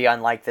wouldn't be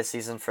unlike this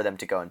season for them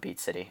to go and beat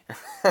City.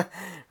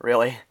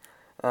 Really.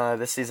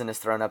 This season has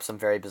thrown up some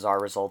very bizarre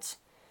results.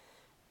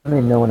 I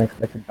mean, no one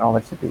expected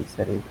Norwich to beat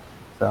City,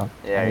 so...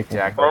 Yeah,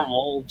 exactly. Or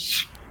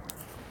Wolves.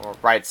 Well,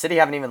 right, City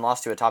haven't even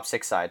lost to a top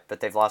 6 side, but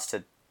they've lost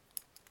to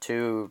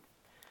two,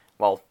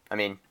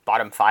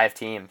 bottom 5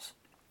 teams.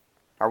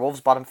 Are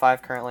Wolves bottom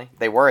 5 currently?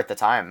 They were at the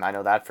time, I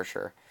know that for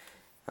sure.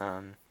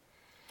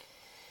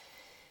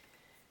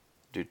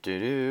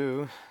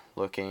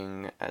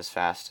 Looking as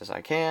fast as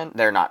I can.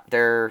 They're not.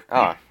 They're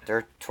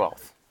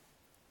 12th.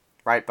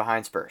 Right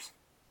behind Spurs.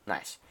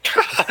 Nice.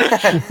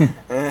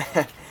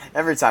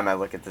 Every time I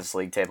look at this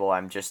league table,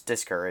 I'm just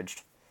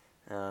discouraged.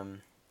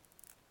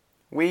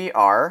 We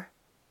are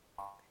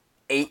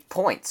 8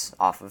 points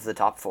off of the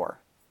top 4.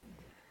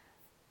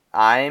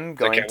 I'm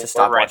going to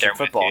stop right watching there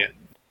football. with you.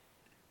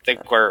 I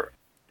think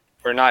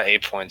we're not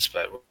 8 points,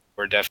 but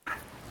we're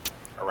definitely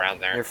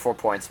around there. You're 4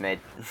 points, mate.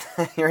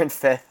 You're in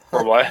 5th.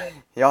 Or what?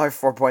 Y'all are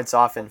 4 points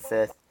off in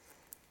 5th,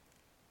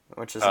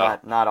 which is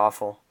not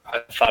awful.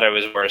 I thought it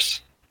was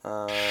worse.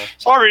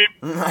 Sorry.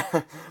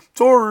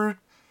 Sorry.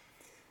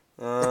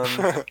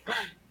 Sorry.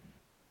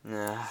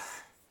 Yeah.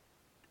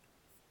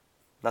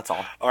 That's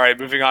all. All right,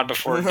 moving on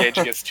before Gage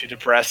gets too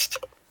depressed.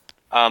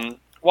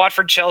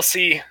 Watford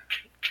Chelsea.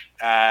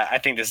 I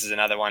think this is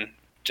another one,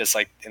 just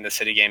like in the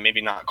City game.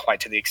 Maybe not quite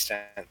to the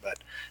extent, but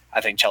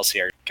I think Chelsea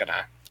are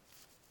gonna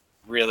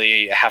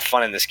really have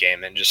fun in this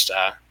game and just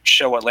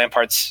show what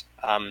Lampard's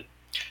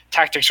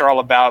tactics are all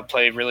about.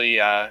 Play really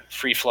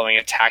free-flowing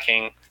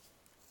attacking.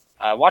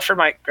 Watford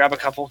might grab a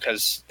couple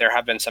because there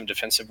have been some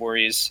defensive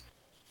worries.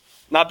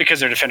 Not because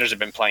their defenders have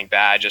been playing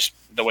bad, just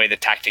the way the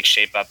tactics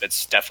shape up,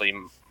 it's definitely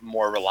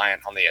more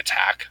reliant on the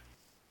attack.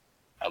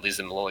 Leaves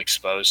them a little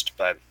exposed,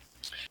 but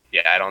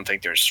yeah, I don't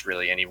think there's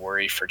really any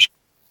worry for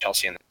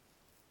Chelsea.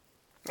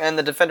 And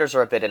the defenders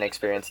are a bit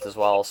inexperienced as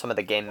well. Some of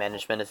the game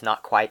management is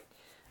not quite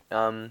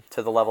to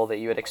the level that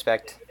you would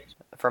expect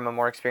from a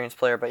more experienced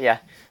player. But yeah,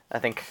 I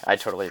think I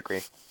totally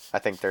agree. I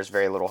think there's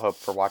very little hope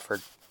for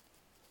Watford.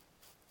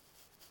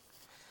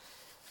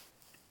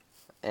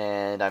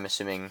 And I'm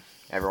assuming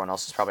everyone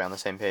else is probably on the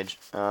same page.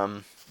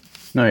 No,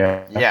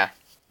 yeah. Yeah.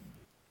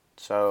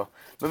 So,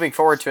 moving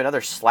forward to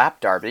another slap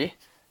derby.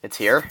 It's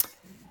here.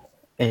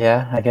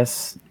 Yeah, I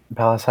guess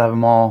Palace have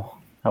them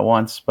all at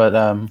once, but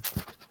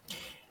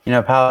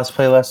Palace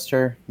play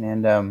Leicester,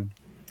 and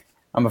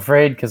I'm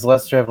afraid because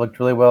Leicester have looked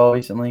really well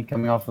recently,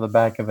 coming off of the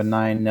back of a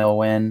 9-0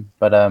 win.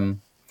 But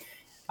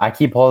I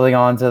keep holding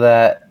on to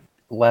that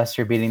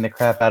Leicester beating the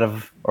crap out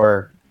of,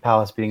 or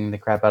Palace beating the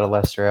crap out of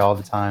Leicester all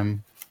the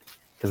time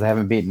because they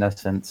haven't beaten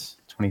us since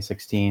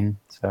 2016.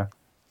 So,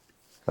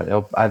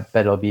 but I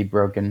bet it'll be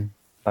broken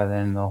by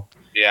then.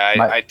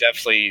 I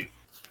definitely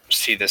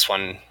see this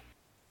one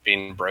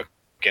being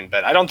broken,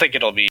 but I don't think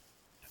it'll be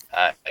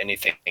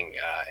anything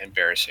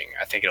embarrassing.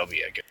 I think it'll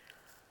be a good.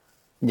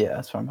 Yeah,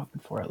 that's what I'm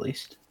hoping for at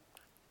least.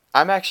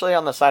 I'm actually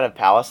on the side of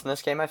Palace in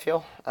this game, I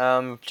feel.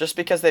 Just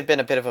because they've been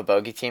a bit of a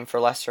bogey team for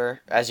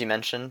Leicester, as you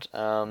mentioned.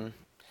 And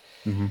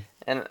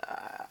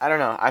I don't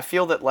know. I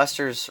feel that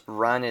Leicester's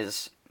run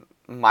is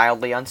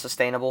mildly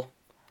unsustainable.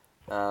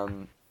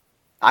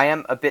 I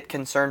am a bit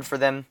concerned for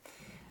them.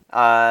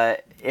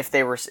 If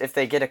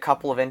they get a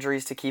couple of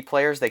injuries to key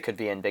players, they could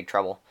be in big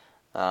trouble.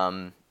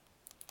 Well,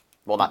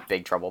 not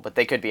big trouble, but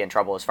they could be in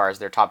trouble as far as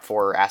their top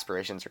 4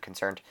 aspirations are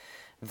concerned.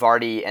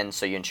 Vardy and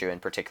Soyuncu in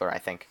particular, I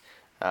think,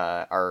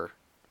 are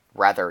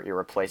rather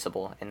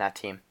irreplaceable in that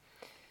team.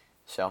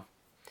 So,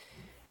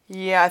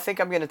 yeah, I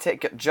think I'm going to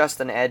take just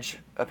an edge,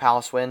 a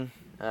Palace win,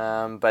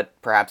 but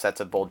perhaps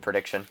that's a bold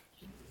prediction.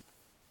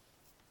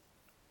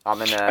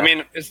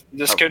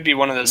 This could be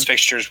one of those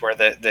fixtures where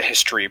the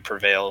history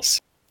prevails.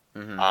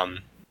 Mm-hmm.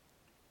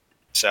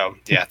 So,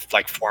 yeah,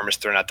 like form is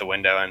thrown out the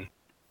window, and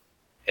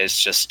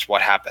it's just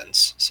what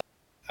happens. So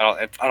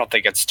I don't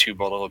think it's too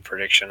bold of a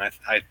prediction.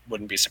 I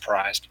wouldn't be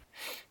surprised.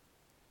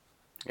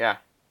 Yeah,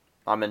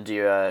 Amin,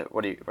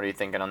 what are you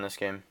thinking on this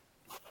game?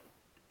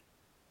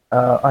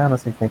 I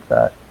honestly think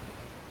that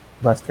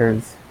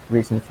Leicester's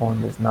recent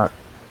form is not,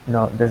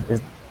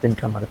 didn't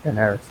come out of thin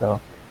air. So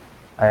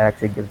I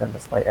actually give them a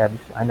slight edge.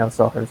 I know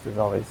Selhurst is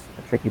always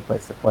a tricky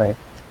place to play,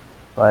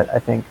 but I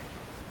think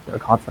their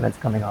confidence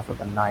coming off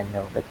of a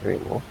 9-0 victory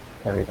will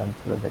carry them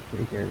to the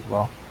victory here as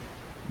well.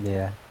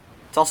 Yeah.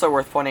 It's also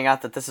worth pointing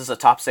out that this is a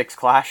top 6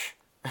 clash.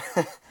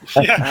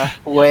 Yeah.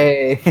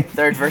 Way.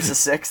 3rd versus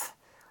 6th.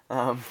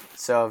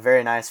 So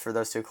very nice for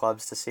those two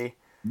clubs to see.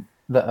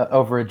 The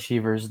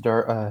overachievers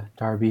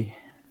derby.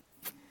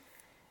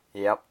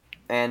 Yep.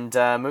 And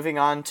moving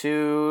on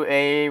to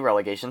a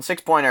relegation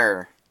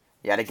 6-pointer.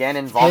 Yet again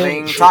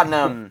involving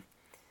Tottenham.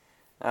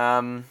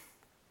 And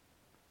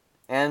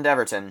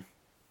Everton,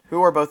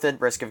 who are both at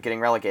risk of getting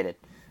relegated.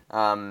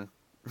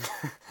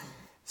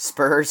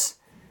 Spurs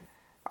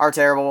are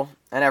terrible,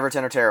 and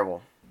Everton are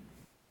terrible.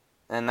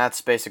 And that's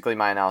basically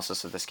my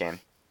analysis of this game.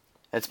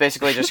 It's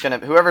basically just gonna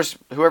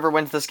whoever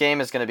wins this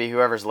game is gonna be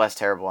whoever's less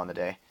terrible on the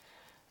day.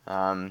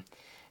 And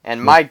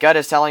my gut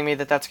is telling me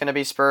that that's gonna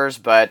be Spurs,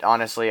 but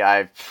honestly,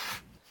 I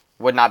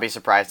would not be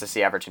surprised to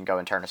see Everton go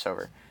and turn us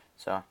over.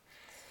 So,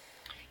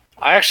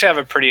 I actually have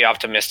a pretty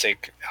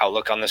optimistic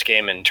outlook on this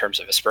game in terms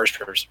of a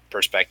Spurs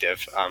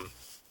perspective.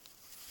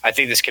 I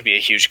think this could be a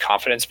huge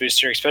confidence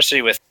booster,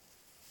 especially with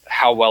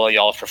how well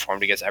y'all have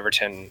performed against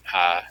Everton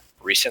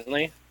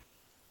recently.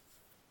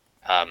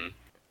 I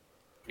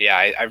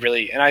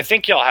really, and I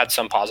think y'all had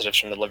some positives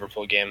from the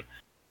Liverpool game.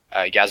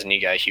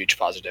 Gazaniga, a huge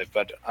positive,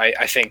 but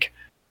I think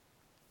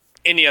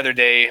any other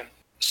day,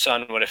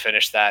 Son would have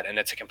finished that, and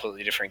it's a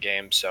completely different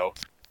game. So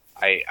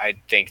I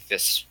think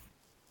this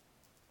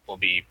will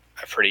be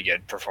a pretty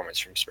good performance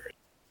from Spurs.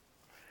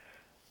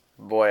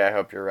 boy, I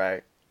hope you're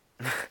right.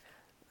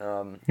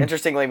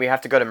 Interestingly, we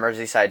have to go to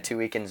Merseyside 2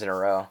 weekends in a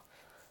row.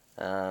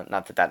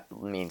 Not that that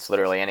means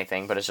literally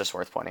anything, but it's just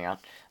worth pointing out,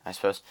 I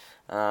suppose.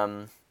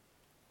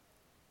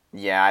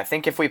 Yeah, I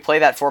think if we play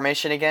that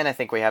formation again, I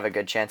think we have a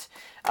good chance.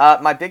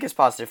 My biggest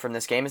positive from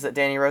this game is that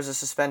Danny Rose is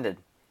suspended.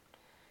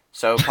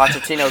 So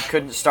Pochettino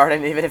couldn't start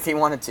him even if he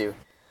wanted to.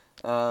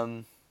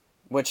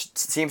 Which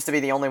seems to be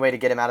the only way to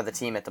get him out of the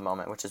team at the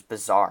moment, which is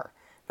bizarre.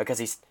 Because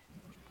he's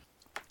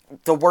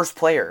the worst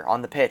player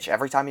on the pitch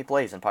every time he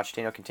plays, and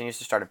Pochettino continues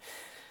to start him.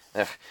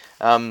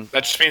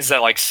 That just means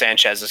that like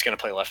Sanchez is going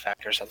to play left back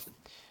or something.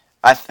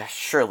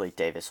 Surely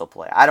Davis will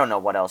play. I don't know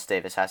what else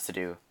Davis has to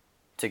do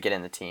to get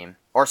in the team.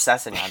 Or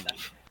Sessegnon.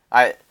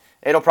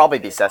 It'll probably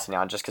be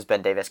Sessegnon just because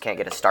Ben Davis can't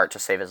get a start to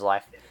save his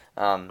life.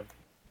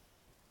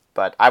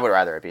 But I would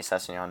rather it be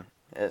Sessegnon.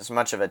 As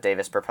much of a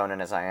Davis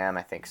proponent as I am,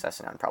 I think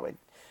Sessegnon probably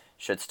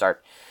should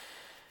start.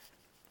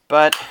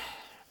 But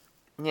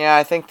yeah,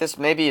 I think this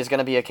maybe is going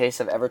to be a case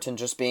of Everton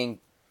just being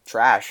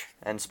trash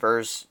and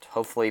Spurs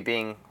hopefully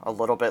being a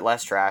little bit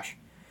less trash.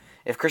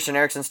 If Christian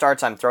Eriksen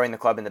starts, I'm throwing the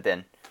club in the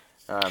bin.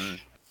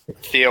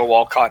 Theo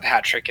Walcott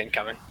hat-trick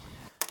incoming.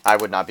 I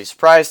would not be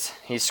surprised.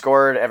 He's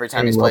scored every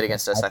time he's played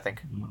against us, I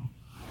think.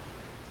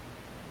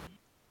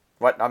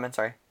 What? I'm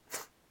sorry.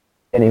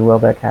 Danny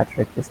Welbeck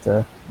hat-trick just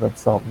to rub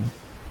salt in.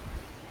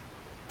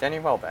 Danny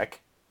Welbeck.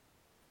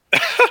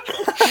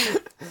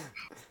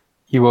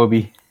 He will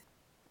be.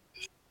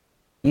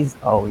 He's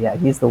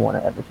the one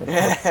at Everton.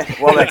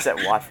 Welbeck's at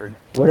Watford.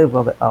 Where did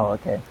Welbeck? Oh,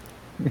 okay.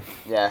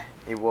 Yeah,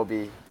 he will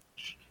be.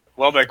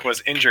 Welbeck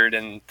was injured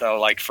in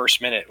the first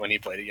minute when he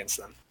played against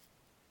them.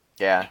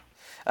 Yeah.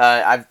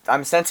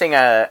 I'm sensing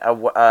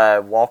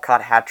a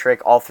Walcott hat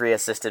trick, all three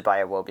assisted by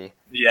Iwobi.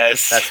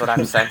 Yes. That's what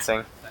I'm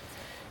sensing.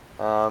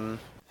 And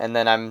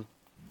then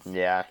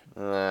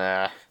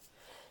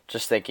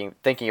just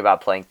thinking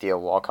about playing Theo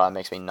Walcott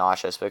makes me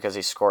nauseous because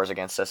he scores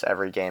against us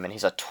every game and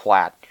he's a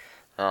twat.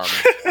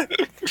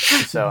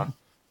 So,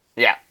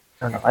 yeah.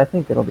 I don't know. I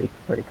think it'll be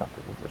pretty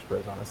comfortable for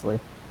Spurs, honestly.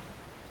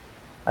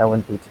 I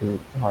wouldn't be too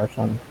harsh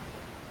on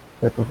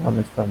their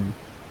performance from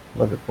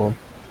Liverpool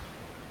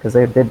because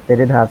they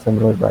did have some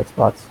really bright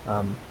spots.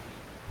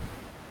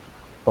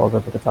 Balls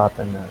up at the top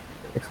and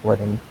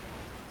exploiting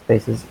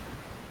spaces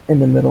in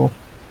the middle.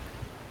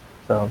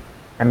 So,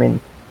 I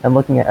mean, and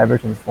looking at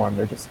Everton's form,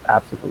 they're just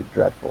absolutely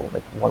dreadful.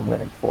 Like 1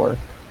 win and four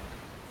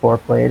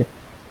played,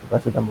 the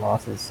rest of them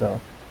losses.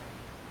 So,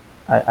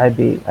 I'd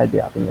be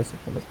optimistic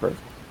from this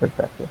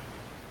perspective.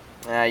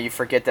 You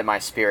forget that my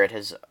spirit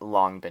has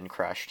long been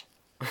crushed,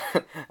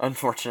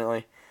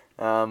 unfortunately.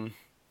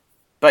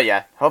 But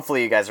yeah,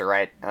 hopefully you guys are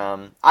right.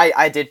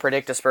 I did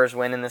predict a Spurs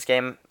win in this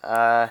game,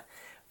 but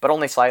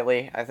only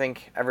slightly. I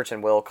think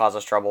Everton will cause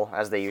us trouble,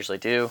 as they usually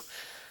do.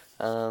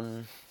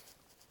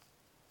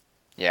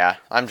 Yeah,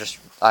 I'm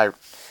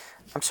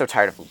so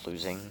tired of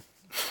losing.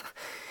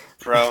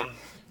 Bro,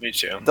 me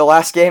too. The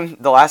last game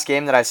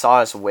that I saw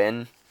us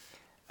win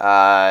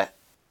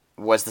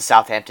was the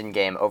Southampton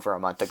game over a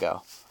month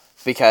ago,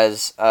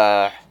 because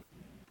I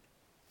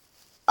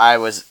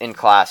was in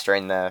class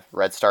during the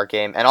Red Star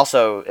game, and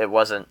also it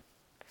wasn't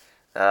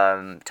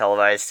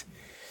televised.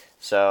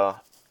 So,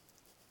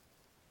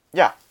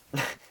 yeah,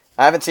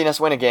 I haven't seen us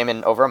win a game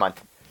in over a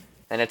month,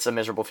 and it's a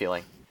miserable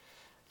feeling.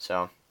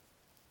 So,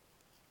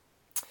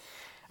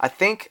 I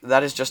think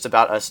that is just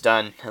about us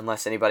done,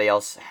 unless anybody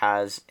else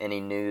has any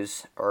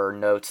news or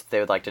notes they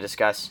would like to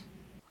discuss.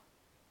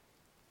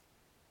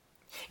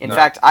 In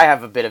fact, I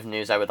have a bit of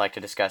news I would like to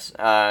discuss.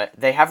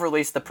 They have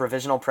released the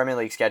provisional Premier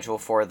League schedule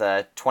for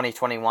the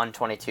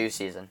 2021-22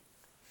 season.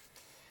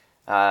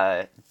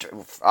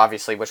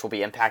 Obviously, which will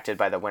be impacted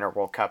by the Winter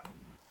World Cup.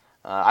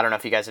 I don't know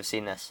if you guys have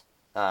seen this.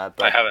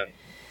 But I haven't.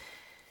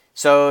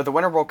 So the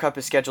Winter World Cup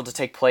is scheduled to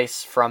take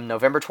place from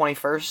November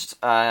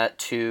 21st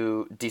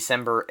to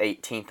December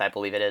 18th, I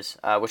believe it is,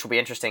 which will be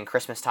interesting.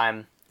 Christmas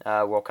time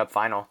World Cup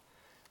final,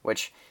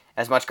 which,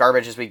 as much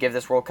garbage as we give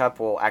this World Cup,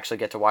 we'll actually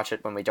get to watch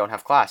it when we don't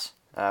have class.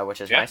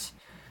 Which is nice.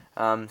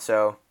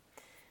 So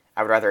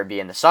I would rather it be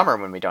in the summer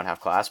when we don't have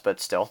class, but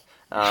still.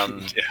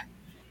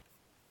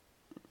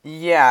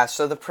 Yeah,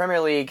 so the Premier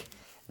League,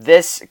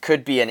 this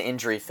could be an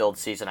injury-filled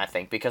season, I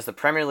think, because the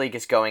Premier League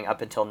is going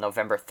up until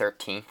November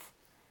 13th,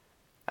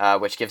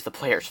 which gives the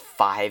players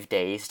 5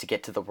 days to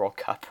get to the World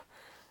Cup.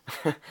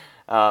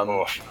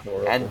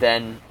 And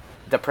then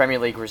the Premier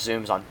League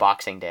resumes on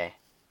Boxing Day,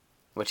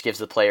 which gives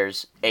the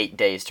players 8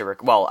 days to...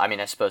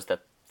 I suppose the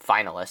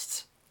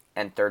finalists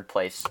and third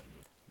place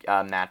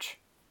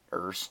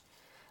matchers.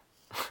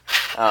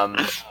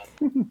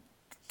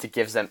 It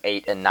gives them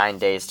 8 and 9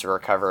 days to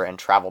recover and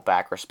travel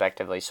back,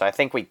 respectively. So I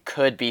think we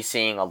could be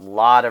seeing a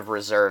lot of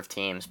reserve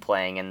teams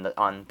playing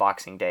on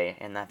Boxing Day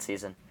in that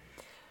season,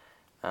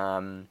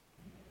 and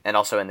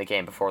also in the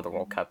game before the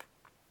World Cup.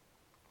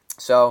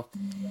 So,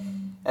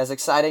 as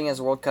exciting as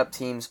World Cup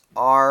teams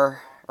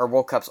are, or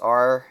World Cups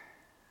are,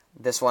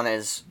 this one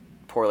is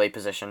poorly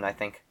positioned, I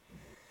think,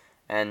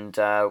 and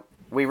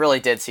we really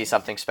did see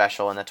something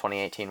special in the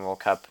 2018 World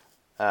Cup.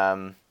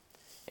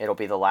 It'll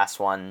be the last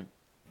one.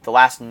 The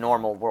last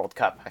normal World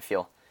Cup, I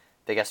feel.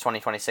 Because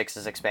 2026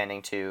 is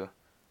expanding to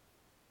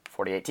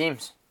 48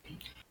 teams.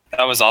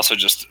 that was also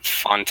just a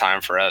fun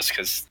time for us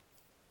because,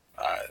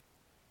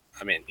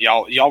 I mean,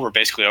 y'all were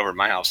basically over at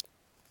my house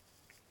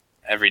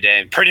every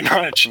day, pretty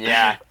much.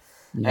 Yeah.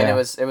 Yeah. And it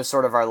was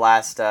sort of our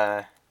last.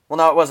 Well,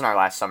 no, it wasn't our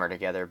last summer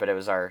together, but it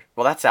was our.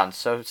 Well, that sounds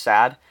so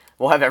sad.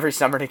 We'll have every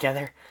summer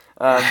together.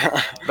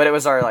 But it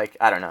was our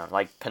I don't know,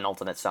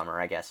 penultimate summer,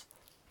 I guess.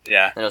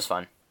 Yeah. It was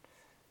fun.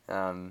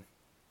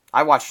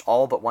 I watched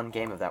all but one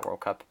game of that World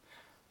Cup.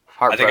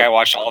 I think I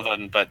watched all of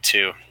them but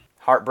 2.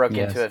 Heartbroken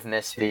Yes. to have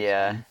missed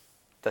the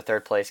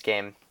third place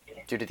game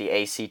due to the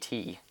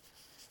ACT.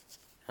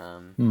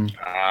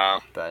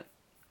 But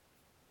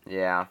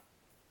yeah,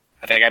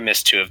 I think I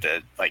missed 2 of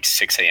the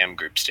 6 a.m.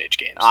 group stage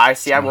games. I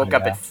see. I woke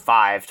up yeah. at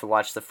 5 to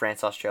watch the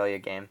France-Australia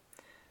game.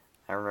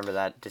 I remember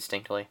that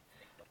distinctly.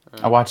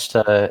 I watched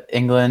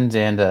England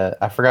and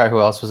I forgot who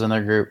else was in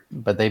their group,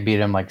 but they beat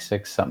them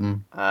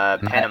 6-something.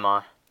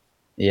 Panama.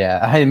 Yeah,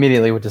 I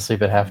immediately went to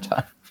sleep at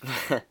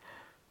halftime.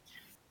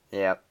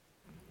 Yep.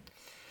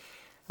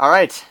 All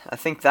right, I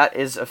think that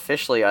is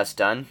officially us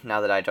done.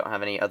 Now that I don't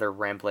have any other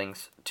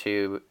ramblings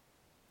to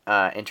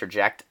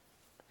interject.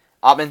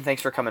 Ottman,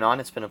 thanks for coming on.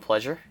 It's been a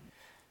pleasure.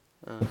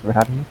 Thanks for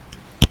having me.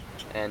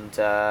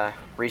 And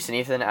Reese and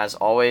Ethan, as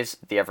always,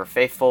 the ever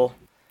faithful,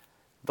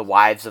 the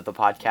wives of the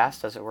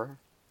podcast, as it were.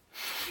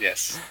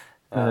 Yes.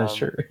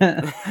 Sure.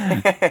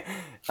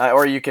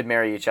 Or you could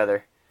marry each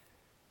other.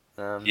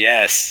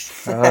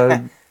 Yes.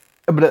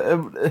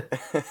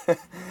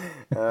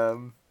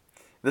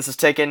 This has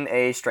taken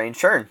a strange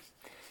turn.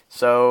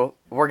 So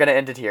we're going to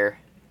end it here.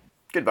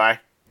 Goodbye.